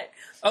upset.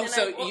 Oh,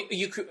 so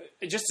you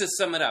just to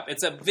sum it up,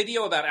 it's a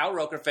video about Al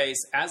Roker Face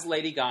as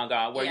Lady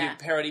Gaga where you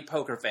parody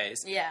Poker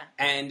Face. Yeah.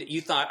 And you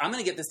thought, I'm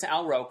going to get this to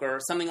Al Roker.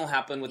 Something will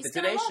happen with the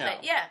Today Show. It.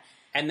 Yeah.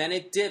 And then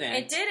it didn't.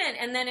 It didn't.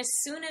 And then as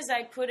soon as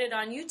I put it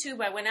on YouTube,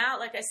 I went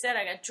out, like I said,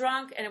 I got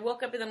drunk, and I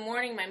woke up in the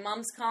morning, my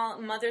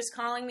mother's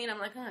calling me, and I'm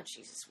like, oh,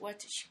 Jesus, what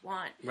did she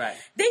want? Right.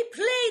 They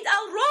played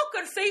Al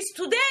Roker Face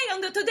today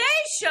on the Today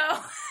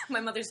Show.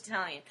 My mother's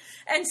Italian.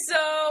 And so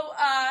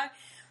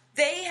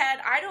they had,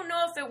 I don't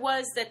know if it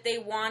was that they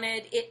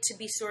wanted it to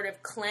be sort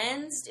of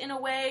cleansed in a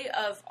way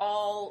of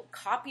all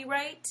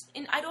copyright.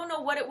 And I don't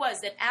know what it was,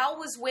 that Al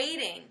was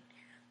waiting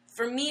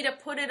for me to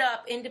put it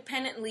up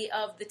independently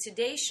of the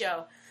Today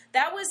Show.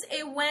 That was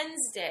a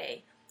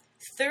Wednesday.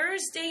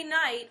 Thursday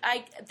night,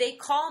 they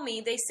call me.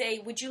 They say,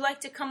 would you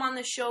like to come on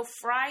the show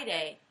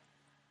Friday?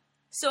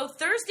 So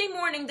Thursday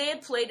morning, they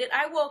had played it.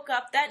 I woke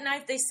up. That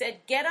night, they said,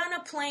 get on a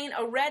plane,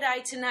 a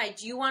red-eye tonight.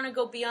 Do you want to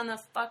go be on the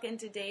fucking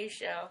Today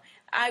Show?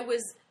 I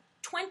was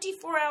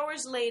 24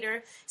 hours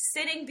later,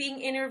 sitting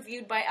being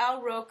interviewed by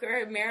Al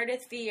Roker,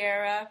 Meredith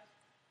Vieira,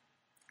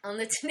 on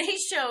the Today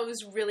Show. It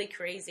was really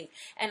crazy.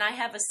 And I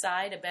have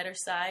a better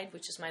side,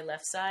 which is my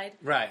left side.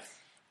 Right.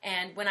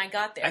 And when I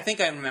got there... I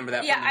think I remember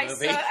that from the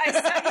movie.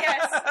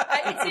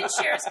 It's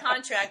in Cher's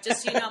contract,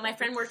 just so you know. My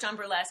friend worked on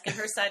Burlesque, and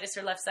her side is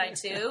her left side,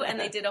 too. And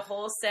they did a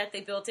whole set.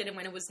 They built it, and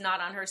when it was not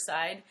on her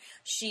side,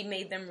 she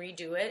made them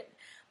redo it.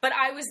 But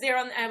I was there,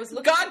 I was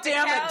looking at the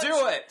couch. God damn it,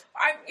 do it!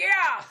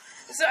 Yeah!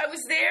 So I was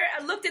there,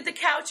 I looked at the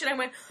couch, and I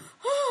went,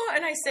 oh,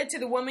 and I said to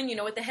the woman, you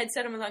know, with the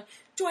headset, I'm like,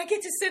 do I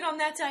get to sit on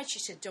that side? She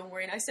said, don't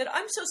worry. And I said,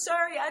 I'm so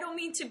sorry, I don't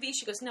mean to be.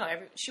 She goes, no,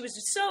 she was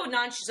so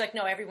she's like,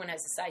 no, everyone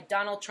has a side.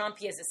 Donald Trump,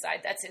 he has a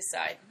side. That's his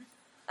side.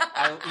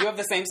 You have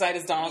the same side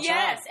as Donald Trump?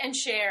 Yes, and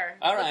Cher.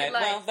 All right,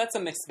 well, that's a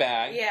mixed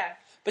bag. Yeah.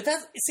 But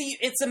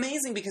it's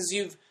amazing because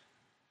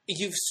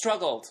you've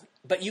struggled,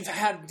 but you've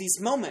had these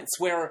moments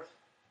where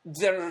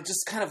they're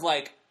just kind of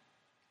like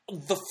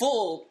the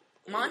full...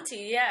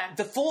 Monty, yeah.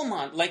 The full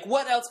Monty. Like,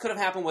 what else could have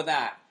happened with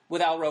that?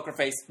 With Al Roker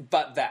Face,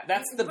 but that.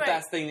 That's the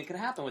best thing that could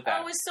happen with that.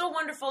 Oh, it was so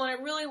wonderful, and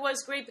it really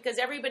was great because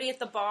everybody at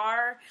the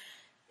bar,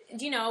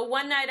 you know,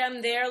 one night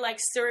I'm there, like,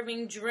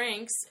 serving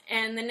drinks,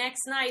 and the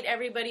next night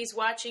everybody's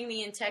watching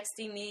me and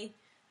texting me.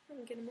 I'm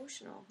going to get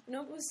emotional.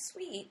 No, it was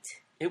sweet.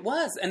 It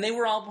was, and they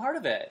were all part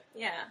of it.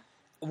 Yeah.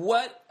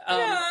 What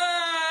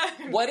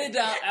did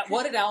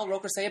Al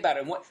Roker say about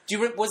it?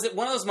 Was it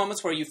one of those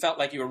moments where you felt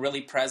like you were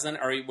really present,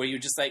 or were you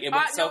just like it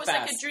went so fast? No, it was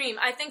like a dream.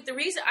 I think the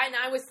reason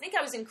I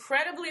was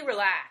incredibly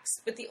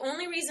relaxed, but the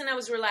only reason I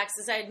was relaxed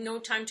is I had no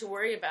time to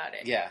worry about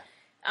it. Yeah.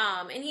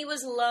 And he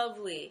was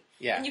lovely.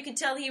 Yeah. And you could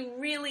tell he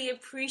really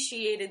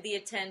appreciated the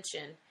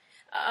attention.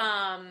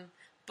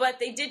 But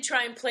they did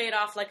try and play it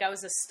off like I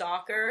was a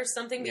stalker or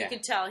something. But you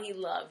could tell he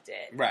loved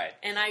it. Right.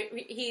 And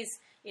he's.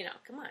 You know,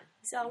 come on.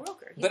 He's Al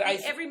Roker.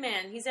 He's every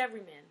man.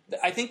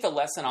 I think the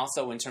lesson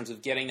also in terms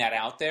of getting that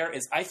out there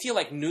is I feel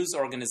like news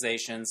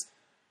organizations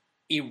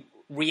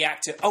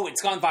react to, oh, it's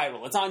gone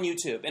viral. It's on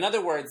YouTube. In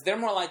other words, they're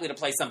more likely to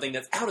play something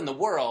that's out in the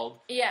world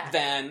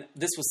than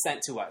this was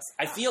sent to us.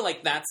 I feel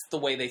like that's the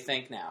way they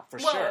think now, for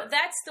sure. Well,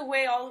 that's the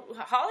way all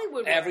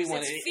Hollywood works.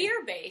 It's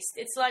fear-based.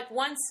 It's like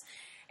once...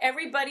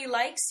 everybody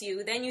likes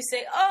you, then you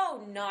say,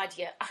 oh,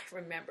 Nadia, I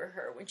remember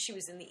her when she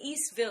was in the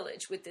East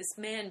Village with this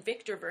man,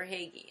 Victor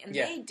Verhage, and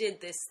they did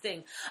this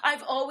thing.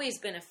 I've always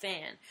been a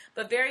fan,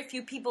 but very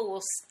few people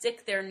will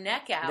stick their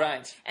neck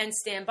out and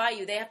stand by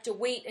you. They have to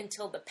wait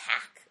until the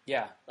pack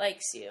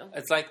likes you.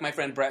 It's like my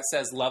friend Brett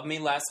says, love me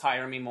less,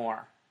 hire me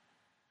more.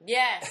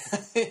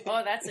 Yes.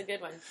 Oh, that's a good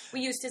one.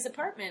 We used his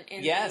apartment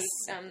in the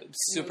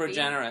super movie.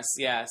 Generous,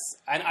 yes.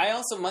 And I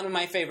also, one of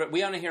my favorite,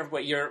 we want to hear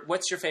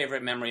what's your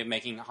favorite memory of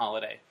making a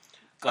holiday?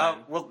 Glenn?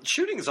 Well,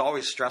 shooting is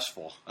always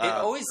stressful. It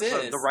always so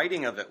is. The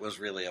writing of it was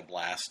really a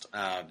blast.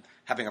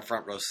 Having a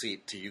front row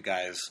seat to you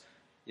guys,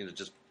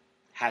 just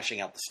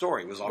hashing out the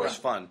story was always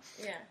fun.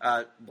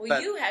 Yeah.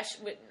 You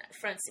hashed with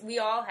friends. We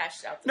all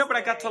hashed out. No, but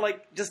I got to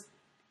just.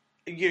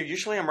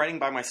 Usually, I'm writing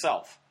by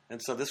myself,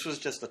 and so this was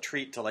just a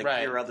treat to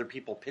hear other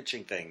people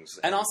pitching things.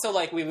 And also,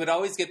 we would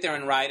always get there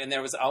and write, and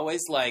there was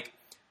always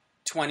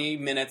 20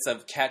 minutes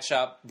of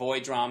catch-up boy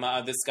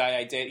drama. This guy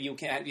I date, you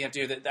have to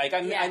hear that.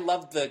 I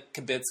love the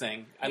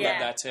kibitzing. I love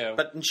that too.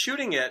 But in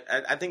shooting it,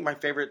 I think my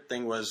favorite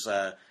thing was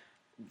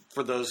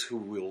for those who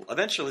will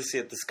eventually see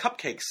it, this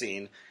cupcake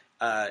scene.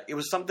 It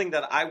was something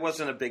that I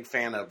wasn't a big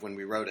fan of when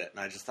we wrote it. And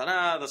I just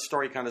thought, the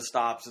story kind of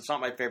stops. It's not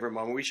my favorite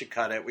moment. We should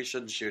cut it. We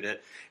shouldn't shoot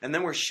it. And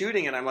then we're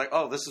shooting it, and I'm like,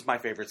 oh, this is my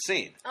favorite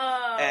scene.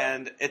 Oh.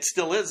 And it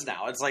still is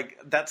now. It's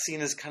that scene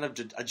is kind of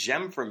a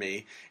gem for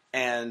me.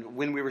 And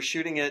when we were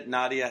shooting it,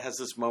 Nadia has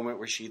this moment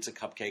where she eats a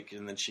cupcake,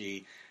 and then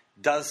she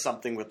does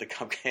something with the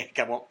cupcake.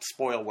 I won't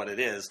spoil what it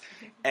is.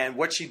 And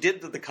what she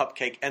did to the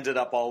cupcake ended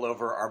up all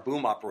over our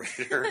boom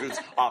operator who's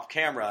off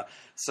camera.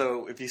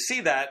 So if you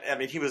see that,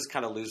 he was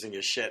kind of losing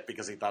his shit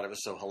because he thought it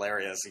was so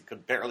hilarious. He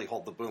could barely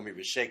hold the boom. He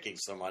was shaking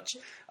so much,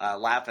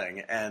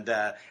 laughing. And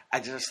I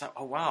just thought,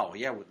 oh, wow,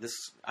 yeah,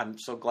 I'm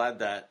so glad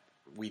that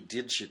we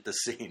did shoot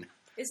this scene.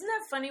 Isn't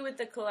that funny with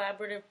the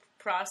collaborative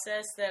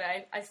process that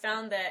I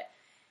found that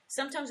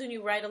sometimes when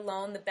you write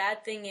alone, the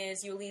bad thing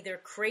is you'll either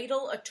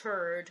cradle a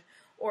turd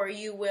or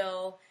you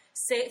will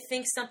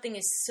think something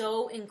is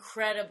so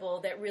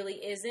incredible that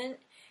really isn't.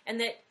 And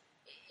that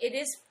it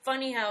is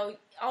funny how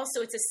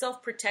also it's a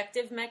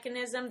self-protective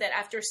mechanism that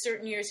after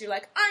certain years you're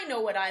like, I know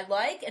what I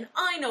like and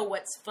I know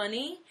what's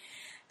funny.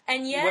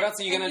 And yet, what else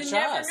are you going to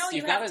trust? Never know.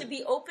 You have to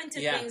be open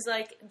to things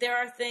there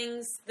are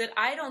things that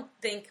I don't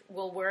think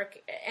will work,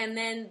 and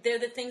then they're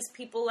the things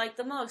people like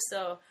the most.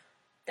 So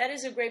that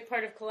is a great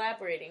part of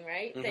collaborating,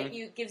 right? Mm-hmm.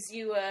 That gives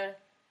you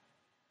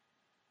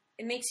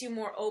it makes you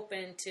more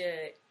open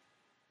to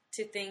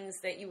things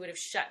that you would have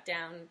shut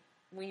down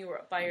when you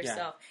were by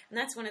yourself. Yeah. And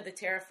that's one of the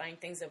terrifying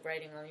things of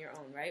writing on your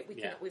own, right?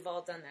 We've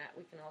all done that.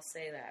 We can all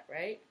say that,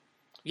 right?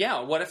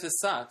 Yeah, what if this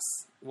sucks?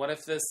 What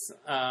if this,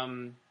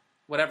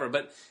 whatever.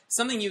 But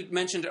something you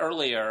mentioned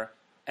earlier,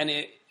 and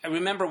I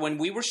remember when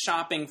we were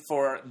shopping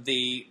for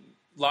the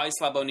La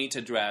Isla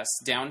Bonita dress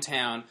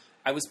downtown,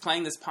 I was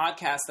playing this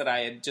podcast that I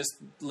had just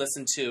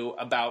listened to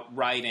about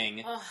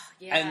writing. Oh,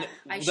 yeah. And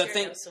I shared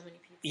it with so many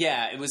people.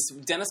 Yeah, it was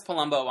Dennis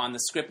Palumbo on the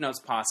Script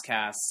Notes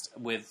podcast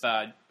with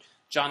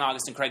John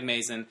August and Craig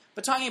Mazin,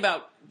 but talking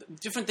about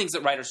different things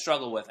that writers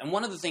struggle with. And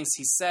one of the things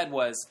he said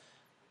was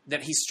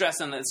that he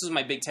stressed, and this was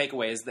my big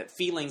takeaway, is that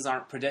feelings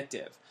aren't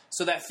predictive.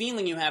 So that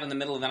feeling you had in the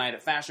middle of the night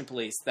at Fashion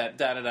Police, that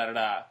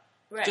da-da-da-da-da,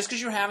 right. Just because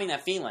you're having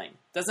that feeling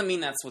doesn't mean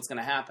that's what's going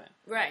to happen.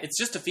 Right. It's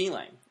just a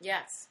feeling.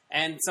 Yes.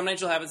 And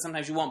sometimes you'll have it,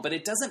 sometimes you won't. But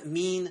it doesn't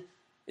mean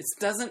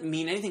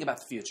anything about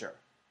the future.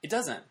 It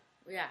doesn't.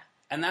 Yeah.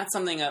 And that's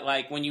something that,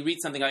 when you read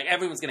something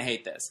everyone's going to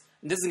hate this,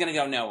 this is going to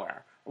go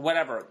nowhere, or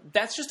whatever.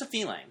 That's just a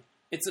feeling.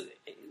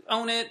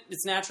 Own it.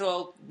 It's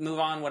natural. Move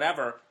on.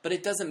 Whatever. But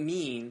it doesn't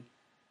mean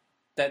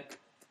that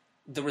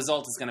the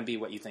result is going to be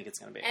what you think it's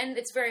going to be. And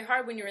it's very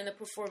hard when you're in the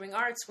performing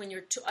arts when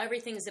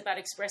everything is about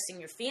expressing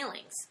your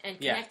feelings and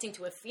connecting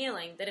to a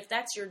feeling. That if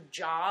that's your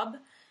job,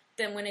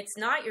 then when it's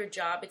not your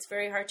job, it's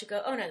very hard to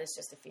go, oh no, that's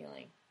just a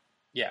feeling.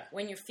 Yeah.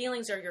 When your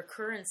feelings are your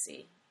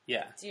currency.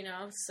 Yeah.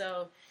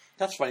 So.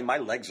 That's funny. My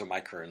legs are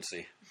my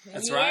currency.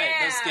 That's right.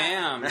 Those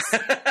scams.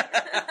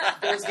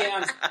 Those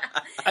scams.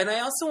 And I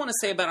also want to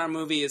say about our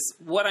movie is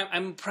what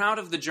I'm proud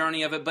of the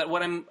journey of it, but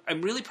what I'm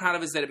really proud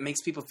of is that it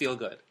makes people feel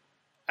good.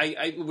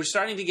 We're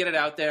starting to get it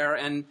out there,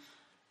 and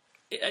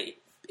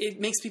it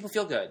makes people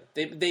feel good.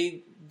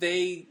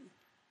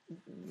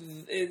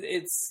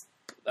 It's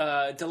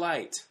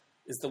delight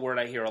is the word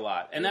I hear a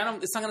lot, and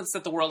it's not going to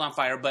set the world on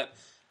fire, but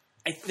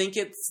I think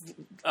it's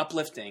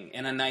uplifting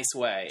in a nice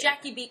way.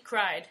 Jackie Beat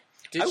cried.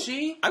 Did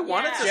she? I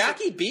wanted to.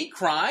 Jackie Beat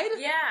cried?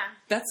 Yeah.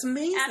 That's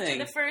amazing. After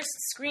the first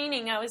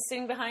screening, I was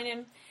sitting behind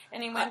him,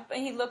 and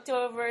he looked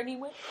over, and he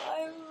went,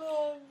 I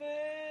love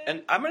it.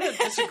 And I'm going to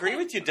disagree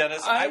with you,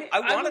 Dennis. I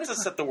wanted to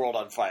set the world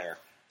on fire.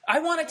 I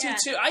wanted to,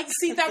 too.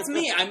 That's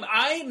me.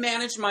 I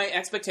manage my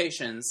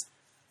expectations.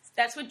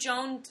 That's what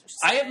Joan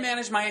said. I have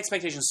managed my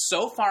expectations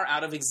so far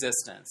out of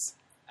existence.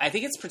 I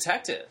think it's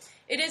protective.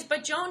 It is,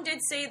 but Joan did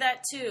say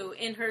that too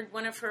in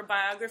one of her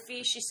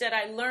biographies. She said,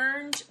 I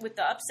learned with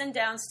the ups and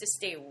downs to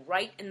stay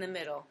right in the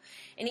middle.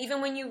 And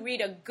even when you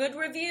read a good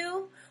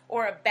review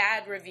or a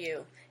bad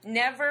review,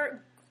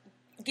 never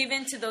give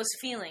in to those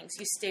feelings.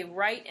 You stay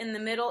right in the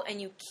middle and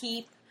you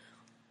keep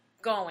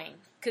going.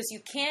 Because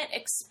you can't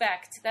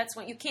expect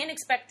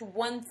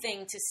one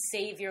thing to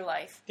save your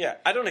life. Yeah,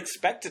 I don't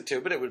expect it to,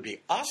 but it would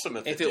be awesome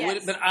if it did.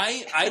 Would. But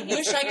I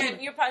wish I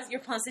could. Your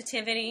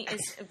positivity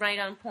is right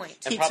on point.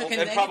 And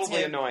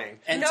probably annoying.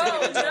 No,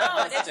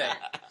 it's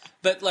not.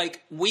 But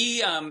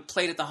we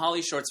played at the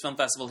Holly Shorts Film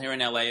Festival here in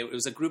LA. It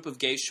was a group of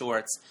gay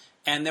shorts,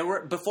 and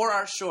before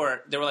our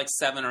short, there were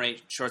 7 or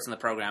 8 shorts in the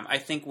program. I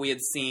think we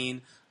had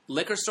seen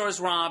Liquor Stores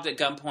Robbed at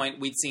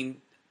Gunpoint. We'd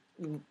seen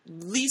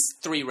least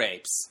 3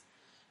 rapes.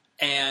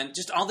 And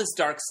just all this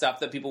dark stuff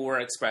that people were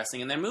expressing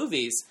in their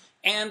movies.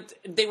 And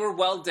they were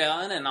well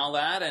done and all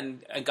that,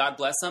 and God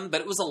bless them,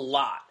 but it was a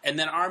lot. And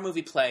then our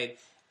movie played,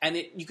 and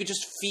you could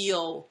just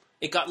feel...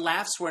 It got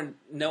laughs where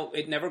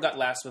it never got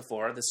laughs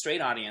before. The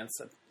straight audience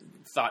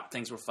thought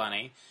things were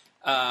funny.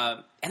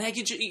 And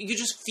you could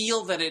just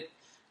feel that this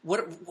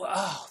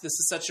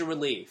is such a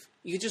relief.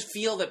 You could just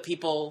feel that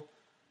people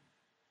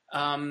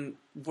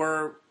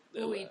were...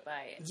 buoyed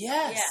by it.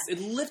 Yes, yeah.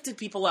 It lifted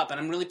people up, and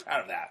I'm really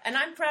proud of that. And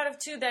I'm proud of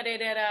too that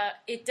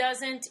it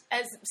doesn't.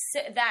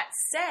 That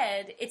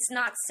said, it's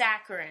not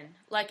saccharine.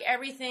 Like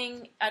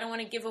everything, I don't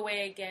want to give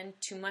away again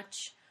too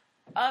much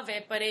of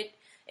it, but it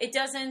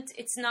doesn't.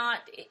 It's not.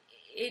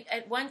 It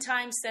at one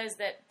time says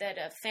that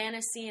a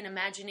fantasy and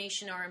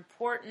imagination are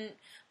important,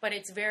 but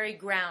it's very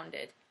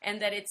grounded,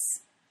 and that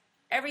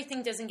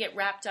everything doesn't get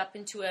wrapped up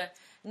into a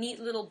neat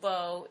little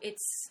bow.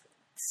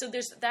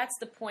 That's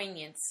the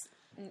poignance.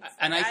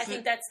 And I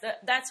think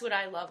that's what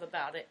I love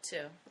about it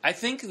too. I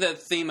think the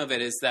theme of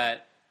it is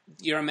that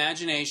your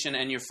imagination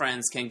and your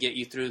friends can get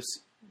you through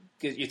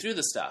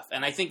the stuff,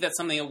 and I think that's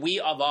something that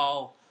we have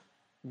all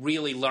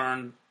really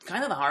learned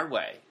kind of the hard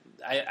way.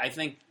 I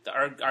think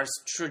our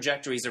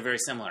trajectories are very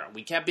similar.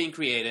 We kept being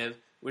creative.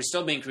 We're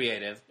still being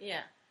creative.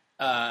 Yeah.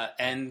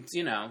 And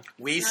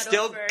we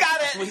still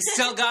got it. We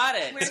still got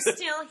it. We're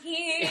still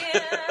here.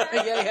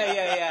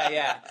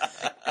 Yeah.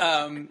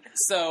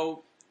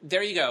 So.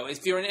 There you go.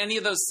 If you're in any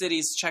of those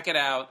cities, check it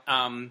out.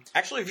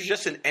 Actually, if you're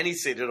just in any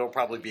city, it'll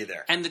probably be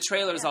there. And the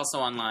trailer is also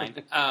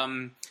online.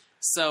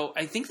 So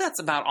I think that's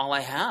about all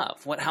I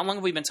have. How long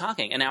have we been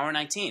talking? 1 hour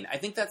 19. I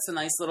think that's a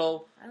nice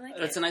little.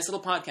 That's a nice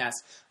little podcast.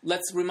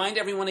 Let's remind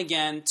everyone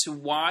again to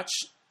watch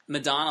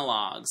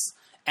Madonalogues.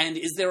 And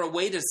is there a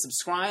way to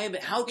subscribe?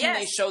 How can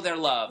they show their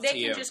love to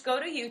you? They can just go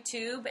to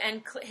YouTube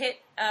and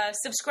hit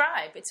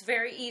subscribe. It's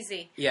very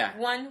easy. Yeah.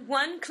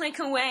 One click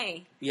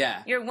away.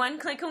 Yeah. You're 1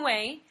 click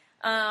away.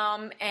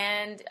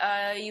 And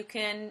you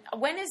can.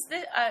 When is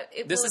this?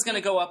 This is going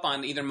to go up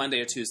on either Monday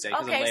or Tuesday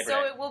because of Labor Day.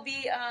 So it will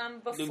be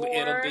before.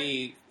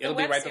 It'll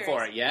be right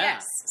before it. Yeah.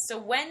 Yes. So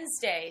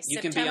Wednesday,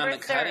 you September can be on the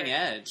 3rd. cutting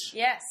edge.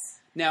 Yes.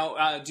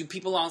 Now, do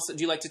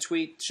you like to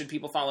tweet? Should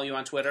people follow you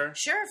on Twitter?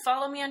 Sure,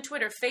 follow me on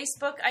Twitter,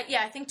 Facebook.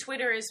 I think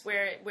Twitter is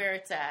where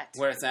it's at.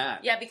 Where it's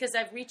at? Yeah, because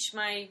I've reached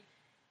my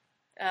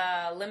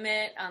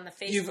limit on the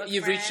Facebook.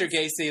 You've reached your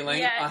gay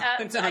ceiling on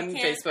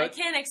Facebook. I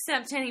can't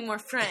accept any more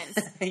friends.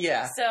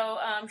 Yeah. So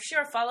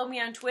sure, follow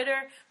me on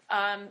Twitter.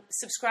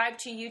 Subscribe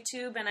to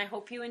YouTube, and I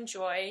hope you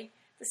enjoy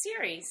the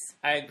series.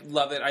 I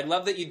love it. I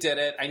love that you did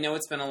it. I know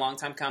it's been a long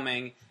time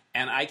coming,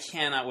 and I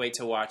cannot wait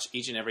to watch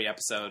each and every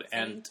episode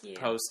and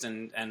post,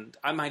 and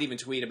I might even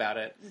tweet about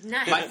it.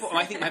 Nice.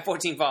 I think my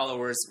 14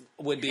 followers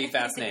would be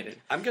fascinated.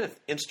 I'm going to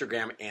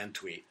Instagram and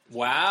tweet.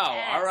 Wow.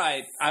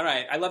 Yes. All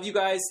right. I love you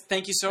guys.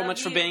 Thank you so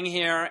much for being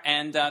here,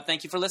 and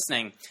thank you for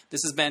listening.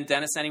 This has been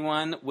Dennis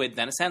Anyone with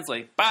Dennis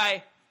Hensley.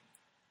 Bye.